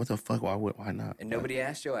rapper. Like what the fuck? Why not? And nobody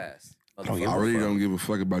asked your ass. don't give I a really fuck. don't give a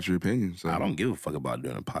fuck about your opinion. So I don't give a fuck about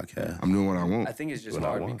doing a podcast. I'm doing what I want. I think it's just What I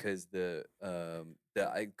hard want. because the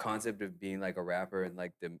concept of being like a rapper and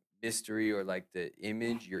like the mystery or like the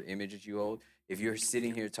image, your image that you hold. If you're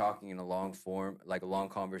sitting here talking in a long form, like a long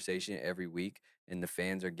conversation every week, and the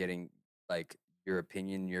fans are getting like your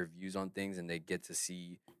opinion, your views on things, and they get to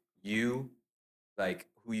see you, like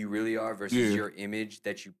who you really are versus your image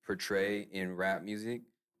that you portray in rap music.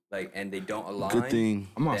 Like, and they don't align. Good thing.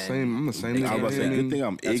 I'm the same nigga. I was about to say, good thing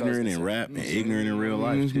I'm That's what I was ignorant gonna in say. rap and ignorant in real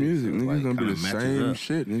life. This too. music, So, nigga, like, it's gonna be kinda the matches same up.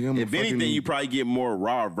 shit, nigga. I'm If anything, you probably get more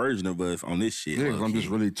raw version of us on this shit. Yeah, because I'm low-key. just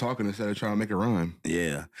really talking instead of trying to make a rhyme.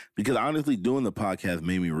 Yeah, because honestly, doing the podcast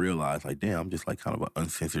made me realize, like, damn, I'm just like kind of an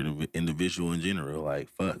uncensored individual in general. Like,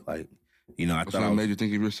 fuck, like, you know, I That's thought what I was, made you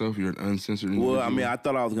think of yourself. You're an uncensored individual. well, I mean, I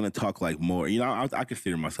thought I was gonna talk like more. You know, I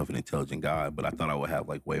consider myself an intelligent guy, but I thought I would have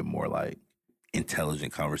like way more like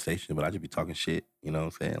intelligent conversation. But I just be talking shit. You know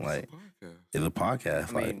what I'm saying? Like, it's a podcast.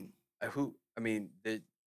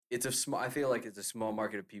 It's a small. I feel like it's a small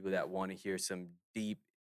market of people that want to hear some deep,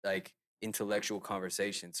 like intellectual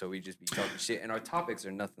conversation. So we just be talking shit, and our topics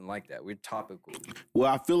are nothing like that. We're topical.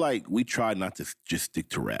 Well, I feel like we try not to just stick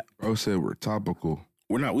to rap. Bro said we're topical.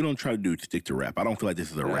 We don't try to stick to rap. I don't feel like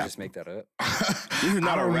this is a Did I rap. just make that up. This is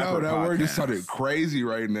not I a don't rapper know. That word just podcast. sounded crazy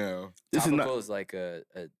right now. This is Topical not. is like a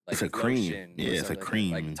It's a lotion cream. or Yeah, it's a something like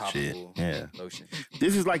cream that, and like shit. topical Yeah. lotion.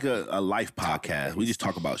 This is like a life podcast. We just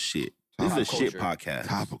talk about shit. This is a Pop shit culture. podcast.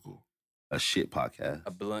 Topical. A shit podcast.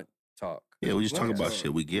 A blunt talk. Yeah, we just talk Blunt about talk.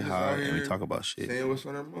 shit. We get Just high out and we here talk about shit. Saying what's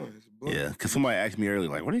on our minds. Yeah, because somebody asked me earlier,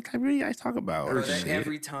 like, what do you guys talk about? Bro, Or that shit.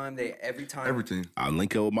 every time. Everything. I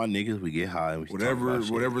link up with my niggas. We get high and we talk about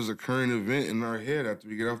shit. Whatever's a current event in our head after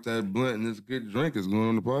we get off that blunt and this good drink is going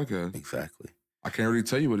on the podcast. Exactly. I can't really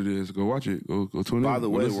tell you what it is. Go watch it. Go tune in. By the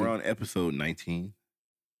Go way, listen. we're on episode 19.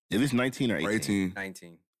 Is this 19 or 18? 18.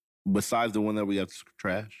 19. Besides the one that we got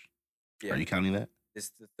trash? Yeah. Are you counting that? This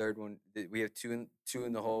is the third one. We have two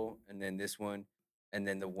in the hole, and then this one, and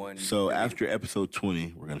then the one. So after episode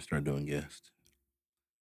 20, we're going to start doing guests.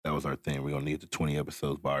 That was our thing. We're going to get to 20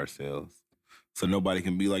 episodes by ourselves. So nobody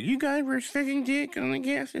can be like, you guys were sucking dick on the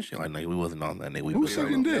guest and shit. Like, nigga, we wasn't on that, nigga. We Who's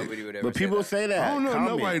sucking dick? Nobody would ever But people say that. I don't know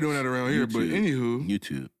Comment. nobody doing that around here, but YouTube. anywho.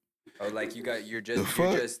 YouTube. Oh, like you're The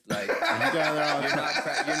just like You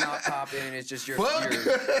guys you're not popping. It's just your Fuck.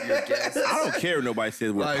 your guest. I don't care if nobody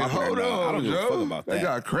says we're Like, popular hold or not. I on, don't give a Joe. fuck about that. That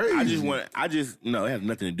got crazy. No, it has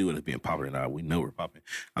nothing to do with us being popular or not. We know we're popular.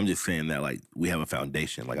 I'm just saying that, like, we have a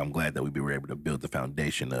foundation. Like, I'm glad that we were able to build the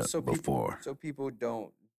foundation up before. So people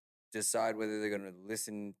don't decide whether they're going to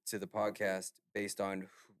listen to the podcast based on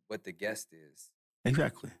what the guest is.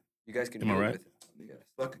 Exactly. You guys can Am I do it right? with Nigga,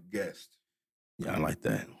 fuck a guest. Yeah, I like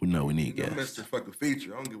that. We know we need You know, guests. Mr. Fucking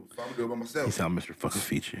Feature. I don't give a fuck. I'm gonna do it by He myself. sound Mr. Fucking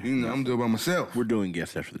Feature. You know, I'm doing it by myself. We're doing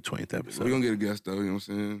guests after the 20th episode. We're gonna get a guest though, you know what I'm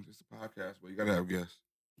saying? It's a podcast, but you gotta have guests.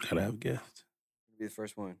 Gotta have guests. be the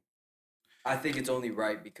first one. I think it's only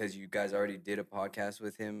right because you guys already did a podcast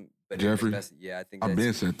with him. But Jeffrey? yeah, I think I've that's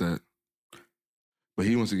been said that. But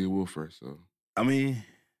he wants to get Will first, so. I mean,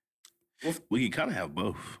 Wolf- we can kind of have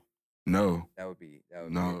both. No. that would be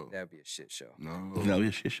No. that would be a shit show. No. That'll be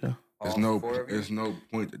a shit show. There's All no, four of you? there's no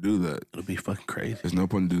point to do that. It'll be fucking crazy. There's no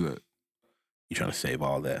point to do that. You trying to save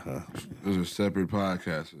all that, huh? Those are separate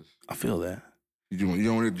podcasts. I feel that. You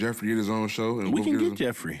don't want Jeffrey to get his own show? And We both can get get his-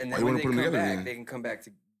 Jeffrey. And Why then you when wanna they put 'em come together back, then? they can come back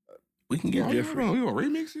to. We can get Oh, Jeffrey. You gonna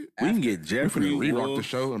remix it? We can get We Jeffrey. can re-rock the Wolf.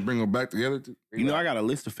 show and bring them back together. You know, I got a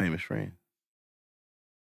list of famous friends.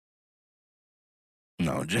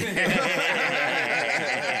 No,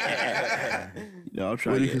 no, I'm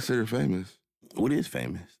trying What do to you get. consider famous? What is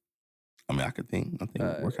famous? I mean, I think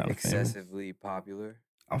we're kind of famous. excessively popular.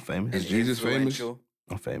 I'm famous. Is Jesus famous? Influential.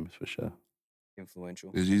 I'm famous for sure.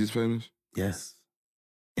 Influential. Is Jesus famous? Yes.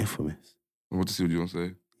 Infamous. I want to see what you gonna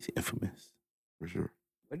say He's infamous. for sure.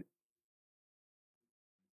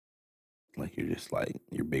 Like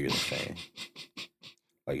you're bigger than fame.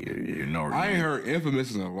 Like you're no. I ain't heard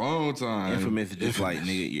infamous in a long time. Infamous is just like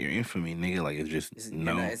nigga, your infamy, nigga. Like it's just It's,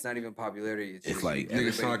 it's not even popularity. It's, It's just like-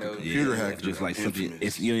 Nigga sound like a everybody knows. computer yeah, hacker. it's just like something. Infamous.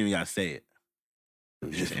 It's you don't even gotta say it.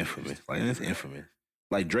 It's just infamous. Like it's infamous.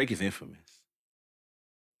 Like Drake is infamous.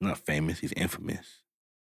 Not famous. He's infamous.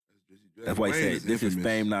 That's why he Wayne said this is infamous.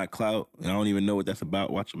 fame, not clout. And I don't even know what that's about.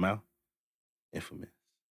 Watch him out. Infamous.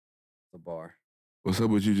 The bar. What's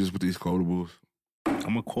up with you just with these quotables?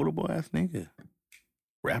 I'm a quotable ass nigga.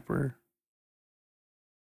 Rapper.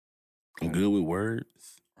 I'm good with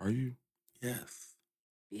words. Are you? Yes.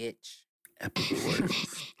 Bitch. Epic with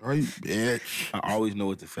words. Are you, bitch? I always know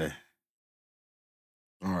what to say.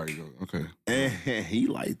 All right, go. Okay. And he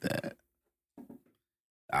like that.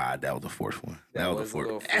 That was the fourth one. That was the a fourth.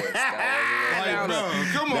 little forced. That was a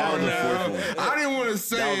little Come That on was the now. fourth one. I didn't want to That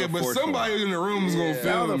say was it, the but fourth somebody one. in the room is gonna Yeah. That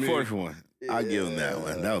feel was the me. fourth one. I'll give him that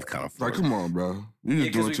one. That was kind of Like, funny. come on, bro. You Yeah,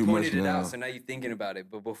 just doing because too we much pointed it now. out, so now you're thinking about it.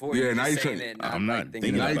 But before Yeah, you're now just you saying try- it, I'm not like,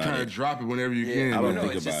 thinking Now you about trying it. to drop it whenever you Yeah, can. I don't no,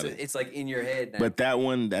 think it's about just, it. it's like in your head now. But that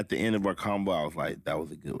one at the end of our combo, I was like, that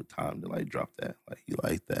was a good time to like drop that. Like you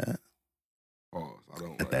like that Pause. I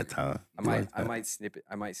don't at like that it. time. I You might, like I that. might snip it.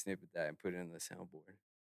 I might snippet that and put it in the soundboard.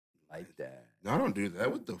 Like that. No, I don't do that.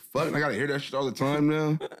 What the fuck? I gotta hear that shit all the time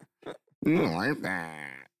now. You don't like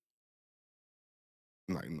that.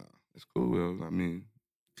 I'm like, nah, it's cool, Will. I mean,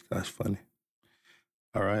 That's funny.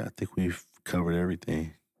 All right, I think we've covered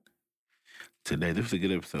everything today. This was a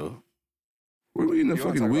good episode. where we getting a You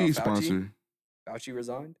wanna fucking talk weed about Fauci? sponsor? Fauci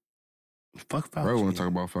resigned? Fuck Fauci. Bro, I want to talk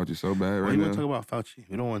about Fauci so bad Why right you now. want to talk about Fauci?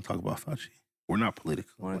 We don't want to talk about Fauci. We're not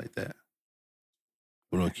political Wanna- like that.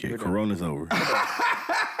 We don't care. We're done. Corona's over.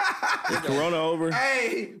 Is Corona over?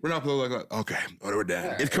 Hey, we're not political. Like, okay, we're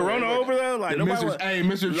done. Is Corona over though? Like nobody. Hey,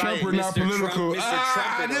 Mr. like, Trump, we're not Mr. Trump- political. Mr.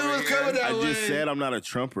 Trump I it knew it over was here. coming that I way. just said I'm not a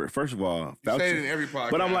Trumper. First of all, You say it in Fauci. every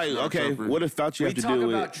podcast. But I'm like, you're not a okay, Trumper. what does Fauci We have to talk do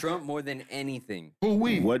about with? Trump more than anything. Who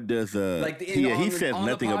we? What does Like the- he on the- says on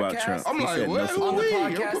the nothing about podcast? Trump. I'm He like, said what? nothing. Who On the we?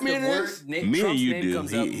 podcast, Put me in the this. word Me and Trump's you name do.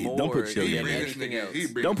 comes He- up he- more don't put Chili than in this. anything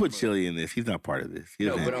else. Don't put Chili in this. He's not part of this. He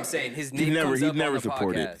No, doesn't- but I'm saying his He's name never- comes he's up never on the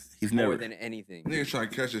supported. podcast He's more never- than anything. Niggas trying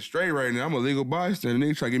to catch it straight right now. I'm a legal bystander.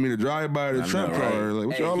 Niggas trying to get me to drive by the I Trump know, right? car. Like,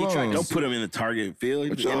 what Hey, y'all he tried on? to Don't put him in the target field.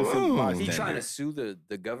 What He's an y'all innocent on? bystander. He trying to sue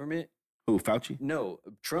the government? Who, Fauci? No,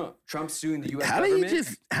 Trump. Trump's suing the U.S. How do government. we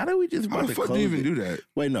just How about the to fuck do close you even it? do that?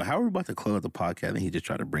 Wait, no. How are we about to close the podcast and he just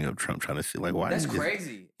tried to bring up Trump, trying to see like why? That's did he just-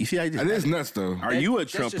 crazy. You see, I just. That is nuts, though. Are you a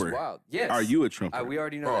That's just Trumper? wild. Yes. Are you a Trumper? We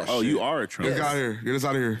already know Oh, that. Oh, shit. you are a Get Trumper. us out of here. Get us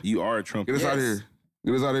out of here. You are a Trumper. Get us out of Yes. here.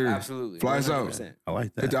 Get us out of here. Absolutely. Fly us out. 100%. I like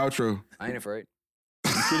Hit that. the outro. I ain't afraid.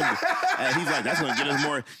 And he's like, that's gonna get us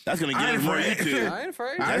more. That's gonna get I us ain't more afraid. YouTube. I ain't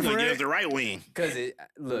afraid. That's gonna afraid. get us the right wing. Because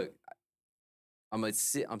look, I'm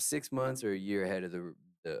 6 months or a year ahead of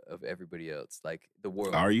of everybody else. Like the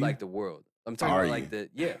world. Are you? Like the world. I'm talking Are about like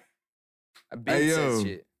you? I've been Hey, said yo.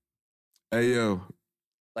 shit. Hey, yo.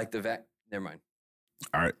 Like the never mind.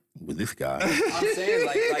 All right, with this guy. I'm saying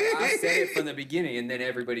like I said it from the beginning, and then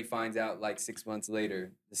everybody finds out like 6 months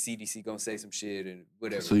later, the CDC gonna say some shit and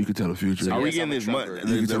whatever. So you can tell the future. So Are we yes, getting I'm a this? Trumper. You can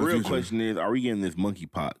The tell the real future. question is: are we getting this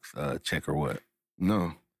monkeypox check or what?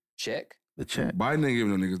 No. Check. The check. Biden ain't giving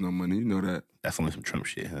no niggas no money. You know that. That's only some Trump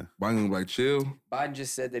shit, huh? Biden gonna be like, chill. Biden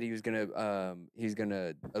just said that he's gonna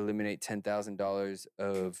eliminate $10,000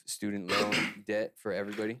 of student loan debt for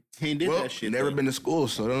everybody. He did Well, that shit. never though. been to school,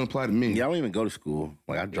 so it don't apply to me. Yeah, I don't even go to school.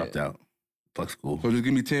 Like I dropped Yeah. out. Fuck school. So just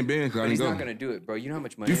give me 10 bands because I But he's didn't not go. gonna do it, bro. You know how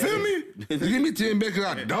much money You that feel is? me? Just give me 10 bands because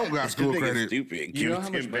I don't got school This nigga's credit. Stupid. You know how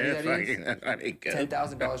much money that is? is?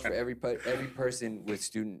 $10,000 for every person with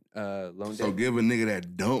student loan So debt. give a nigga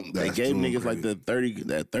that don't got They gave school niggas like credit.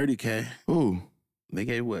 the 30K. Ooh, They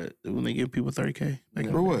gave what? When they give people 30K? Like,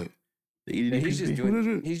 for what? The Yeah, EDD he's just people? What is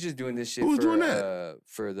it? he's just doing this shit Who's for doing that?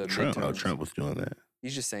 for the Trump. midterms. Oh, Trump was doing that.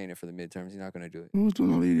 He's just saying it for the midterms. He's not gonna do it. Who's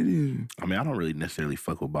doing all these? I mean, I don't really necessarily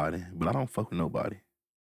fuck with Biden, but I don't fuck with nobody.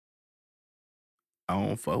 I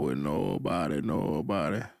don't fuck with nobody.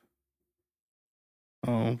 I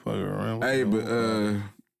don't fuck around with Hey, but nobody.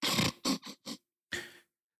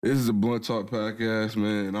 this is a Blunt Talk podcast,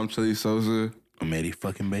 man. And I'm Chili Sosa. I'm Eddie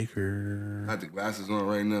fucking Baker. I got the glasses on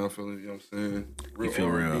right now, feeling, you know what I'm saying? You feel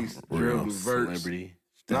real real celebrity.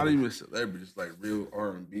 Not even a celebrity, just like real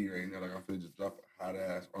R&B right now. Like I'm finna just drop a hot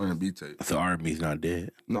ass R&B tape. So R&B's not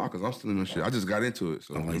dead. No, because I'm still in the shit. I just got into it.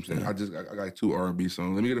 So I you know what I'm like saying? that. I got 2 R&B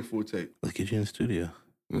songs. Let me get a full tape. Let's get you in the studio.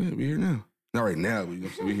 Yeah, we here now. Not right now, but you know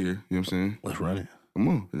what I'm saying? We here. You know what I'm saying? Let's run it. Come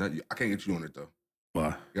on. I can't get you on it though. Why?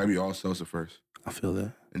 You gotta be all Sosa first. I feel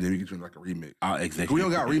that. And then we get you in like a remix. I'll executive. We don't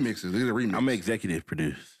got produce. remixes. Look at the remix. I'm executive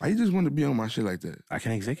produce. Why you just want to be on my shit like that? I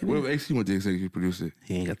can executive. What if AC want to executive produce it?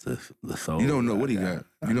 He ain't got the soul. You don't know that what he I got.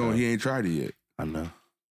 I You know he ain't tried it yet. I know.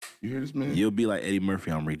 You hear this, man? You'll be like Eddie Murphy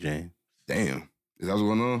on Rick James. Damn. Is that what's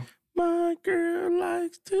going on? My girl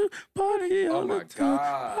likes to party all my the time.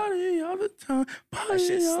 God. Party all the time. Party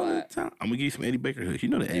shit all slap. the time. I'm gonna give you some Eddie Baker hooks. You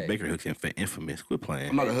know that Eddie Hey. Baker hooks infamous. Quit playing.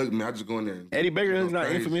 I'm not a hook man. I just go in there. And Eddie Baker go hook's not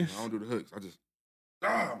crazy. infamous. I don't do the hooks. I just.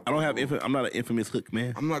 I don't have I'm not an infamous hook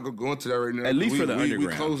man. I'm not gonna go into that right now. At least for the We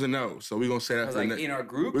underground. closing out, so we gonna say I that was for the like next. in our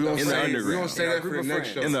group. We're gonna In the say underground. we're gonna say In our that for group the of next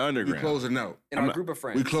show. friends. In the We underground. closing out. in I'm our not- group of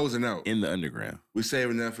friends. We closing out. In the underground. We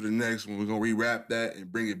saving that for the next one. We're gonna rewrap that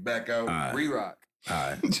and bring it back out. All right. Re-rock. All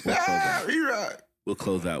right. We'll close out. Rewrap. We'll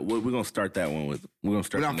close out. We're gonna start that one with. We're gonna We're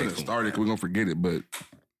start. not the gonna next start it one. because we're gonna forget it, but.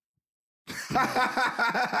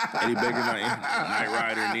 Eddie Baker, Knight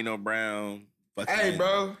Rider, Nino Brown. Fucking Hey,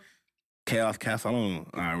 bro. Chaos Castle. I don't.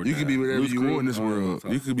 All right, we're You done. can be whatever Loose you Crew? want in this I don't know world.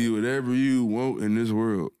 what's You up. could be whatever you want in this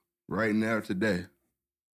world right now, today.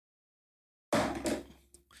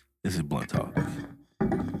 This is Blunt Talk. The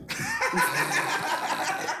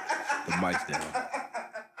mic's down.